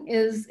have then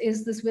is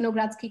this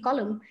Winogradsky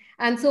column.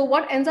 And so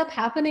what ends up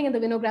happening in the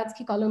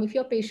Winogradsky column, if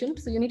you're patient,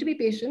 so you need to be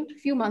patient, a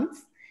few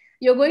months,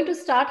 you're going to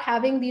start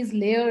having these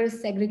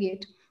layers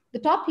segregate. The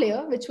top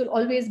layer, which will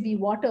always be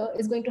water,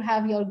 is going to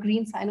have your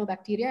green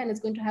cyanobacteria, and it's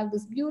going to have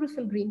this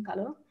beautiful green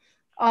color.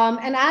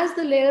 And as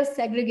the layers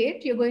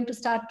segregate, you're going to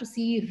start to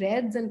see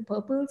reds and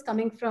purples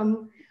coming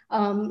from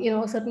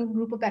a certain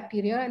group of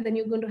bacteria. And then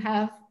you're going to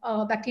have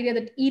bacteria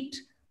that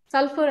eat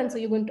sulfur, and so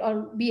you're going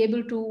to be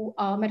able to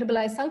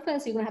metabolize sulfur,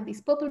 and so you're going to have these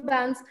purple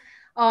bands.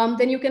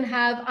 Then you can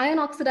have ion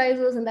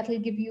oxidizers, and that will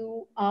give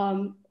you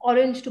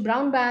orange to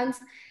brown bands.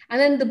 And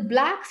then the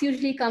blacks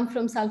usually come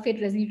from sulfate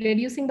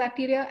reducing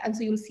bacteria, and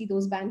so you'll see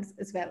those bands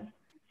as well,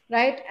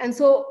 right? And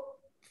so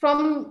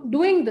from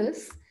doing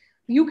this,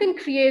 you can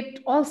create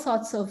all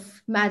sorts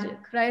of magic,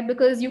 right?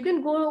 Because you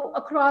can go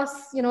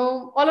across,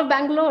 all of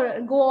Bangalore,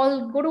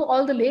 go to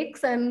all the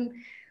lakes and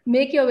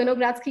make your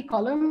Winogradsky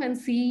column and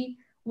see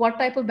what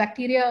type of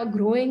bacteria are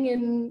growing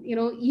in,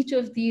 each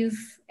of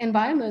these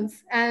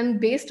environments. And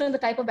based on the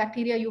type of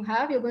bacteria you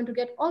have, you're going to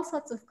get all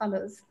sorts of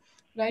colors,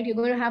 right? You're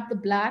going to have the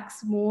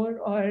blacks more,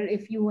 or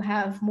if you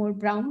have more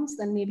browns,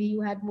 then maybe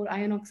you had more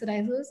ion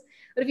oxidizers.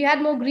 But if you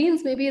had more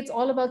greens, maybe it's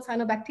all about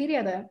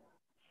cyanobacteria there.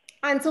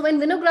 And so when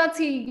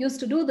Winogradsky used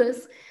to do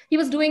this, he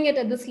was doing it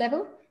at this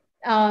level,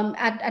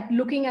 at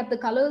looking at the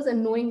colors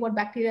and knowing what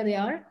bacteria they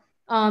are.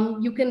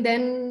 You can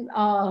then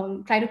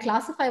try to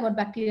classify what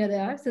bacteria they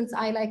are. Since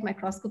I like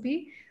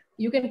microscopy,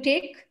 you can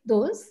take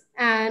those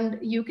and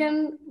you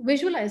can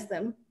visualize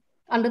them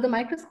under the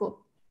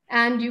microscope.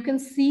 And you can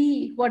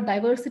see what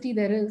diversity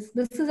there is.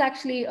 This is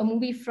actually a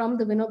movie from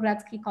the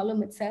Winogradsky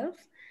column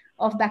itself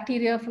of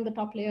bacteria from the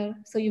top layer.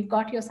 So you've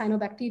got your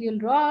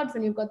cyanobacterial rods,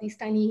 and you've got these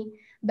tiny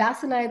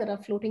bacilli that are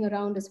floating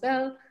around as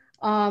well.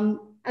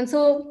 And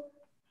so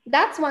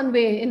that's one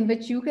way in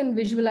which you can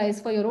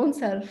visualize for your own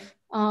self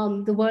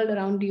the world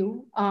around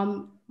you,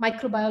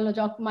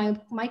 biologically.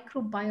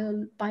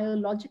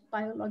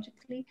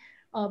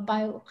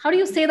 How do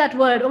you say that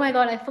word? Oh my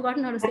God, I've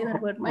forgotten how to say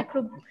that word.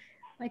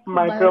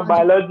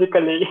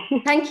 Microbiologically.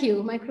 Thank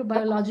you,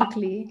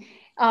 microbiologically.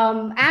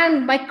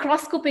 And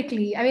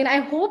microscopically. I mean,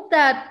 I hope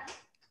that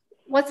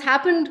what's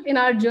happened in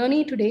our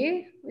journey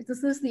today,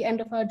 this is the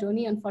end of our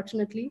journey,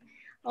 unfortunately,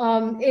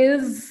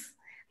 is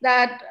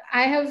that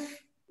I have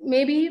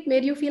maybe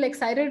made you feel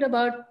excited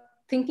about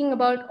thinking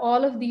about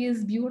all of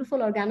these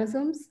beautiful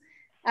organisms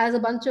as a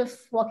bunch of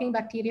walking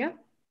bacteria.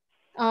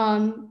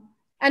 And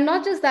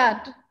not just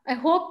that, I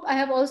hope I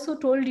have also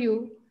told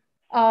you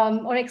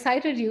or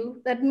excited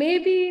you that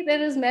maybe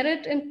there is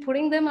merit in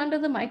putting them under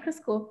the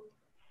microscope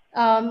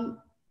and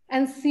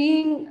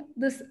seeing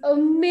this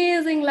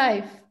amazing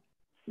life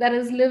that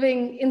is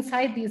living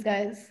inside these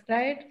guys,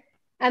 right?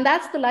 And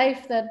that's the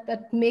life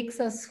that makes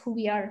us who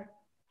we are.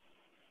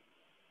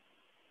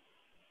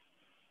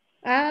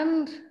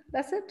 And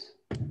that's it.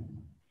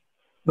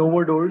 No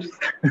more doors.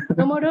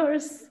 No more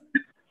doors.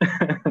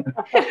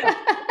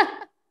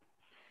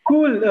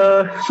 Cool.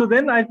 So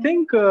then I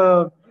think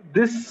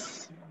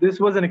this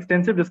was an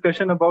extensive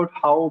discussion about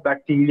how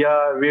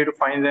bacteria, where to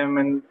find them,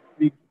 and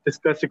we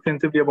discussed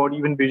extensively about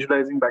even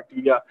visualizing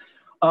bacteria.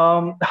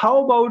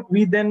 How about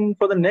we then,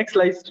 for the next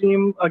live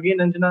stream, again,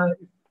 Anjana,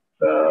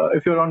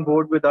 if you're on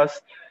board with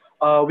us,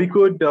 we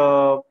could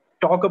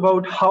talk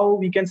about how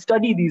we can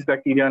study these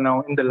bacteria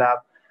now in the lab.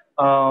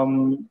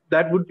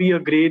 That would be a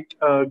great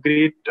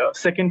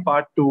second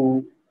part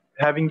to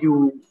having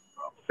you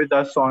with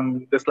us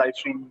on this live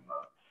stream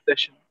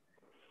session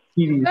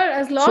series. Sure,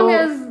 as long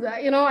as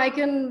I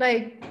can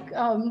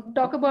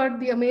talk about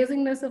the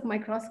amazingness of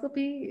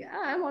microscopy, yeah,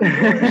 I'm on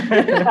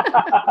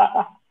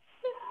board.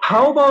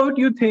 How about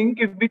you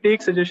think if we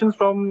take suggestions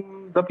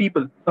from the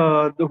people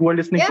who are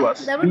listening to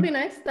us? That would be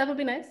nice. That would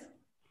be nice.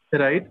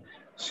 Right.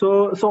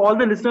 So all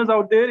the listeners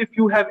out there, if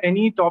you have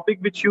any topic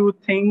which you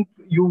think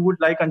you would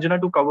like Anjana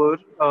to cover,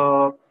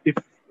 if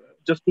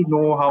just to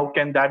know how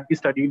can that be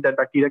studied, that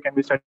bacteria can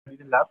be studied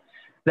in lab,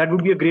 that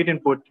would be a great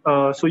input.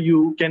 So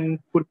you can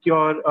put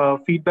your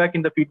feedback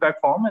in the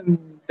feedback form,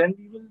 and then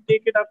we will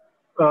take it up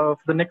for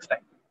the next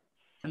time.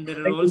 And there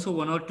are Thank you. also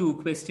one or two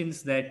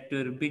questions that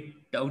are a bit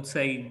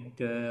outside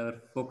our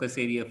focus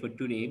area for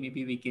today.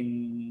 Maybe we can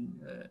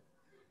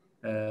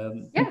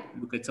Yeah.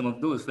 look at some of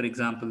those. For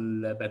example,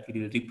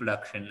 bacterial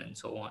reproduction and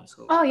so on.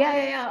 So Oh, yeah.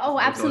 talk Oh, about all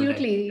that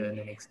absolutely. in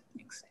the next.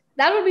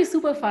 That would be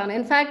super fun.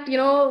 In fact,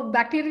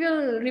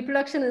 bacterial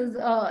reproduction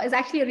is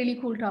actually a really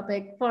cool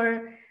topic.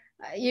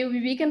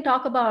 We can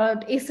talk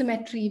about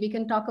asymmetry. We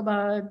can talk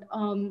about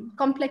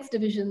complex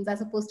divisions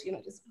as opposed to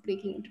just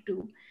breaking into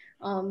two.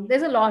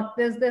 There's a lot.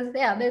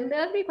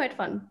 That'll be quite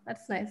fun.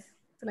 That's nice.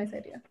 It's a nice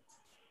idea.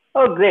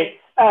 Oh, great.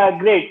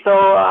 Great. So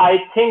I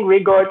think we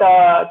got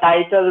a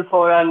title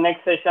for our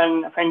next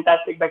session,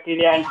 Fantastic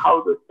Bacteria and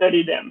How to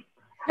Study Them.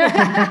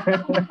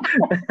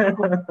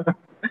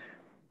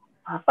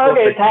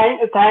 Okay,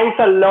 thanks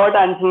a lot,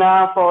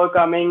 Anjana, for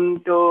coming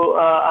to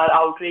our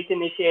outreach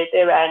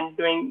initiative and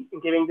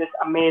giving this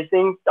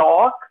amazing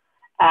talk.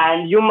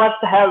 And you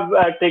must have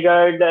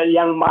triggered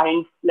young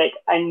minds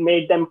and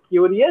made them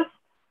curious.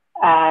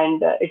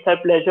 And it's a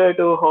pleasure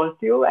to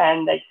host you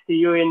and see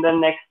you in the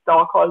next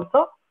talk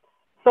also.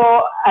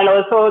 So, and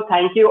also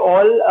thank you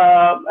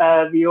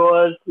all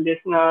viewers,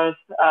 listeners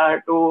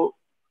to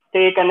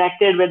stay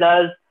connected with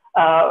us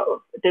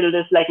till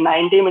this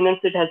 90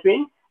 minutes it has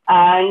been.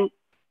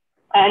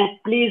 And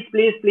please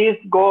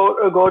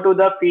go to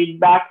the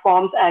feedback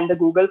forms and the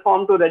Google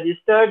form to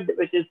register,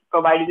 which is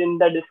provided in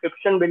the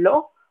description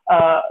below,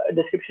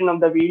 description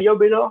of the video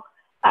below.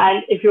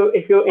 And if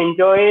you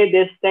enjoy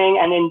this thing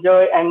and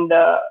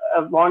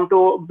want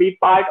to be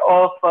part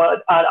of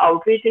our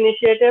outreach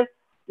initiative,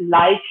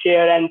 like,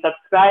 share, and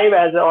subscribe,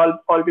 as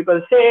all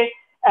people say,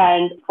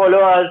 and follow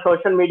our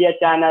social media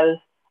channels.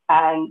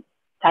 And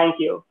thank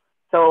you.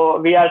 So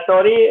we are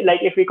sorry,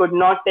 if we could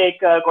not take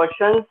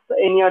questions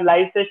in your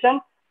live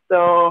session.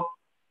 So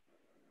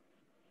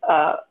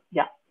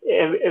yeah,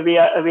 we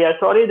are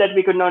sorry that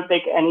we could not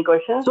take any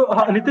questions. So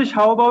Nitish,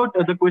 how about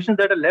the questions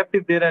that are left,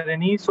 if there are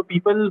any? So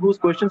people whose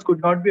questions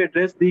could not be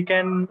addressed, they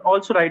can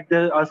also write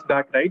us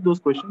back, right? Those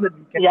questions that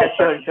we can. Yeah,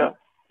 sure.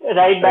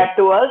 Write back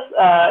to us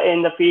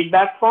in the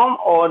feedback form,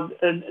 or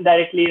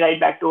directly write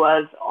back to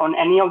us on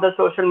any of the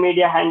social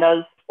media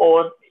handles,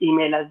 or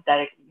email us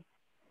directly.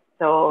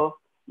 So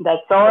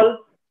that's all,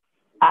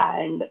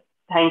 and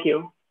thank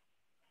you.